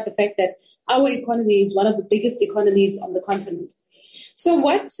despite the fact that our economy is one of the biggest economies on the continent. So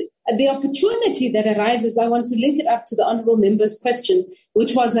the opportunity that arises, I want to link it up to the honourable member's question,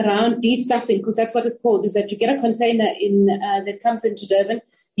 which was around de-stuffing, because that's what it's called, is that you get a container that comes into Durban,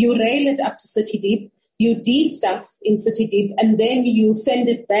 you rail it up to City Deep, you de-stuff in City Deep, and then you send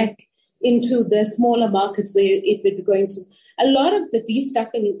it back into the smaller markets where it would be going to. A lot of the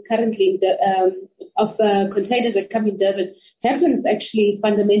de-stuffing currently of containers that come in Durban happens actually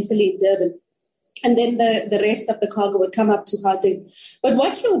fundamentally in Durban. And then the rest of the cargo would come up to Gauteng. But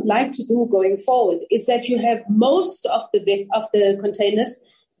what you would like to do going forward is that you have most of the containers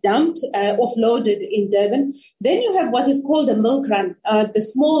dumped, offloaded in Durban. Then you have what is called a milk run, the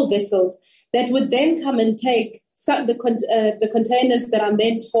small vessels that would then come and take the containers that are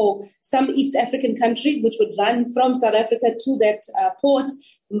meant for some East African country, which would run from South Africa to that port,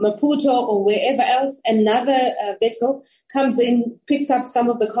 Maputo or wherever else. Another vessel comes in, picks up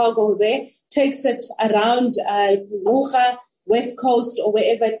some of the cargo there, takes it around Ruga, West Coast, or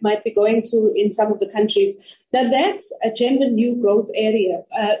wherever it might be going to in some of the countries. Now, that's a genuine new growth area.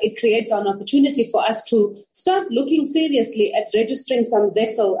 It creates an opportunity for us to start looking seriously at registering some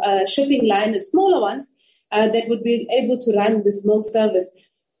vessel shipping liners, smaller ones, that would be able to run this milk service.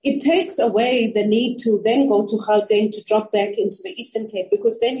 It takes away the need to then go to Gauteng to drop back into the Eastern Cape,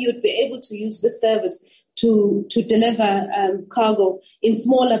 because then you'd be able to use this service to deliver cargo in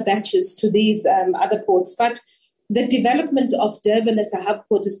smaller batches to these other ports. But the development of Durban as a hub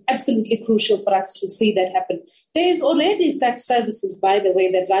port is absolutely crucial for us to see that happen. There's already such services, by the way,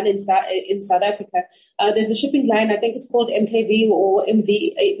 that run in South Africa. There's a shipping line, I think it's called MKV or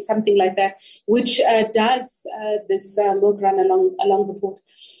MV, something like that, which does this milk run along the port.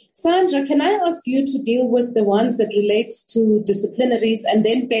 Sandra, can I ask you to deal with the ones that relate to disciplinaries, and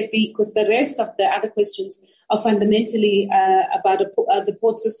then Pepe, because the rest of the other questions are fundamentally about the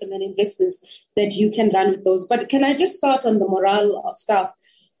port system and investments that you can run with those. But can I just start on the morale of staff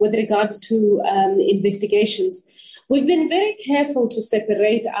with regards to investigations? We've been very careful to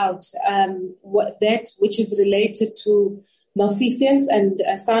separate out that which is related to malfeasance, and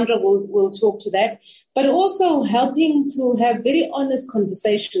Sandra will talk to that, but also helping to have very honest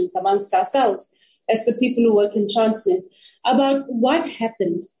conversations amongst ourselves as the people who work in Transnet about what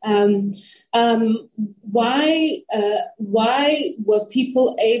happened. Why were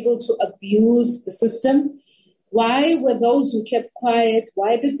people able to abuse the system? Why were those who kept quiet?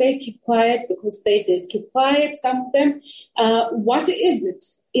 Why did they keep quiet? Because they did keep quiet, some of them. What is it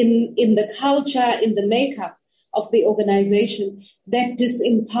in the culture, in the makeup of the organization that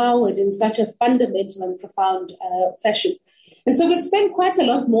disempowered in such a fundamental and profound fashion? And so we've spent quite a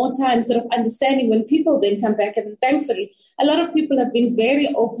lot more time sort of understanding when people then come back, and thankfully a lot of people have been very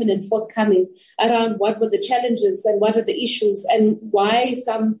open and forthcoming around what were the challenges and what are the issues and why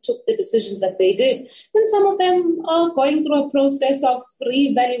some took the decisions that they did. And some of them are going through a process of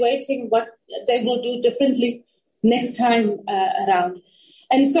reevaluating what they will do differently next time around.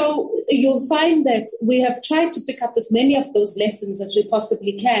 And so you'll find that we have tried to pick up as many of those lessons as we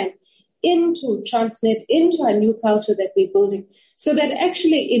possibly can into Transnet, into a new culture that we're building, so that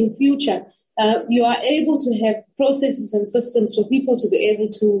actually in future you are able to have processes and systems for people to be able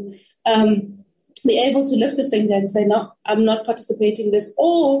to lift a finger and say, no, I'm not participating in this,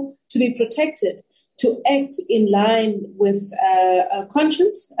 or to be protected to act in line with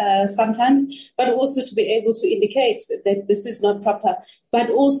conscience sometimes, but also to be able to indicate that this is not proper, but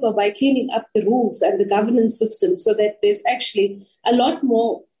also by cleaning up the rules and the governance system so that there's actually a lot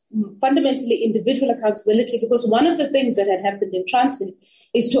more fundamentally individual accountability, because one of the things that had happened in Transnet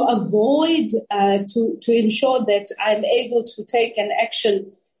is to avoid, to ensure that I'm able to take an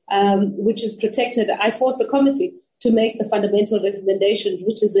action which is protected. I force the committee to make the fundamental recommendations,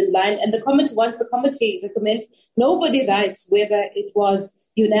 which is in line. And the committee, once the committee recommends, nobody writes whether it was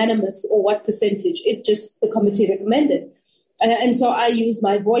unanimous or what percentage. It just, the committee recommended. And so I use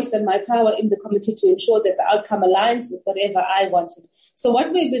my voice and my power in the committee to ensure that the outcome aligns with whatever I wanted. So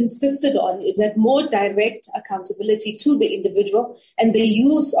what we've insisted on is that more direct accountability to the individual and the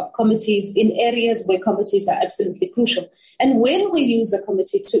use of committees in areas where committees are absolutely crucial. And when we use a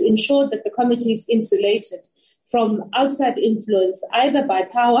committee, to ensure that the committee is insulated from outside influence, either by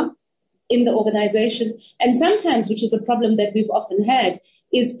power in the organization, and sometimes, which is a problem that we've often had,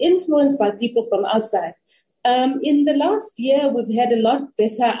 is influence by people from outside. In the last year, we've had a lot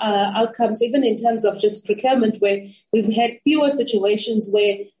better outcomes, even in terms of just procurement, where we've had fewer situations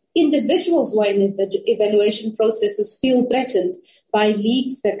where individuals who are in evaluation processes feel threatened by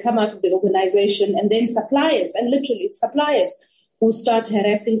leaks that come out of the organization, and then suppliers, and literally it's suppliers, who start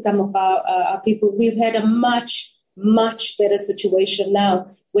harassing some of our people. We've had a much, much better situation now,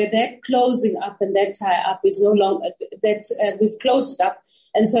 where that closing up and that tie-up is no longer, we've closed it up.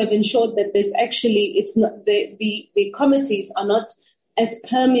 And so I've ensured that there's actually, it's not, the committees are not as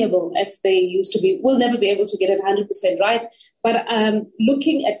permeable as they used to be. We'll never be able to get it 100% right. But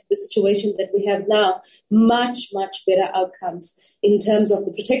looking at the situation that we have now, much, much better outcomes in terms of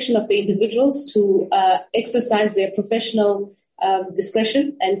the protection of the individuals to exercise their professional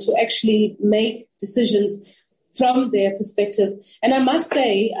discretion and to actually make decisions from their perspective. And I must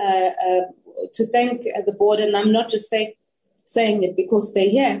say, to thank the board, and I'm not just saying it because they're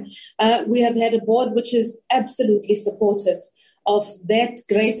here, we have had a board which is absolutely supportive of that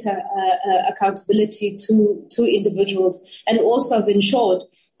greater accountability to individuals, and also have ensured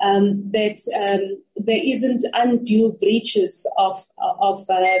that there isn't undue breaches of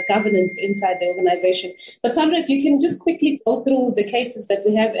governance inside the organization. But Sandra, if you can just quickly go through the cases that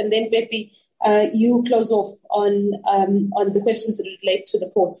we have, and then maybe you close off on the questions that relate to the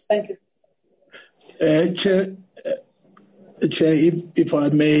ports. Thank you. Chair, if I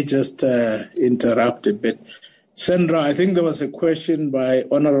may just interrupt a bit. Sandra, I think there was a question by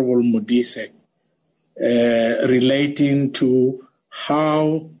Honorable Modise relating to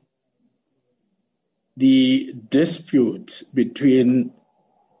how the dispute between,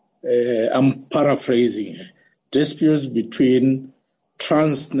 I'm paraphrasing, disputes between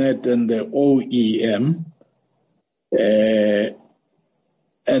Transnet and the OEM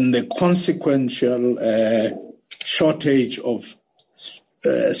and the consequential shortage of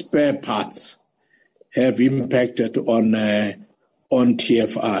spare parts have impacted on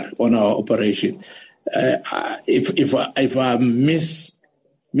TFR, on our operation. If I'm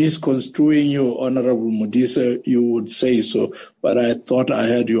misconstruing you, Honorable Modise, you would say so, but I thought I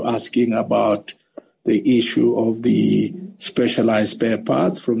heard you asking about the issue of the specialized spare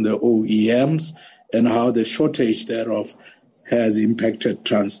parts from the OEMs and how the shortage thereof has impacted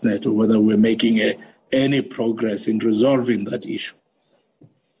Transnet, or whether we're making any progress in resolving that issue.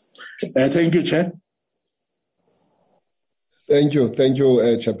 Thank you, Chair. Thank you,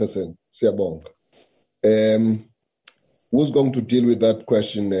 Chairperson Siyabonga. Who's going to deal with that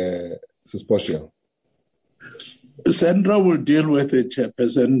question, Ms. Portia? Sandra will deal with it,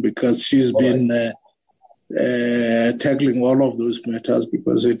 Chairperson, because she's been tackling all of those matters,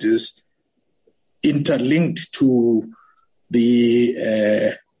 because it is interlinked to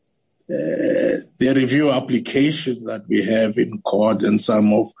the review application that we have in court and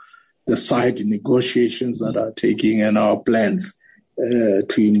some of the side negotiations that are taking and our plans to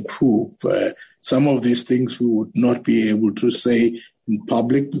improve. Some of these things we would not be able to say in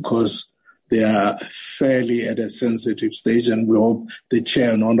public because they are fairly at a sensitive stage, and we hope the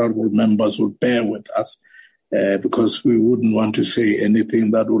chair and honorable members will bear with us because we wouldn't want to say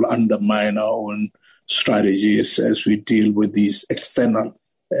anything that will undermine our own strategies as we deal with these external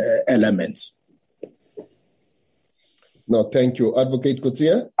elements. No, thank you. Advocate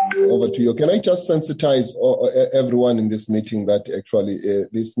Coetzee, over to you. Can I just sensitize everyone in this meeting that actually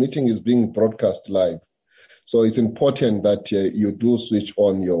this meeting is being broadcast live. So it's important that you do switch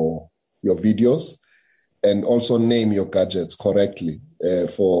on your videos and also name your gadgets correctly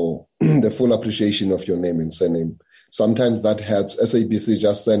for the full appreciation of your name and surname. Sometimes that helps. SABC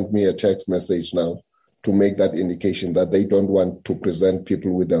just sent me a text message now to make that indication that they don't want to present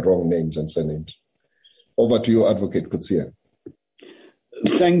people with the wrong names and surnames. Over to you, Advocate Coetzee.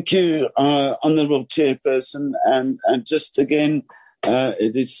 Thank you, Honourable Chairperson. And just again,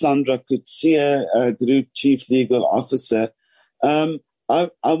 it is Sandra Coetzee, Group Chief Legal Officer. I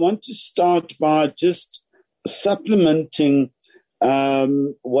want to start by just supplementing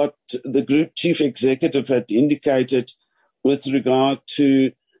what the Group Chief Executive had indicated with regard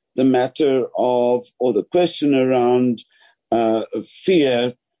to the matter of, or the question around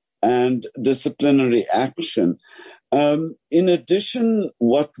fear and disciplinary action. In addition,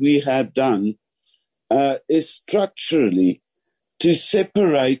 what we had done is structurally to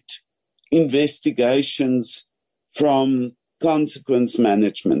separate investigations from consequence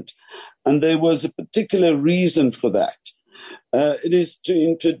management. And there was a particular reason for that. It is to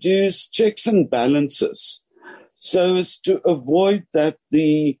introduce checks and balances so as to avoid that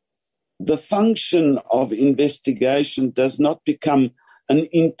the function of investigation does not become an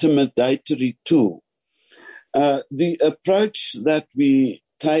intimidatory tool. The approach that we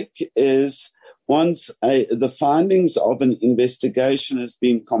take is once the findings of an investigation has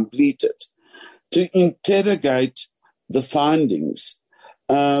been completed, to interrogate the findings,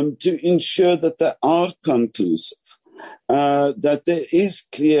 to ensure that they are conclusive, that there is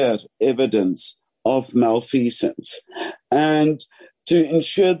clear evidence of malfeasance, and to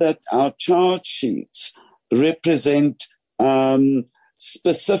ensure that our charge sheets represent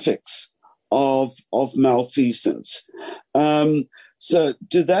specifics of malfeasance. So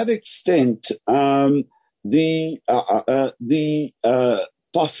to that extent, the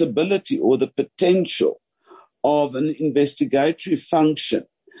possibility or the potential of an investigatory function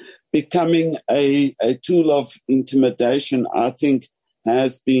becoming a tool of intimidation, I think,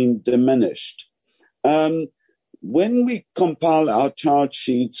 has been diminished. When we compile our charge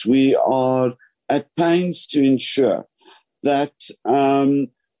sheets, we are at pains to ensure that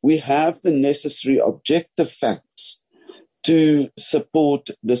we have the necessary objective facts to support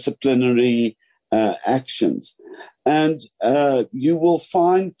disciplinary actions. And you will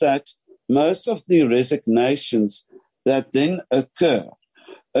find that most of the resignations that then occur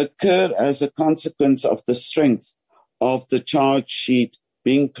as a consequence of the strength of the charge sheet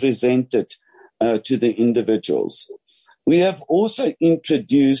being presented to the individuals. We have also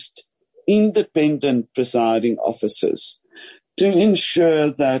introduced independent presiding officers to ensure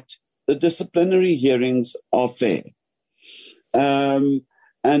that the disciplinary hearings are fair and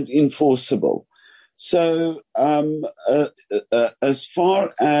enforceable. So as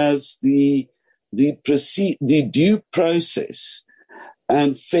far as the due process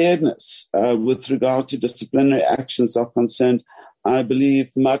and fairness with regard to disciplinary actions are concerned, I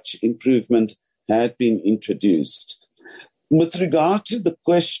believe much improvement had been introduced. With regard to the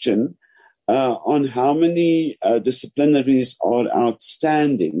question on how many disciplinaries are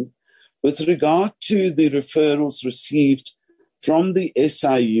outstanding, with regard to the referrals received from the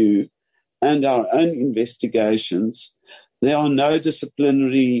SIU and our own investigations, there are no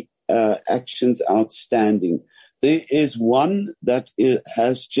disciplinary actions outstanding. There is one that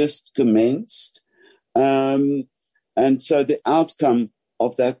has just commenced, and so the outcome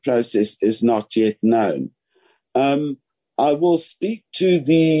of that process is not yet known. I will speak to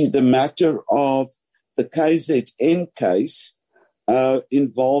the matter of the KZN case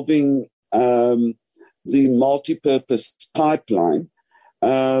involving the multi-purpose pipeline,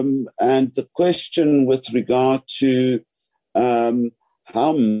 and the question with regard to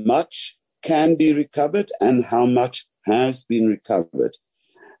how much can be recovered and how much has been recovered.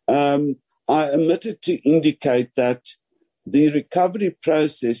 I omitted to indicate that the recovery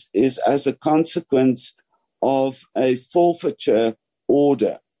process is as a consequence of a forfeiture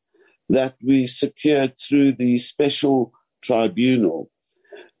order that we secured through the special tribunal.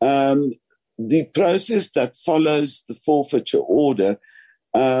 The process that follows the forfeiture order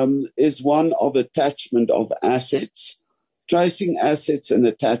is one of attachment of assets, tracing assets and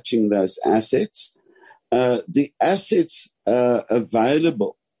attaching those assets. The assets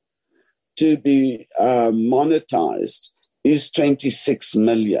available to be monetized is 26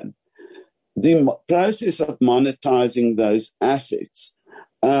 million. The process of monetizing those assets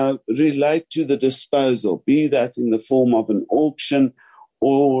relate to the disposal, be that in the form of an auction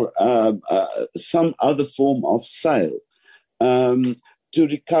or some other form of sale, to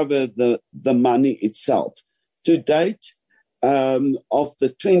recover the money itself. To date, of the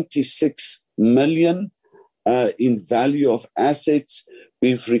 26 million in value of assets,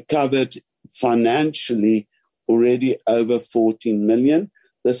 we've recovered financially already over 14 million.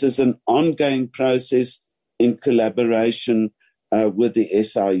 This is an ongoing process in collaboration with the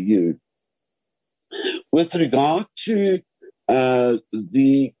SIU. With regard to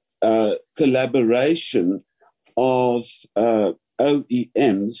the collaboration of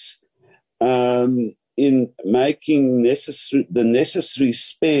OEMs in making the necessary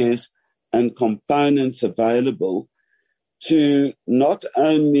spares and components available to not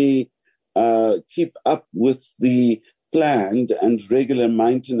only keep up with the planned and regular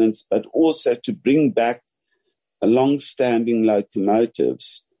maintenance, but also to bring back long-standing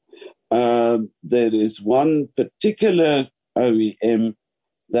locomotives. There is one particular OEM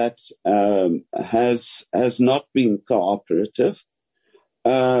that has not been cooperative.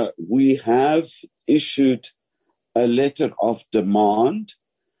 We have issued a letter of demand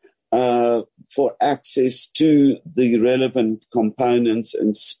for access to the relevant components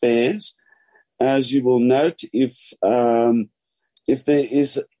and spares. As you will note, if there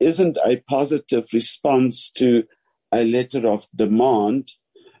isn't a positive response to a letter of demand,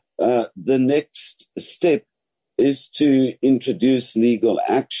 the next step is to introduce legal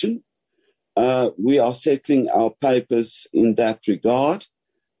action. We are settling our papers in that regard.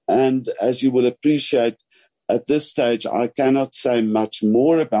 And as you will appreciate, at this stage, I cannot say much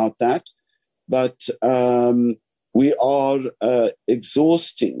more about that, but we are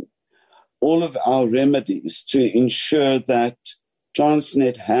exhausting all of our remedies to ensure that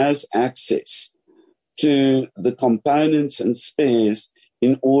Transnet has access to the components and spares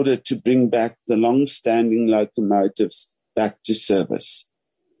in order to bring back the long-standing locomotives back to service.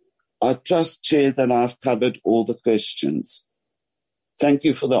 I trust, Chair, that I've covered all the questions. Thank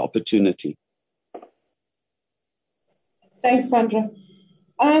you for the opportunity. Thanks, Sandra.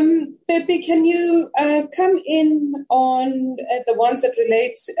 Pepe, can you come in on the ones that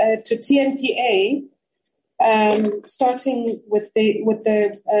relate to TNPA, starting with the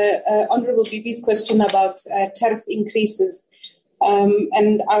Honourable BB's question about tariff increases,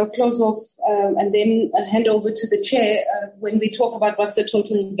 and I'll close off and then hand over to the Chair when we talk about what's the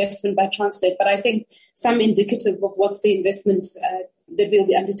total investment by Transnet. But I think some indicative of what's the investment that we'll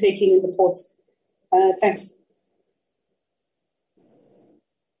be undertaking in the ports. Thanks.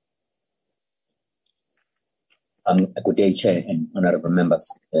 Good day, Chair and honourable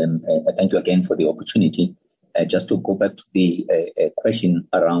members. Thank you again for the opportunity. Just to go back to the question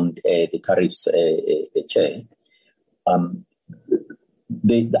around the tariffs, Chair. I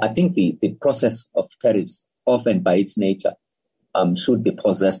think the process of tariffs, often by its nature, should be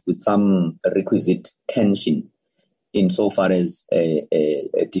possessed with some requisite tension insofar as a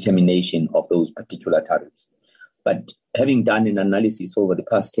determination of those particular tariffs. But having done an analysis over the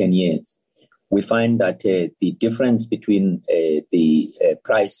past 10 years, we find that the difference between the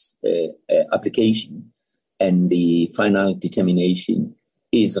price application and the final determination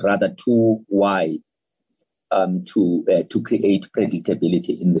is rather too wide to create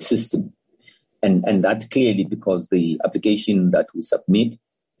predictability in the system. And that clearly because the application that we submit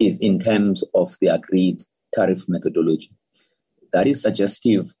is in terms of the agreed tariff methodology. That is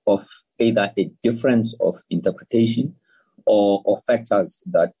suggestive of either a difference of interpretation or factors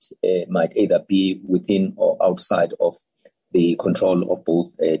that might either be within or outside of the control of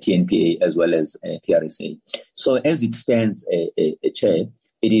both TNPA as well as PRSA. So as it stands, Chair,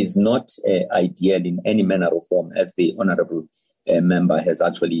 it is not ideal in any manner or form, as the honourable member has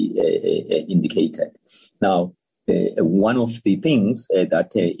actually indicated. Now, one of the things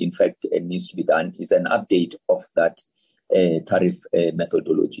that in fact needs to be done is an update of that tariff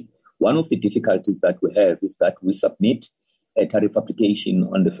methodology. One of the difficulties that we have is that we submit a tariff application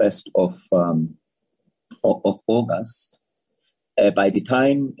on the 1st of August. By the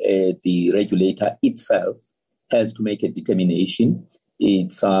time the regulator itself has to make a determination,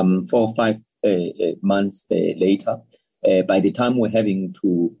 it's 4 or 5 months later. By the time we're having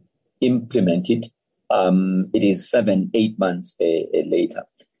to implement it, it is 7-8 months later.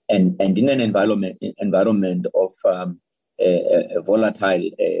 And in an environment of volatile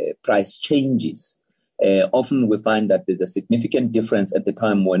price changes, often we find that there's a significant difference at the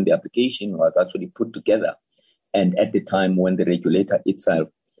time when the application was actually put together and at the time when the regulator itself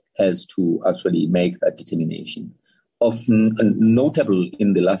has to actually make that determination. Often notable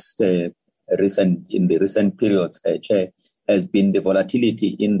in the recent periods, Chair, has been the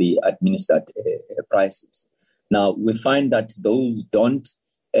volatility in the administered prices. Now, we find that those don't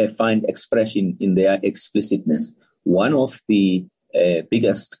find expression in their explicitness. One of the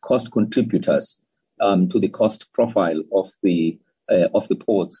biggest cost contributors to the cost profile of the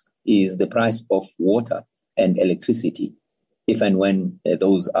ports is the price of water and electricity, if and when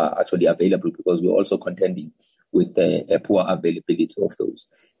those are actually available, because we're also contending with a poor availability of those.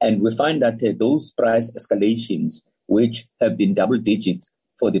 And we find that those price escalations, which have been double digits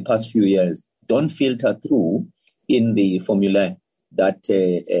for the past few years, don't filter through in the formula that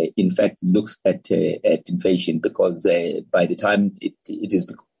in fact looks at inflation, because by the time it is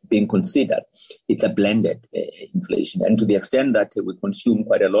being considered, it's a blended inflation. And to the extent that we consume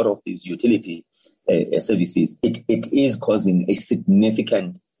quite a lot of these utility services, it is causing a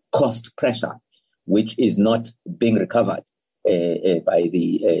significant cost pressure, which is not being recovered by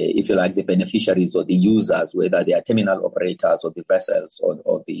the, if you like, the beneficiaries or the users, whether they are terminal operators or the vessels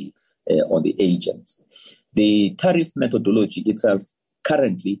or the agents. The tariff methodology itself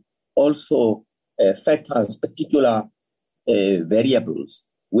currently also factors particular variables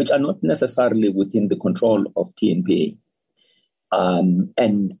which are not necessarily within the control of TNPA. And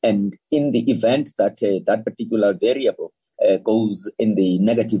in the event that that particular variable goes in the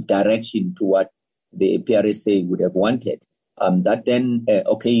negative direction to what the PRSA would have wanted, that then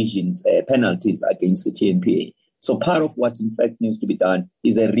occasions penalties against the TNPA. So part of what in fact needs to be done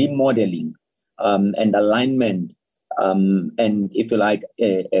is a remodeling and alignment and, if you like,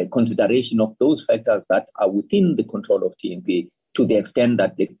 a consideration of those factors that are within the control of TNPA to the extent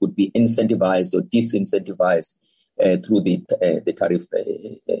that they could be incentivized or disincentivized through the tariff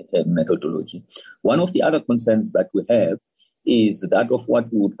methodology. One of the other concerns that we have is that of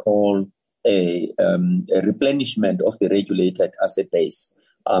what we would call a replenishment of the regulated asset base.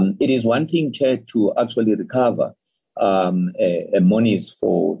 It is one thing, Chair, to actually recover monies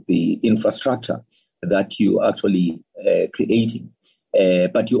for the infrastructure that you actually creating.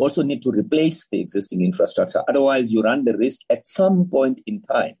 But you also need to replace the existing infrastructure. Otherwise, you run the risk at some point in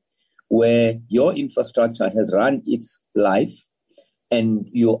time where your infrastructure has run its life and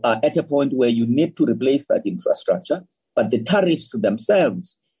you are at a point where you need to replace that infrastructure, but the tariffs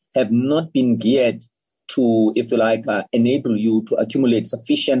themselves have not been geared to, if you like, enable you to accumulate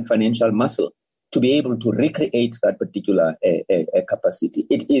sufficient financial muscle to be able to recreate that particular capacity.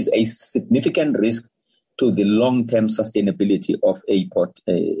 It is a significant risk to the long-term sustainability of a port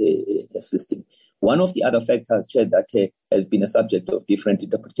system. One of the other factors, Chair, that has been a subject of different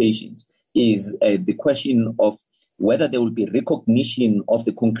interpretations is the question of whether there will be recognition of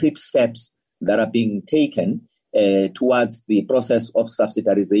the concrete steps that are being taken towards the process of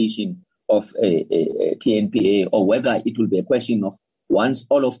subsidiarization of TNPA, or whether it will be a question of once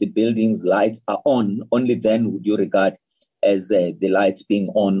all of the buildings' lights are on, only then would you regard as the lights being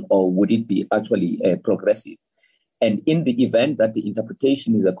on, or would it be actually progressive? And in the event that the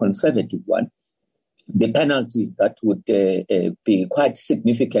interpretation is a conservative one, the penalties that would be quite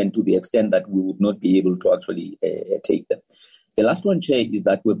significant to the extent that we would not be able to actually take them. The last one, Chair, is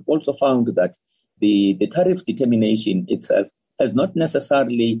that we've also found that the tariff determination itself has not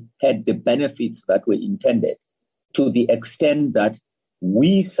necessarily had the benefits that were intended, to the extent that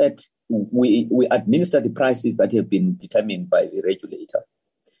we administer the prices that have been determined by the regulator.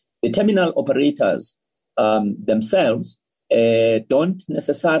 The terminal operators themselves don't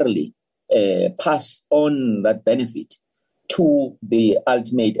necessarily pass on that benefit to the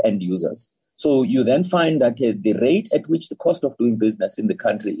ultimate end users. So you then find that the rate at which the cost of doing business in the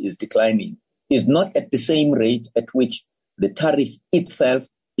country is declining is not at the same rate at which the tariff itself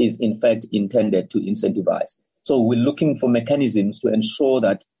is in fact intended to incentivize. So we're looking for mechanisms to ensure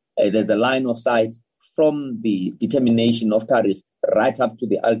that there's a line of sight from the determination of tariff right up to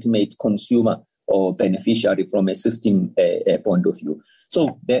the ultimate consumer or beneficiary from a system point of view.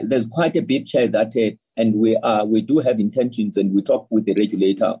 So there's quite a bit, Chair, that and we do have intentions, and we talk with the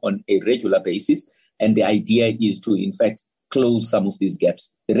regulator on a regular basis, and the idea is to in fact close some of these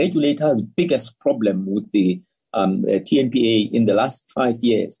gaps. The regulator's biggest problem with the TNPA in the last 5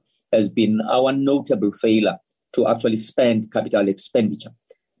 years has been our notable failure to actually spend capital expenditure.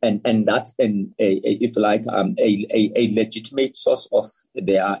 And that's, if you like, a legitimate source of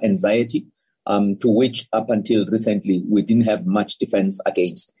their anxiety, to which up until recently we didn't have much defense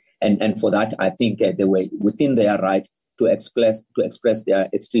against. And for that, I think they were within their right to express their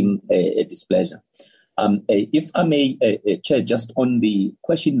extreme displeasure. If I may, Chair, just on the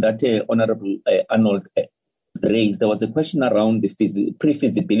question that Honourable Arnold raised, there was a question around the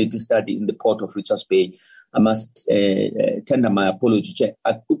pre-feasibility study in the port of Richards Bay. I must tender my apology, Chair.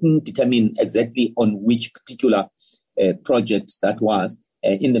 I couldn't determine exactly on which particular project that was.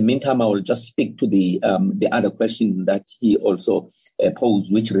 In the meantime, I will just speak to the other question that he also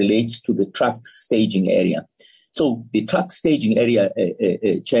posed, which relates to the truck staging area. So the truck staging area,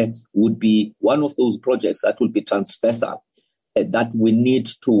 Chair, would be one of those projects that will be transversal, that we need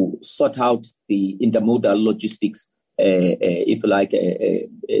to sort out the intermodal logistics, if you like,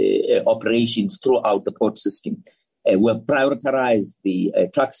 operations throughout the port system. We have prioritized the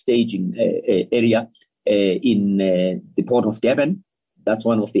truck staging area in the port of Durban, That's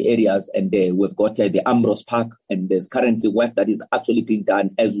one of the areas. And we've got the Ambrose Park, and there's currently work that is actually being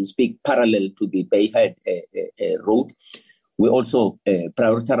done as we speak, parallel to the Bayhead Road. We also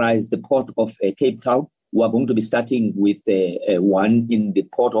prioritize the port of Cape Town. We are going to be starting with one in the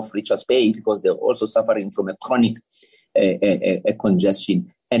port of Richards Bay because they're also suffering from a chronic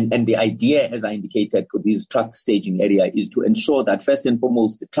congestion. And the idea, as I indicated, for this truck staging area is to ensure that first and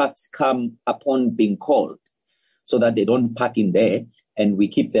foremost, the trucks come upon being called so that they don't park in there and we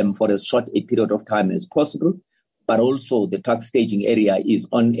keep them for as short a period of time as possible. But also the truck staging area is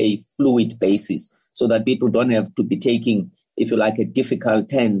on a fluid basis so that people don't have to be taking, if you like, a difficult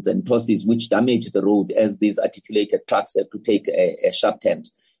turns and tosses which damage the road as these articulated trucks have to take a sharp turn,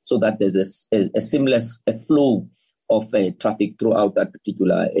 so that there's a seamless flow of traffic throughout that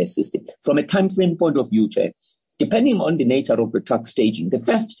particular system. From a time frame point of view, Chair, depending on the nature of the truck staging, the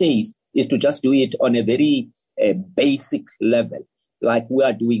first phase is to just do it on a very basic level, like we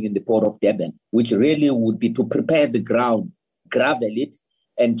are doing in the Port of Durban, which really would be to prepare the ground, gravel it,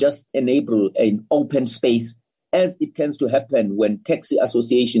 and just enable an open space, as it tends to happen when taxi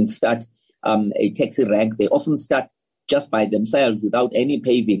associations start a taxi rank. They often start just by themselves without any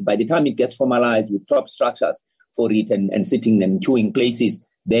paving. By the time it gets formalized with top structures for it and sitting and queuing places,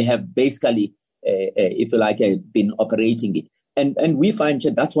 they have basically, if you like, been operating it. And we find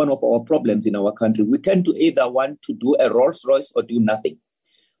that that's one of our problems in our country. We tend to either want to do a Rolls Royce or do nothing.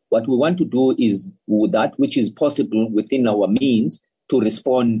 What we want to do is that which is possible within our means to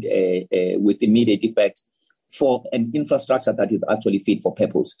respond with immediate effect for an infrastructure that is actually fit for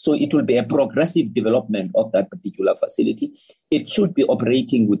purpose. So it will be a progressive development of that particular facility. It should be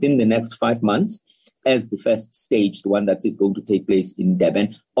operating within the next 5 months as the first stage, the one that is going to take place in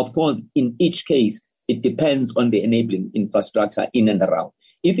Durban. Of course, in each case, it depends on the enabling infrastructure in and around.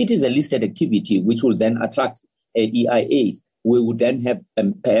 If it is a listed activity, which will then attract EIAs, we would then have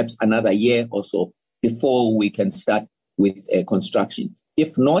perhaps another year or so before we can start with construction.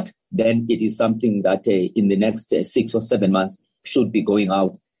 If not, then it is something that in the next 6 or 7 months should be going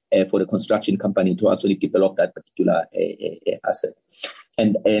out for the construction company to actually develop that particular asset.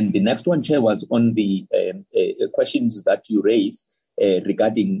 And the next one, Chair, was on the questions that you raised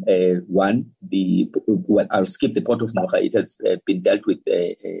regarding I'll skip the Port of Mocha. It has been dealt with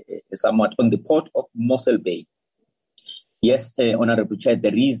somewhat. On the Port of Mossel Bay, yes, Honorable Chair,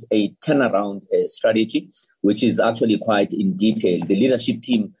 there is a turnaround strategy, which is actually quite in detail. The leadership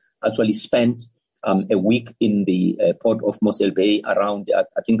team actually spent a week in the Port of Mossel Bay around,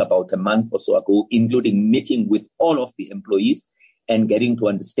 I think about a month or so ago, including meeting with all of the employees and getting to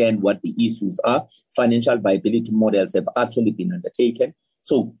understand what the issues are. Financial viability models have actually been undertaken.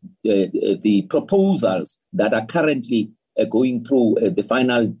 So the proposals that are currently going through the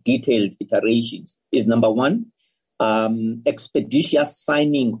final detailed iterations is, number one, expeditious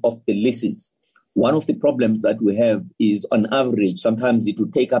signing of the leases. One of the problems that we have is, on average, sometimes it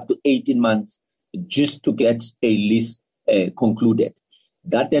will take up to 18 months just to get a lease concluded.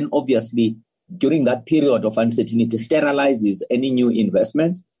 That then obviously, during that period of uncertainty, sterilizes any new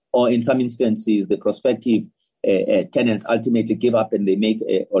investments, or in some instances, the prospective tenants ultimately give up and they make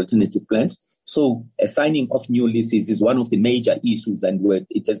alternative plans. So a signing of new leases is one of the major issues, and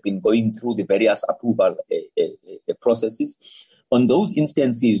it has been going through the various approval processes. On those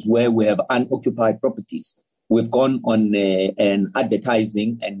instances where we have unoccupied properties, we've gone on an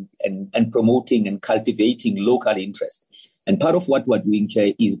advertising and promoting and cultivating local interest. And part of what we're doing,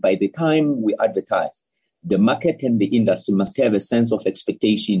 Chair, is by the time we advertise, the market and the industry must have a sense of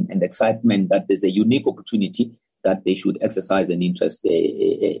expectation and excitement that there's a unique opportunity that they should exercise an interest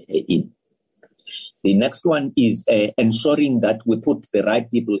in. The next one is ensuring that we put the right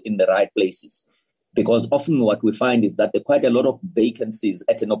people in the right places. Because often what we find is that there are quite a lot of vacancies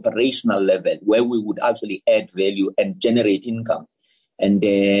at an operational level where we would actually add value and generate income, and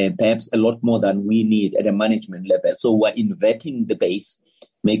perhaps a lot more than we need at a management level. So we're inverting the base,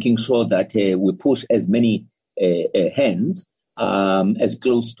 making sure that we push as many hands as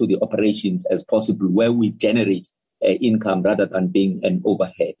close to the operations as possible, where we generate income rather than being an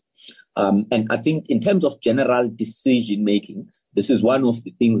overhead. And I think in terms of general decision making, this is one of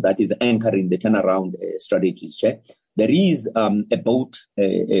the things that is anchoring the turnaround strategies, Chair. There is a boat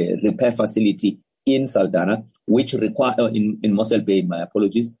repair facility in Saldanha, which in Mossel Bay, my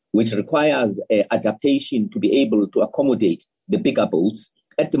apologies, which requires adaptation to be able to accommodate the bigger boats.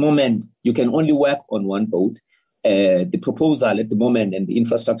 At the moment, you can only work on one boat. The proposal at the moment and the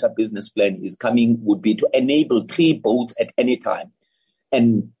infrastructure business plan is coming would be to enable 3 boats at any time.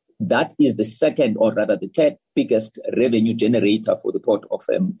 And that is the second, or rather the third biggest revenue generator for the Port of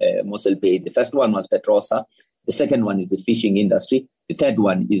Mossel Bay. The first one was Petrosa, The second one is the fishing industry. The third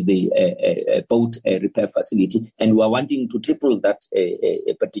one is the boat repair facility. And we are wanting to triple that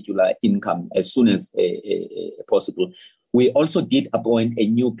particular income as soon as possible. We also did appoint a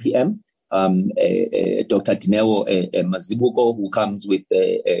new PM, Dr. Dineo Mazibuko, who comes with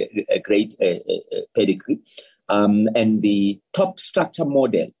a great pedigree. And the top structure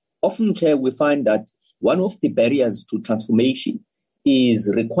model. Often, Chair, we find that one of the barriers to transformation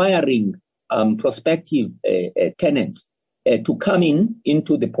is requiring prospective tenants to come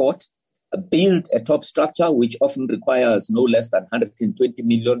into the port, build a top structure, which often requires no less than 120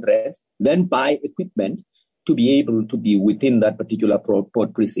 million rands, then buy equipment to be able to be within that particular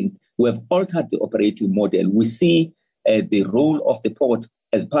port precinct. We have altered the operating model. We see the role of the port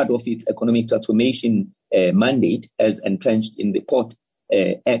as part of its economic transformation mandate as entrenched in the Port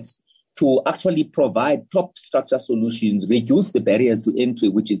Act to actually provide top structure solutions, reduce the barriers to entry,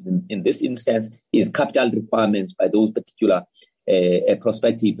 which is in this instance is capital requirements by those particular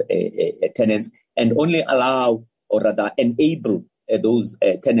prospective tenants, and only allow or rather enable those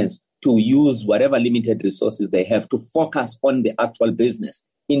tenants to use whatever limited resources they have to focus on the actual business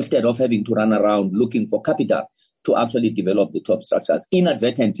instead of having to run around looking for capital to actually develop the top structures.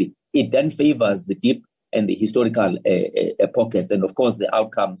 Inadvertently, it then favors the deep and the historical pockets. And of course, the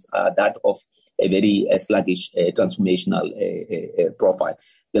outcomes are that of a very sluggish transformational profile.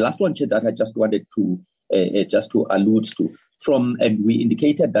 The last one that I just wanted to allude to, and we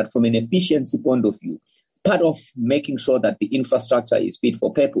indicated that from an efficiency point of view, part of making sure that the infrastructure is fit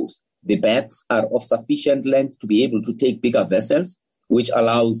for purpose, the berths are of sufficient length to be able to take bigger vessels, which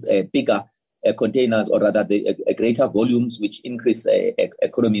allows bigger containers, or rather greater volumes, which increase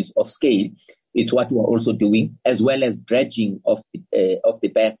economies of scale. It's what we're also doing, as well as dredging of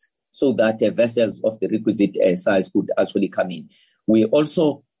the berths so that vessels of the requisite size could actually come in. We're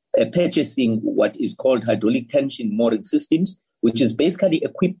also purchasing what is called hydraulic tension mooring systems, which is basically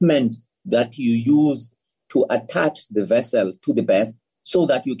equipment that you use to attach the vessel to the berth so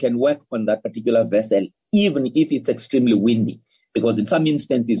that you can work on that particular vessel, even if it's extremely windy. Because in some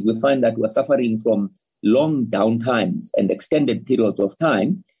instances, we find that we're suffering from long downtimes and extended periods of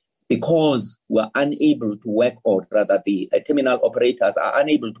time because we're unable to work, or rather the terminal operators are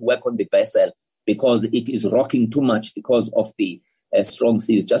unable to work on the vessel because it is rocking too much because of the strong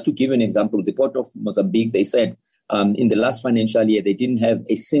seas. Just to give you an example, the Port of Mozambique, they said in the last financial year, they didn't have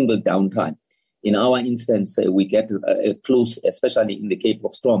a single downtime. In our instance, we get close, especially in the Cape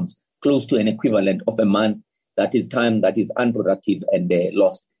of Storms, close to an equivalent of a month. That is time that is unproductive and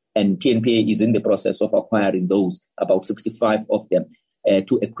lost. And TNPA is in the process of acquiring those, about 65 of them,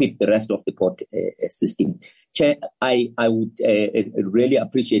 to equip the rest of the port system. Chair, I would really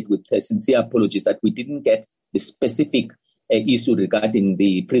appreciate, with sincere apologies, that we didn't get the specific issue regarding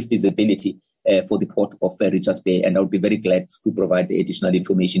the pre-feasibility for the port of Richards Bay, and I would be very glad to provide the additional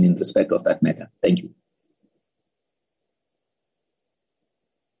information in respect of that matter. Thank you.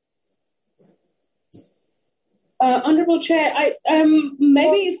 Honourable Chair,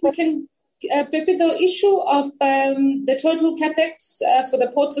 maybe if we can, Pepe, the issue of the total capex for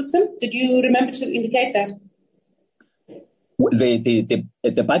the port system, did you remember to indicate that?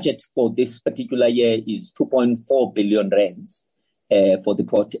 The budget for this particular year is 2.4 billion rands for the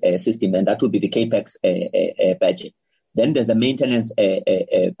port system, and that would be the capex budget. Then there's a maintenance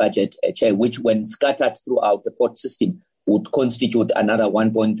budget, Chair, which when scattered throughout the port system would constitute another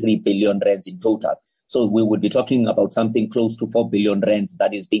 1.3 billion rands in total. So we would be talking about something close to 4 billion rands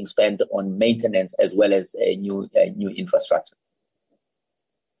that is being spent on maintenance as well as new infrastructure.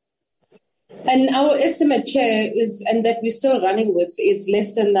 And our estimate, Chair, is, and that we're still running with, is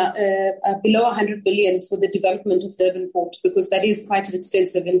less than below 100 billion for the development of Durban Port, because that is quite an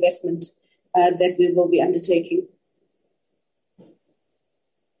extensive investment that we will be undertaking.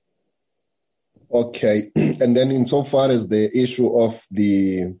 Okay, and then insofar as the issue of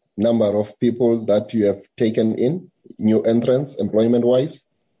the number of people that you have taken in, new entrants, employment-wise?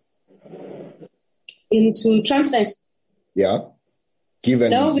 Into Transnet? Yeah,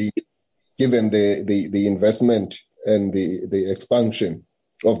 given the investment and the expansion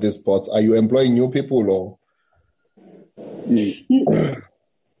of these ports, are you employing new people or?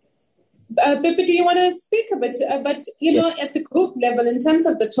 Pepe, do you want to speak a bit? But, you know, at the group level, in terms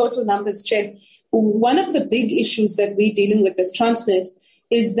of the total numbers, Chair, one of the big issues that we're dealing with as Transnet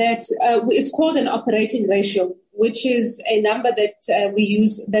is that it's called an operating ratio, which is a number that we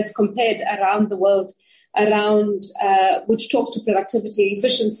use that's compared around the world, which talks to productivity,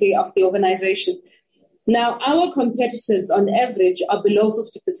 efficiency of the organization. Now, our competitors on average are below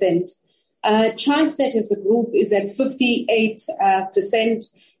 50%. Transnet as a group is at 58%,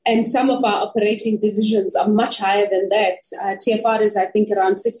 and some of our operating divisions are much higher than that. TFR is, I think,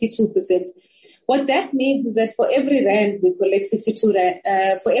 around 62%. What that means is that for every rand we collect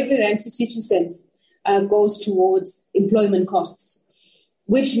 62 cents goes towards employment costs,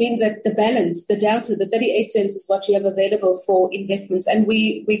 which means that the balance, the delta, the 38 cents is what you have available for investments. And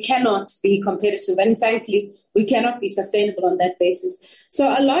we cannot be competitive. And frankly, we cannot be sustainable on that basis. So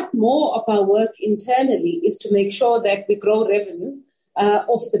a lot more of our work internally is to make sure that we grow revenue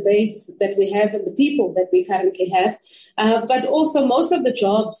off the base that we have and the people that we currently have. But also most of the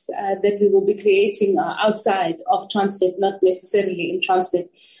jobs that we will be creating are outside of Transnet, not necessarily in Transnet.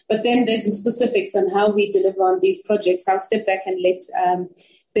 But then there's the specifics on how we deliver on these projects. I'll step back and let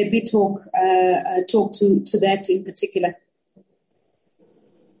Pepe talk to that in particular.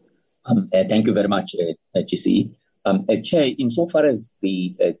 Thank you very much, GC. Chair, insofar as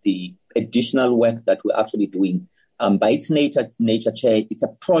the additional work that we're actually doing, by its nature, Chair, it's a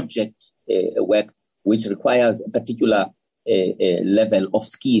project work which requires a particular level of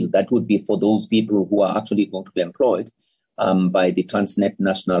skill that would be for those people who are actually going to be employed by the Transnet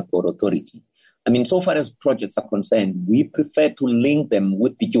National Port Authority. I mean, so far as projects are concerned, we prefer to link them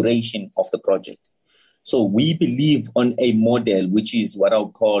with the duration of the project. So we believe on a model which is what I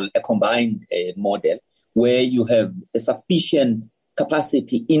would call a combined model, where you have a sufficient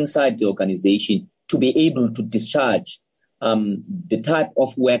capacity inside the organization to be able to discharge the type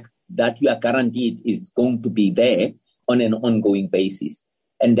of work that you are guaranteed is going to be there on an ongoing basis.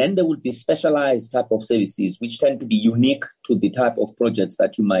 And then there will be specialized type of services which tend to be unique to the type of projects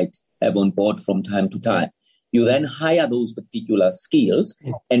that you might have on board from time to time. You then hire those particular skills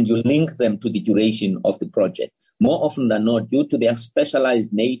and you link them to the duration of the project. More often than not, due to their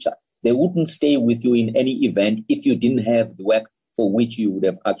specialized nature, they wouldn't stay with you in any event if you didn't have the work for which you would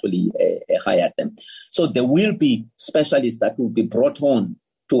have actually hired them. So there will be specialists that will be brought on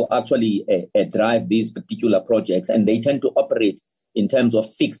to actually drive these particular projects, and they tend to operate in terms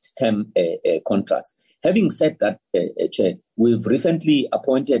of fixed term contracts. Having said that, Chair, we've recently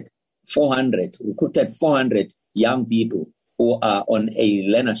recruited 400 young people who are on a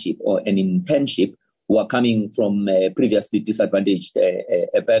learnership or an internship, who are coming from previously disadvantaged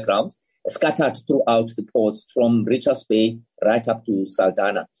backgrounds, scattered throughout the ports from Richards Bay right up to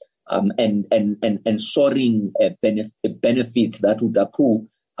Saldanha, and ensuring benefits that would accrue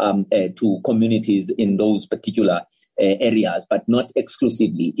to communities in those particular areas, but not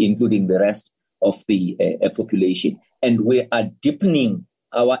exclusively, including the rest of the population. And we are deepening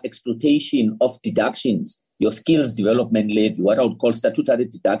our exploitation of deductions, your skills development levy, what I would call statutory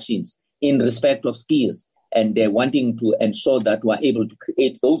deductions in respect of skills, and they're wanting to ensure that we're able to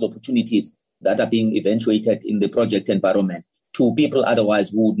create those opportunities that are being eventuated in the project environment to people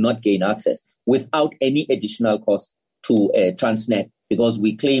otherwise who would not gain access without any additional cost to Transnet, because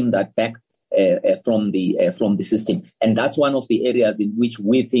we claim that back from the system. And that's one of the areas in which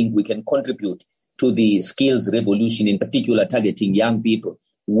we think we can contribute to the skills revolution, in particular targeting young people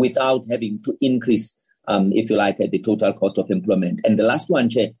without having to increase, if you like, the total cost of employment. And the last one,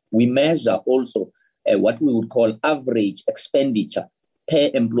 Chair, we measure also what we would call average expenditure per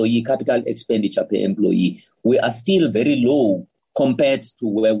employee, capital expenditure per employee. We are still very low compared to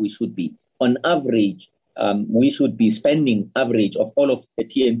where we should be. On average, we should be spending average of all of the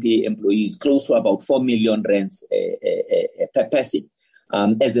TNPA employees close to about 4 million rands per person,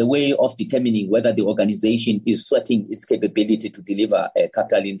 as a way of determining whether the organization is sweating its capability to deliver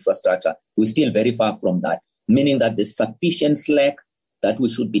capital infrastructure. We're still very far from that, meaning that there's sufficient slack that we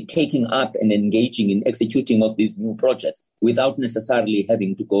should be taking up and engaging in executing of these new projects without necessarily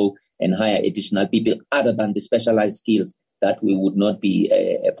having to go and hire additional people other than the specialized skills that we would not be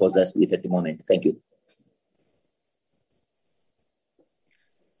possessed with at the moment. Thank you.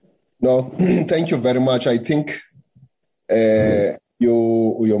 No, thank you very much. I think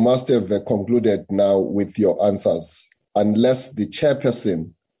you must have concluded now with your answers, unless the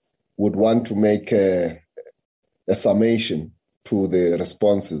chairperson would want to make a summation to the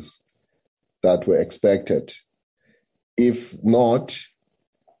responses that were expected. If not,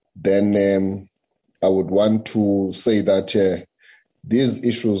 then I would want to say that these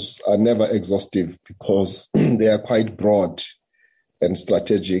issues are never exhaustive because they are quite broad and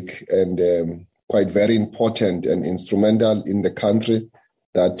strategic and quite very important and instrumental in the country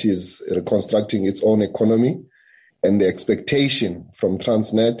that is reconstructing its own economy, and the expectation from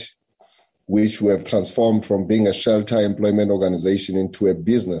Transnet, which we have transformed from being a shelter employment organization into a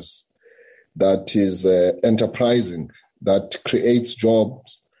business that is enterprising, that creates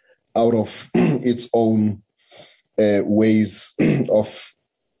jobs out of its own ways of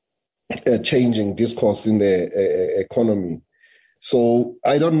changing discourse in the economy. So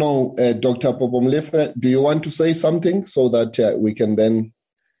I don't know, Dr. Popo-Molefe, do you want to say something so that we can then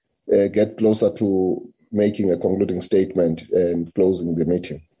get closer to making a concluding statement and closing the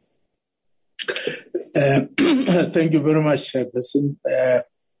meeting? Thank you very much, Chairperson.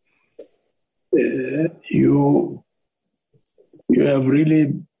 You have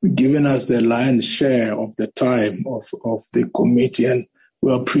really given us the lion's share of the time of the committee, and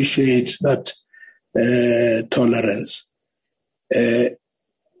we appreciate that tolerance.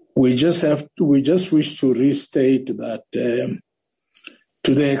 We just wish to restate that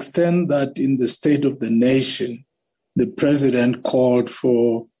to the extent that in the State of the Nation, the President called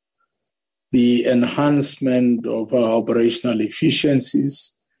for the enhancement of our operational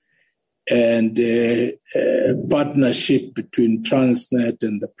efficiencies and partnership between Transnet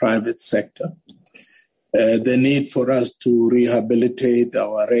and the private sector. The need for us to rehabilitate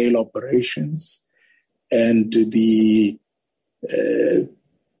our rail operations and the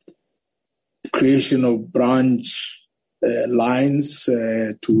creation of branch lines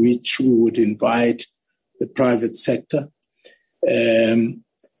to which we would invite the private sector.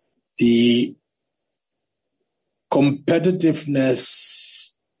 The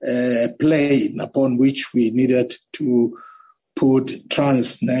competitiveness plane upon which we needed to put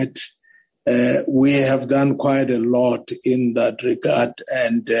Transnet, we have done quite a lot in that regard,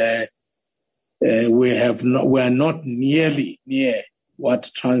 and we are not nearly near what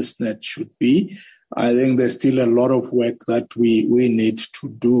Transnet should be. I think there's still a lot of work that we need to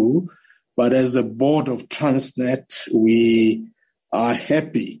do. But as a board of Transnet, we are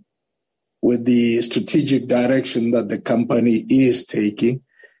happy with the strategic direction that the company is taking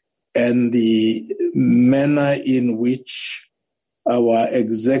and the manner in which our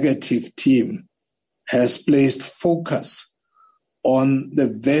executive team has placed focus on the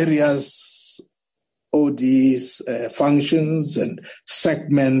various ODs, functions and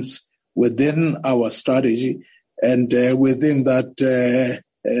segments within our strategy. And within that,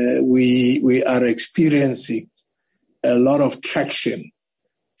 we are experiencing a lot of traction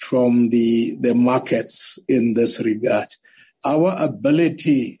from the markets in this regard. Our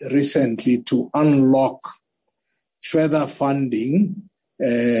ability recently to unlock further funding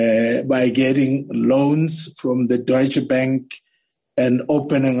by getting loans from the Deutsche Bank and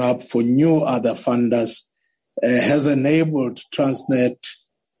opening up for new other funders has enabled Transnet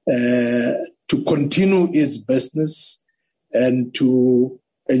to continue its business and to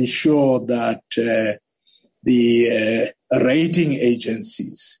ensure that the rating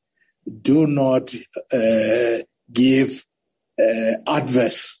agencies do not give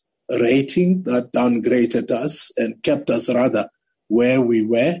adverse rating that downgraded us and kept us rather where we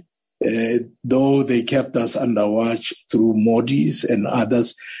were, though they kept us under watch through Moody's and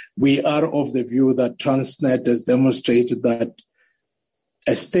others. We are of the view that Transnet has demonstrated that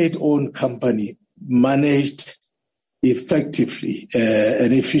a state-owned company managed effectively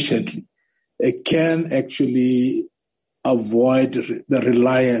and efficiently can actually avoid the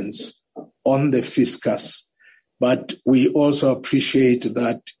reliance on the fiscus. But we also appreciate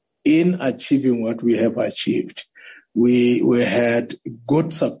that in achieving what we have achieved, we had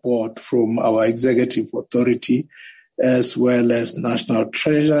good support from our executive authority as well as National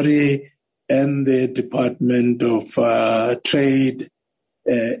Treasury and the Department of Trade,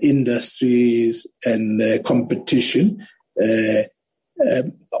 Industries and Competition.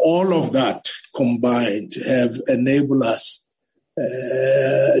 All of that combined have enabled us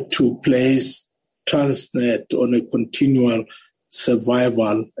to place Transnet on a continual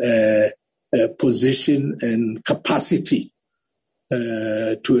survival position and capacity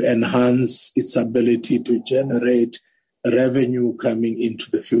to enhance its ability to generate revenue coming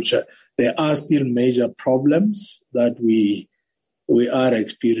into the future. There are still major problems that we are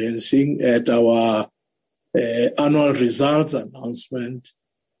experiencing. At our annual results announcement,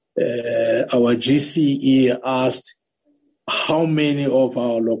 our GCE asked how many of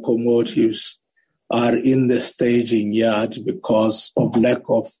our locomotives are in the staging yard because of lack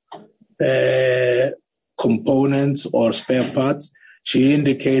of components or spare parts. She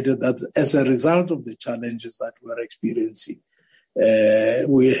indicated that as a result of the challenges that we're experiencing,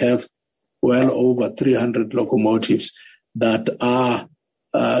 we have well over 300 locomotives that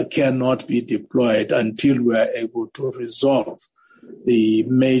cannot be deployed until we are able to resolve the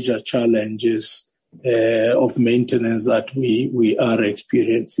major challenges of maintenance that we are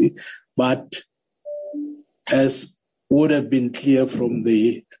experiencing. But as would have been clear from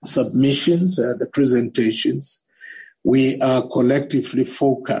the submissions, the presentations, we are collectively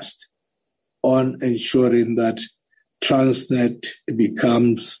focused on ensuring that Transnet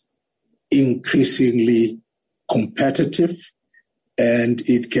becomes increasingly competitive, and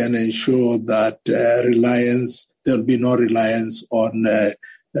it can ensure that there'll be no reliance on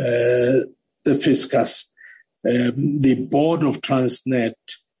the fiscus. The board of Transnet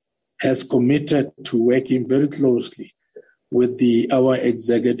has committed to working very closely with our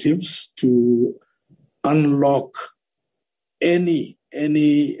executives to unlock any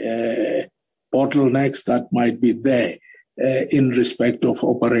bottlenecks that might be there in respect of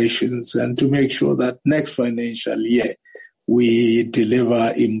operations, and to make sure that next financial year we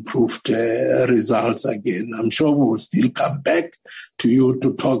deliver improved results again. I'm sure we will still come back to you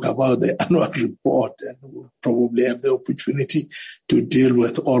to talk about the annual report, and we'll probably have the opportunity to deal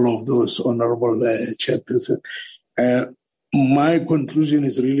with all of those, Honorable Chairperson. My conclusion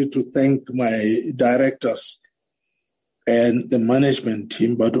is really to thank my directors and the management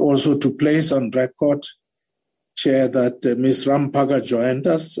team, but also to place on record, Chair, that Ms. Rampaka joined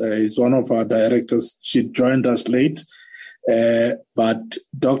us, is one of our directors. She joined us late, but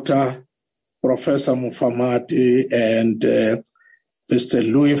Dr. Professor Mufamati and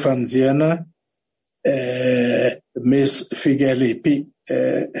Mr. Louis van Ziena, Ms. Figelipi,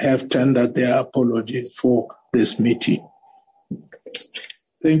 have tendered their apologies for this meeting.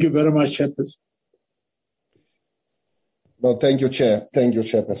 Thank you very much, Chairperson. No, thank you, Chair. Thank you,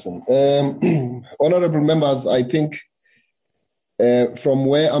 Chairperson. Honorable members, I think from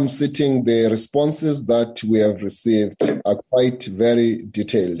where I'm sitting, the responses that we have received are quite very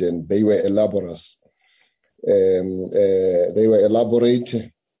detailed, and they were elaborate.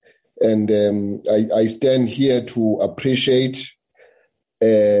 And I stand here to appreciate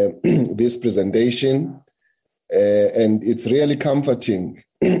this presentation, and it's really comforting.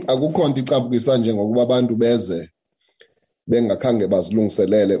 Akukho nto icapukisa njengokuba abantu beze bengakhange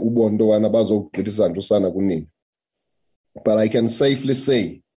bazilungiselele ubondo wana bazogqithisa ntusana kunini. But I can safely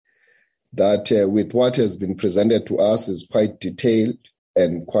say that with what has been presented to us is quite detailed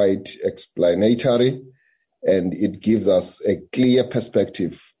and quite explanatory, and it gives us a clear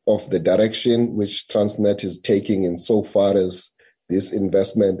perspective of the direction which Transnet is taking in so far as this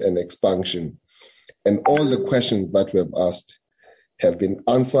investment and expansion. And all the questions that we have asked have been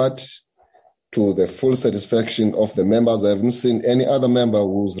answered to the full satisfaction of the members. I haven't seen any other member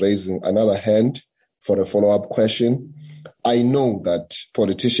who's raising another hand for a follow-up question. I know that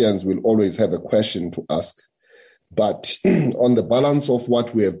politicians will always have a question to ask, but on the balance of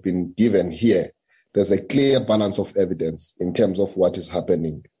what we have been given here, there's a clear balance of evidence in terms of what is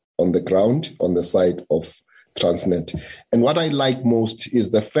happening on the ground, on the side of Transnet. And what I like most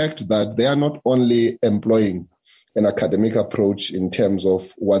is the fact that they are not only employing an academic approach in terms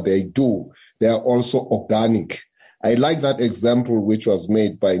of what they do, they are also organic. I like that example which was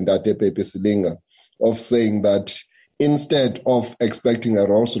made by Ndate Pepe Silinga of saying that instead of expecting a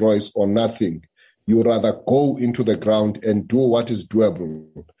Rolls Royce or nothing, you rather go into the ground and do what is doable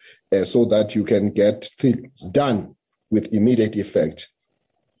so that you can get things done with immediate effect.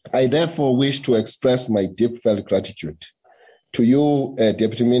 I therefore wish to express my deep felt gratitude to you,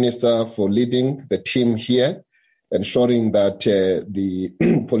 Deputy Minister, for leading the team here, ensuring that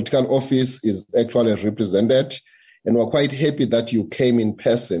the political office is actually represented. And we're quite happy that you came in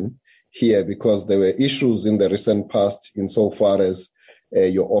person here because there were issues in the recent past insofar as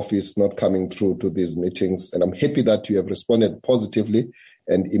your office not coming through to these meetings. And I'm happy that you have responded positively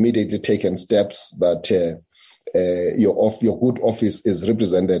and immediately taken steps that your good office is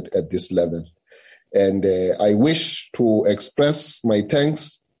represented at this level. And I wish to express my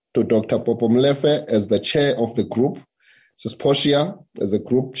thanks to Dr. Popo Mlefe as the chair of the group, Sis Portia as the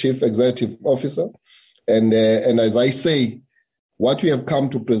group chief executive officer. And as I say, what we have come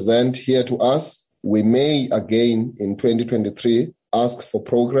to present here to us, we may again in 2023 ask for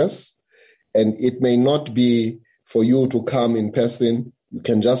progress, and it may not be for you to come in person. You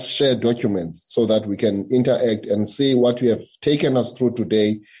can just share documents so that we can interact and see what we have taken us through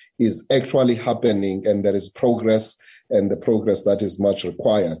today is actually happening, and there is progress, and the progress that is much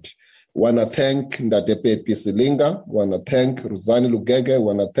required. Want to thank Ndatepe Pisilinga, want to thank Ruzani Lugege,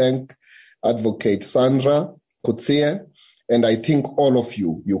 want to thank Advocate Sandra Kutsie, and I think all of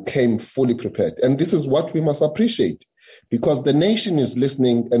you came fully prepared. And this is what we must appreciate, because the nation is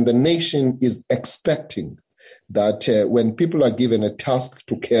listening and the nation is expecting that when people are given a task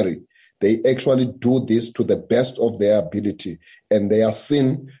to carry, they actually do this to the best of their ability, and they are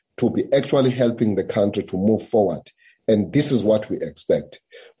seen to be actually helping the country to move forward. And this is what we expect.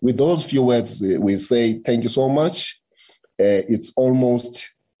 With those few words, we say thank you so much. It's almost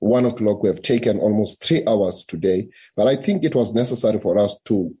 1 o'clock. We have taken almost 3 hours today, but I think it was necessary for us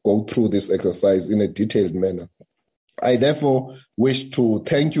to go through this exercise in a detailed manner. I therefore wish to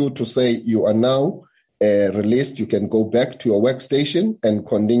thank you to say you are now released. You can go back to your workstation and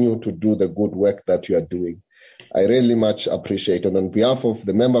continue to do the good work that you are doing. I really much appreciate it. On behalf of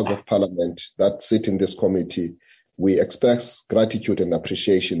the members of parliament that sit in this committee, we express gratitude and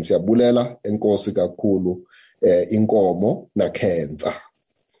appreciation. Siyabulela enkosi kakhulu inkomo nakhenza.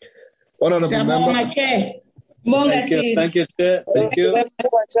 Honorable member. Thank you, Chair. Thank you.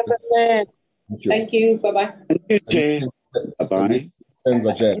 Thank you. Bye-bye. Thank you, Chair. Bye-bye.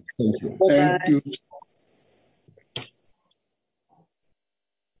 Thank you. Thank you.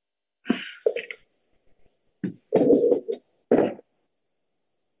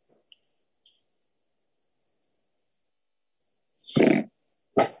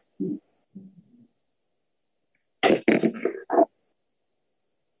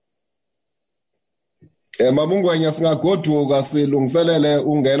 Mabungwenya singagoduka silungiselele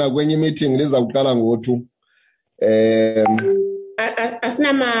ungena kwenye meeting liza kuqala ngo2.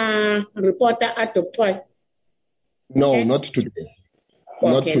 Asinama reporter adoptwa. No, okay. Not today.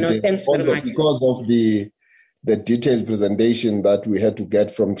 Okay, not today. No, thanks very much. Because of the detailed presentation that we had to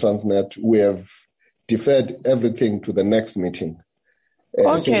get from Transnet, we have deferred everything to the next meeting.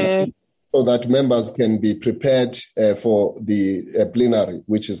 Okay. So that members can be prepared for the plenary,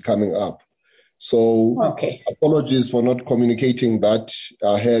 which is coming up. So apologies for not communicating that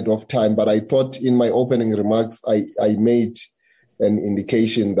ahead of time, but I thought in my opening remarks, I made an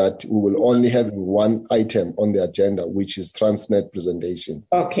indication that we will only have one item on the agenda, which is Transnet presentation.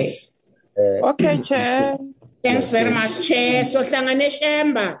 Okay. Okay, Chair. Thanks very much, Chair. So, thank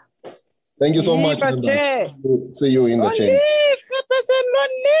you so much. Chair. See you in the chamber.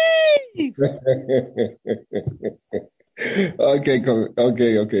 Leave.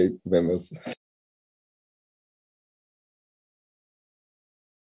 Okay, members.